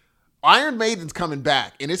 Iron Maiden's coming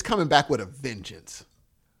back, and it's coming back with a vengeance.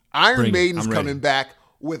 Iron Maiden's coming back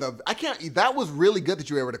with that was really good that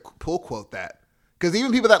you were able to pull quote that. Because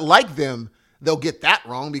even people that like them, they'll get that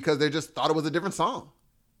wrong because they just thought it was a different song.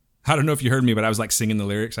 I don't know if you heard me, but I was like singing the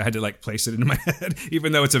lyrics. I had to like place it into my head,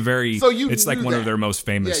 even though it's it's like one of their most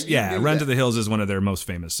famous. Yeah, Run to the Hills is one of their most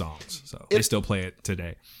famous songs. So they still play it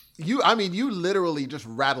today. You literally just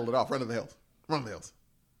rattled it off. Run to the Hills. Run to the Hills.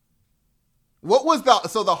 What was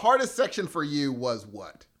the hardest section for you was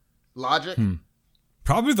what? Logic?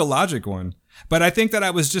 Probably the Logic one. But I think that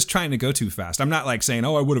I was just trying to go too fast. I'm not like saying,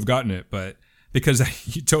 oh, I would have gotten it, but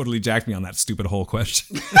because you totally jacked me on that stupid whole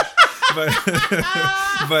question.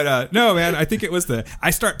 but no, man, I think it was I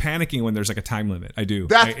start panicking when there's like a time limit. I do.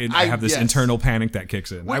 I have this internal panic that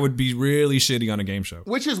kicks in. I would be really shitty on a game show.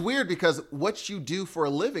 Which is weird because what you do for a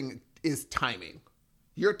living is timing.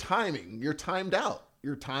 You're timing. You're timed out.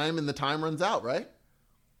 Your time and the time runs out, right?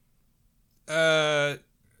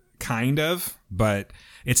 Kind of, but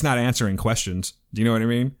it's not answering questions. Do you know what I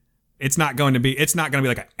mean? It's not going to be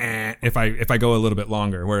like if I go a little bit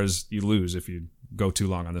longer, whereas you lose if you go too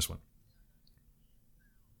long on this one.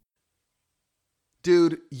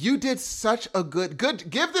 Dude, you did such a good.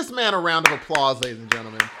 Give this man a round of applause, ladies and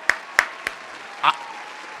gentlemen.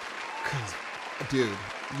 Dude,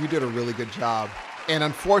 you did a really good job. And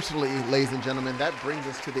unfortunately, ladies and gentlemen, that brings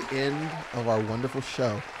us to the end of our wonderful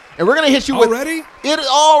show. And we're going to hit you already?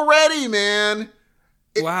 Already, man.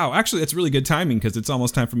 Wow. Actually, that's really good timing because it's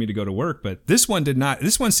almost time for me to go to work. But this one did not.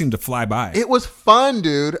 This one seemed to fly by. It was fun,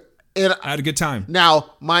 dude. And I had a good time.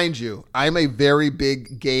 Now, mind you, I'm a very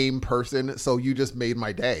big game person, so you just made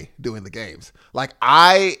my day doing the games. Like,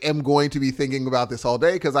 I am going to be thinking about this all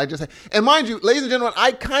day because and mind you, ladies and gentlemen,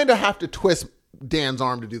 I kind of have to twist Dan's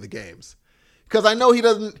arm to do the games. Because I know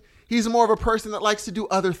he's more of a person that likes to do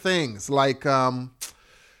other things, like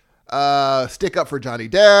stick up for Johnny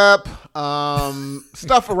Depp,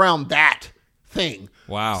 stuff around that thing.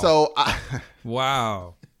 Wow. So,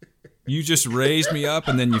 wow. You just raised me up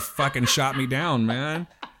and then you fucking shot me down, man.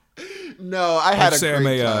 No, I had a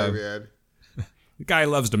great time, man. The guy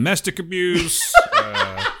loves domestic abuse.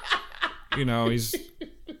 He's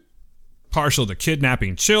partial to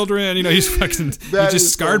kidnapping children. He's fucking. You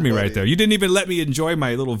just scarred me right there. You didn't even let me enjoy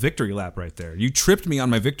my little victory lap right there. You tripped me on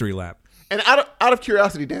my victory lap. And out of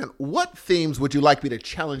curiosity, Dan, what themes would you like me to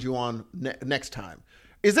challenge you on next time?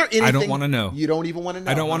 Is there anything? I don't want to know. You don't even want to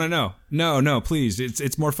know? I don't want to know. No, please.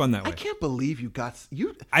 It's more fun that way. I can't believe you got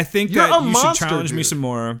you. I think that you should challenge me some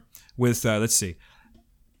more with, let's see.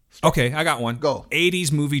 Okay, I got one. Go.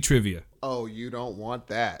 80s movie trivia. Oh, you don't want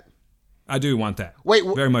that. I do want that. Wait,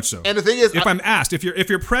 very much so. And the thing is, if I'm asked, if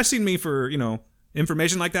you're pressing me for,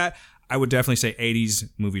 information like that, I would definitely say 80s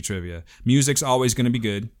movie trivia. Music's always going to be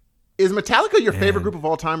good. Is Metallica your favorite group of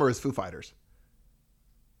all time, or is Foo Fighters?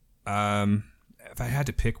 If I had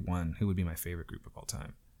to pick one, who would be my favorite group of all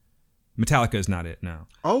time? Metallica is not it, no.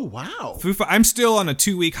 Oh, wow. I'm still on a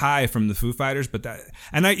 2-week high from the Foo Fighters, but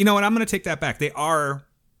you know what? I'm going to take that back. They are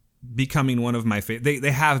becoming one of my favorite.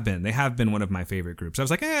 They have been one of my favorite groups. I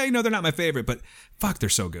was like, they're not my favorite, but fuck, they're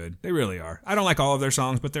so good. They really are. I don't like all of their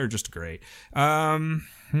songs, but they're just great. Gonna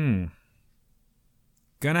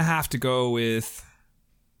have to go with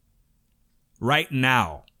right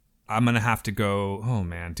now. I'm gonna have to go. Oh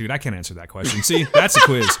man, dude, I can't answer that question. See, that's a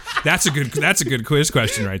quiz. That's a good quiz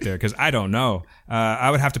question right there, because I don't know.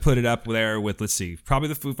 I would have to put it up there with, let's see, probably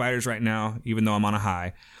the Foo Fighters right now, even though I'm on a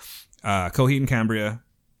high. Coheed and Cambria,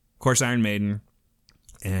 of course, Iron Maiden,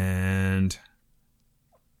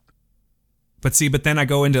 but then I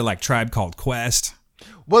go into like Tribe Called Quest.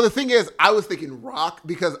 Well, the thing is, I was thinking rock,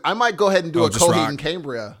 because I might go ahead and do a Coheed rock. and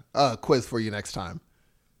Cambria quiz for you next time.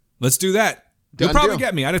 Let's do that. Done You'll probably deal.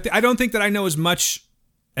 get me. I don't think that I know as much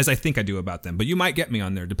as I think I do about them, but you might get me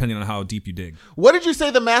on there depending on how deep you dig. What did you say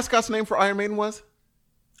the mascot's name for Iron Maiden was?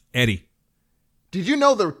 Eddie. Did you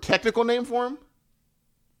know the technical name for him?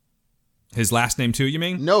 His last name too, you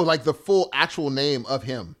mean? No, like the full actual name of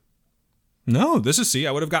him. No,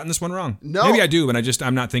 I would have gotten this one wrong. No. Maybe I do, but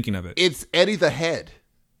I'm not thinking of it. It's Eddie the Head.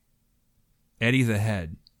 Eddie the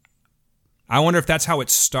Head. I wonder if that's how it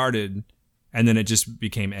started, and then it just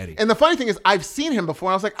became Eddie. And the funny thing is, I've seen him before.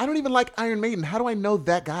 And I was like, I don't even like Iron Maiden. How do I know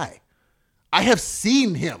that guy? I have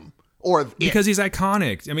seen him. Because he's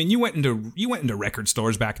iconic. I mean, you went into record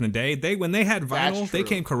stores back in the day. When they had vinyl, they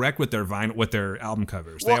came correct with their album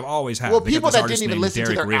covers. They have always had. Well, They got people this that artist didn't even named listen to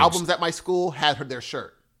Derek their Riggs. albums at my school had their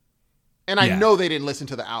shirt. And I know they didn't listen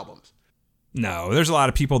to the albums. No, there's a lot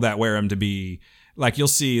of people that wear them to be like, you'll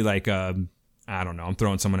see like I don't know, I'm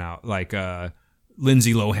throwing someone out, like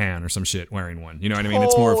Lindsay Lohan or some shit wearing one. You know what I mean?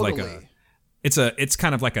 It's more of like it's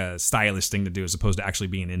kind of like a stylish thing to do as opposed to actually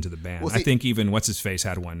being into the band. Well, see, I think even what's his face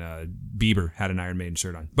had one. Bieber had an Iron Maiden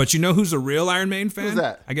shirt on. But you know who's a real Iron Maiden fan? Who's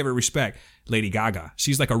that? I give her respect. Lady Gaga.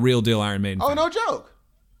 She's like a real deal Iron Maiden fan. Oh, no joke.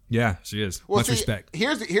 Yeah, she is. Well, Much respect.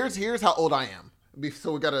 Here's how old I am.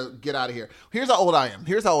 So we got to get out of here. Here's how old I am.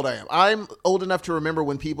 I'm old enough to remember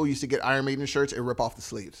when people used to get Iron Maiden shirts and rip off the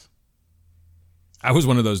sleeves. I was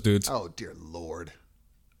one of those dudes. Oh, dear Lord.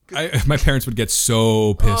 My parents would get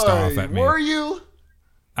so pissed off at me. Were you?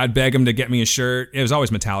 I'd beg them to get me a shirt. It was always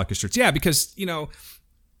Metallica shirts. Yeah, because,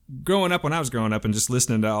 growing up, when I was growing up and just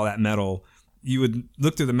listening to all that metal, you would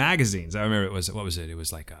look through the magazines. I remember it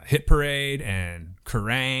was like a Hit Parade and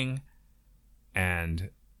Kerrang and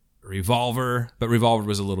Revolver, but Revolver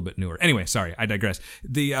was a little bit newer. Anyway, sorry, I digress.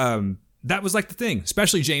 That was like the thing,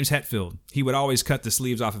 especially James Hetfield. He would always cut the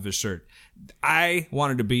sleeves off of his shirt. I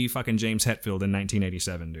wanted to be fucking James Hetfield in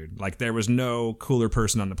 1987, dude. Like, there was no cooler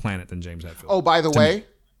person on the planet than James Hetfield. Oh, by the way,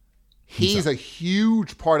 he's a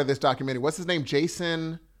huge part of this documentary. What's his name?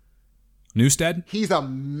 Jason Newsted? He's a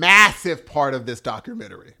massive part of this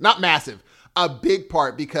documentary. Not massive, a big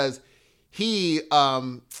part, because he,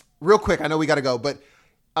 real quick, I know we got to go, but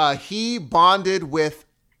he bonded with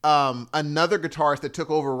another guitarist that took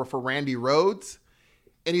over for Randy Rhoads.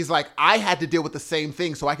 And he's like, I had to deal with the same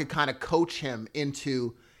thing, so I could kind of coach him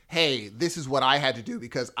into, hey, this is what I had to do,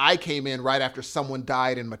 because I came in right after someone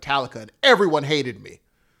died in Metallica and everyone hated me.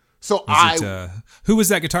 So who was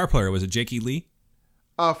that guitar player? Was it Jakey Lee?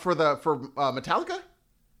 For Metallica?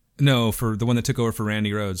 No, for the one that took over for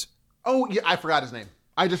Randy Rhoads. Oh, yeah, I forgot his name.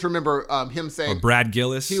 I just remember him saying... Or Brad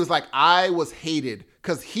Gillis? He was like, I was hated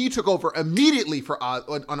because he took over immediately for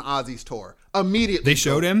on Ozzy's tour. Immediately. They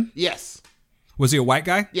showed him? Yes. Was he a white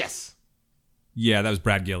guy? Yes. Yeah, that was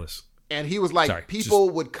Brad Gillis. And he was like, people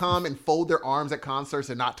would come and fold their arms at concerts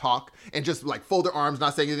and not talk, and just like fold their arms,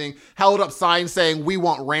 not saying anything, held up signs saying, we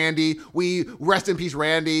want Randy, we rest in peace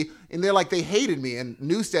Randy. And they're like, they hated me. And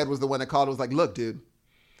Newsted was the one that called and was like, look, dude,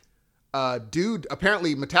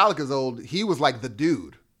 apparently Metallica's old. He was like the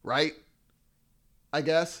dude, right? I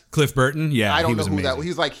guess. Cliff Burton? Yeah, I don't know who that was.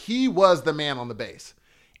 He's like, he was the man on the bass.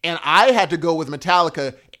 And I had to go with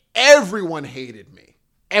Metallica. Everyone hated me.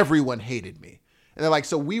 And they're like,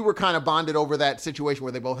 so we were kind of bonded over that situation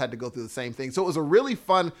where they both had to go through the same thing. So it was a really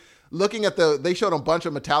fun looking at they showed a bunch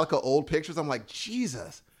of Metallica old pictures. I'm like,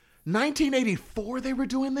 Jesus, 1984 they were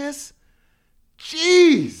doing this?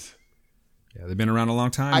 Jeez. Yeah, they've been around a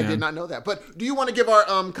long time. I did not know that. But do you want to give our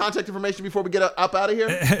contact information before we get up out of here?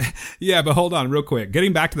 Yeah, but hold on real quick.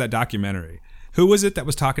 Getting back to that documentary. Who was it that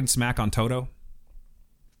was talking smack on Toto?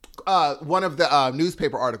 One of the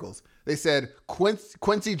newspaper articles. They said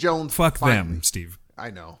Quincy Jones. Fuck them, Steve. I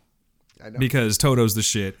know. Because Toto's the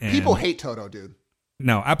shit. And people hate Toto, dude.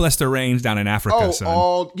 No, I bless their rains down in Africa,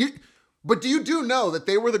 son. But do you know that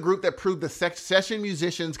they were the group that proved that session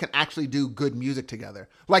musicians can actually do good music together?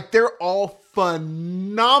 Like, they're all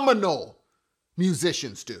phenomenal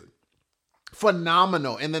musicians, dude.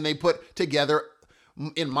 Phenomenal. And then they put together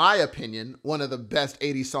in my opinion, one of the best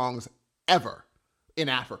 80s songs ever in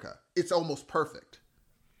Africa. It's almost perfect.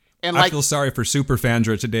 And I feel sorry for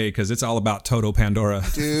Superfandra today because it's all about Toto Pandora.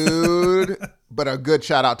 Dude, but a good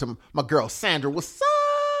shout out to my girl Sandra. What's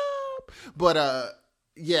up? But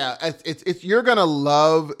yeah, it's you're gonna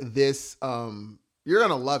love this. You're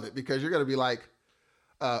gonna love it because you're gonna be like,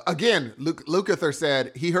 again, Lukather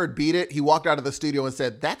said he heard Beat It. He walked out of the studio and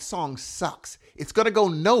said, that song sucks. It's gonna go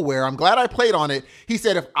nowhere. I'm glad I played on it. He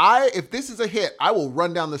said, if this is a hit, I will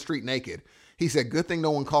run down the street naked. He said, good thing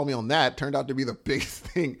no one called me on that. Turned out to be the biggest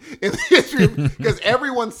thing in the history because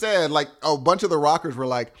everyone said, like, a bunch of the rockers were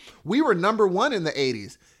like, we were number one in the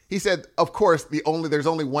 80s. He said, of course, there's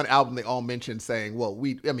only one album they all mentioned saying, well,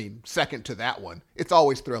 second to that one. It's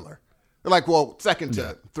always Thriller. They're like, well, second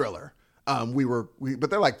to Thriller.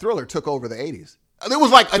 But they're like, Thriller took over the 80s. It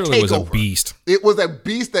was like Thriller takeover. Was a beast. It was a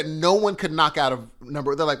beast that no one could knock out of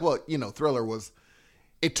number. They're like, well, Thriller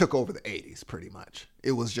it took over the 80s pretty much.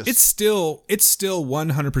 It was just. It's still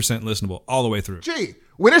 100% listenable all the way through. Gee,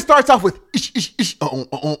 when it starts off with ish, ish, ish,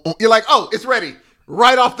 you're like, oh, it's ready.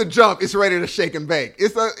 Right off the jump, it's ready to shake and bake.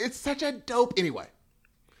 It's such a dope. Anyway,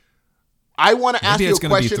 I want to ask you a question.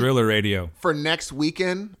 Maybe it's going to be Thriller Radio for next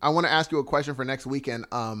weekend. I want to ask you a question for next weekend.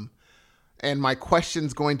 And my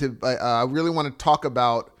question's going to. I really want to talk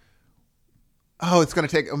about. Oh, it's going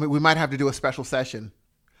to take. We might have to do a special session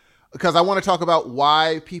because I want to talk about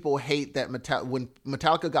why people hate that when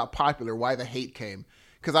Metallica got popular. Why the hate came.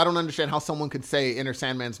 Because I don't understand how someone could say Enter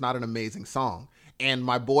Sandman's not an amazing song. And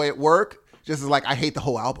my boy at work just is like, I hate the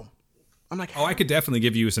whole album. I'm like, I could definitely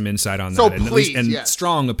give you some insight on so that. Please, and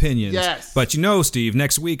strong opinions. Yes. But Steve,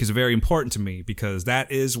 next week is very important to me because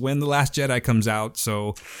that is when The Last Jedi comes out.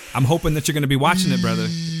 So I'm hoping that you're going to be watching it, brother.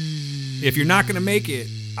 If you're not going to make it,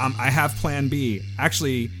 I have plan B.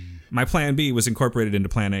 Actually, my plan B was incorporated into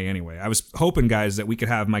plan A anyway. I was hoping, guys, that we could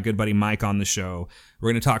have my good buddy Mike on the show.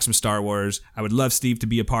 We're going to talk some Star Wars. I would love Steve to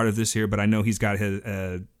be a part of this here, but I know he's got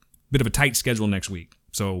a bit of a tight schedule next week.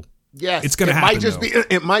 So yes, it's going to happen.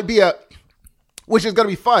 It might be which is going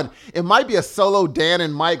to be fun. It might be a solo Dan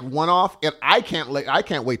and Mike one-off, and I can't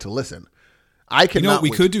wait to listen. I cannot. You know what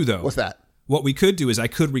we could do, though? What's that? What we could do is I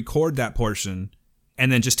could record that portion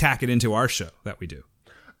and then just tack it into our show that we do.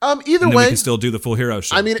 Either and then way, we can still do the full hero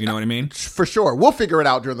show. I mean, you know what I mean? For sure. We'll figure it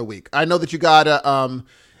out during the week. I know that you got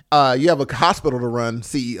you have a hospital to run,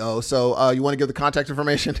 CEO. So you want to give the contact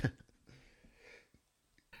information?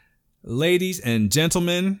 Ladies and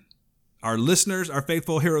gentlemen, our listeners, our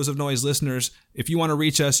faithful Heroes of Noise listeners, if you want to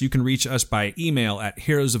reach us, you can reach us by email at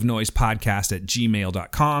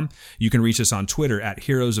heroesofnoisepodcast@gmail.com. You can reach us on Twitter at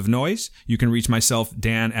Heroes of Noise. You can reach myself,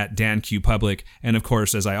 Dan, at DanQPublic. And of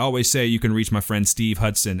course, as I always say, you can reach my friend Steve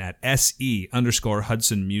Hudson at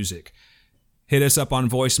SE_Hudson Music. Hit us up on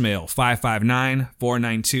voicemail,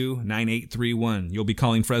 559-492-9831. You'll be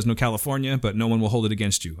calling Fresno, California, but no one will hold it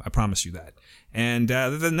against you. I promise you that. And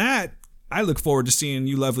other than that, I look forward to seeing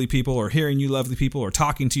you lovely people or hearing you lovely people or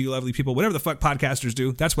talking to you lovely people, whatever the fuck podcasters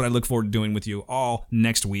do. That's what I look forward to doing with you all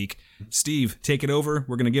next week. Steve, take it over.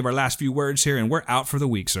 We're going to give our last few words here, and we're out for the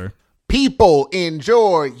week, sir. People,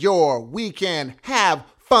 enjoy your weekend. Have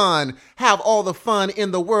fun. Have all the fun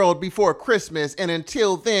in the world before Christmas. And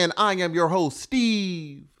until then, I am your host,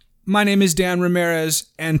 Steve. My name is Dan Ramirez,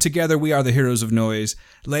 and together we are the Heroes of Noise.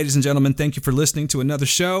 Ladies and gentlemen, thank you for listening to another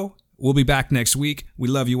show. We'll be back next week. We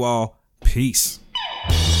love you all. Peace.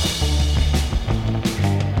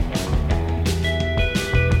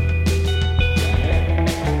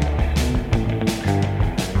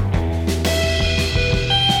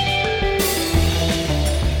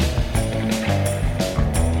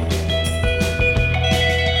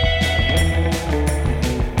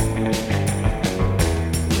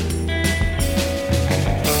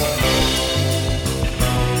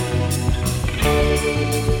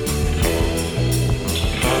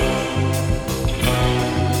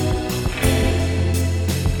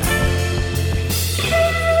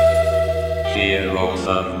 Heroes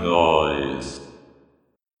of Noise.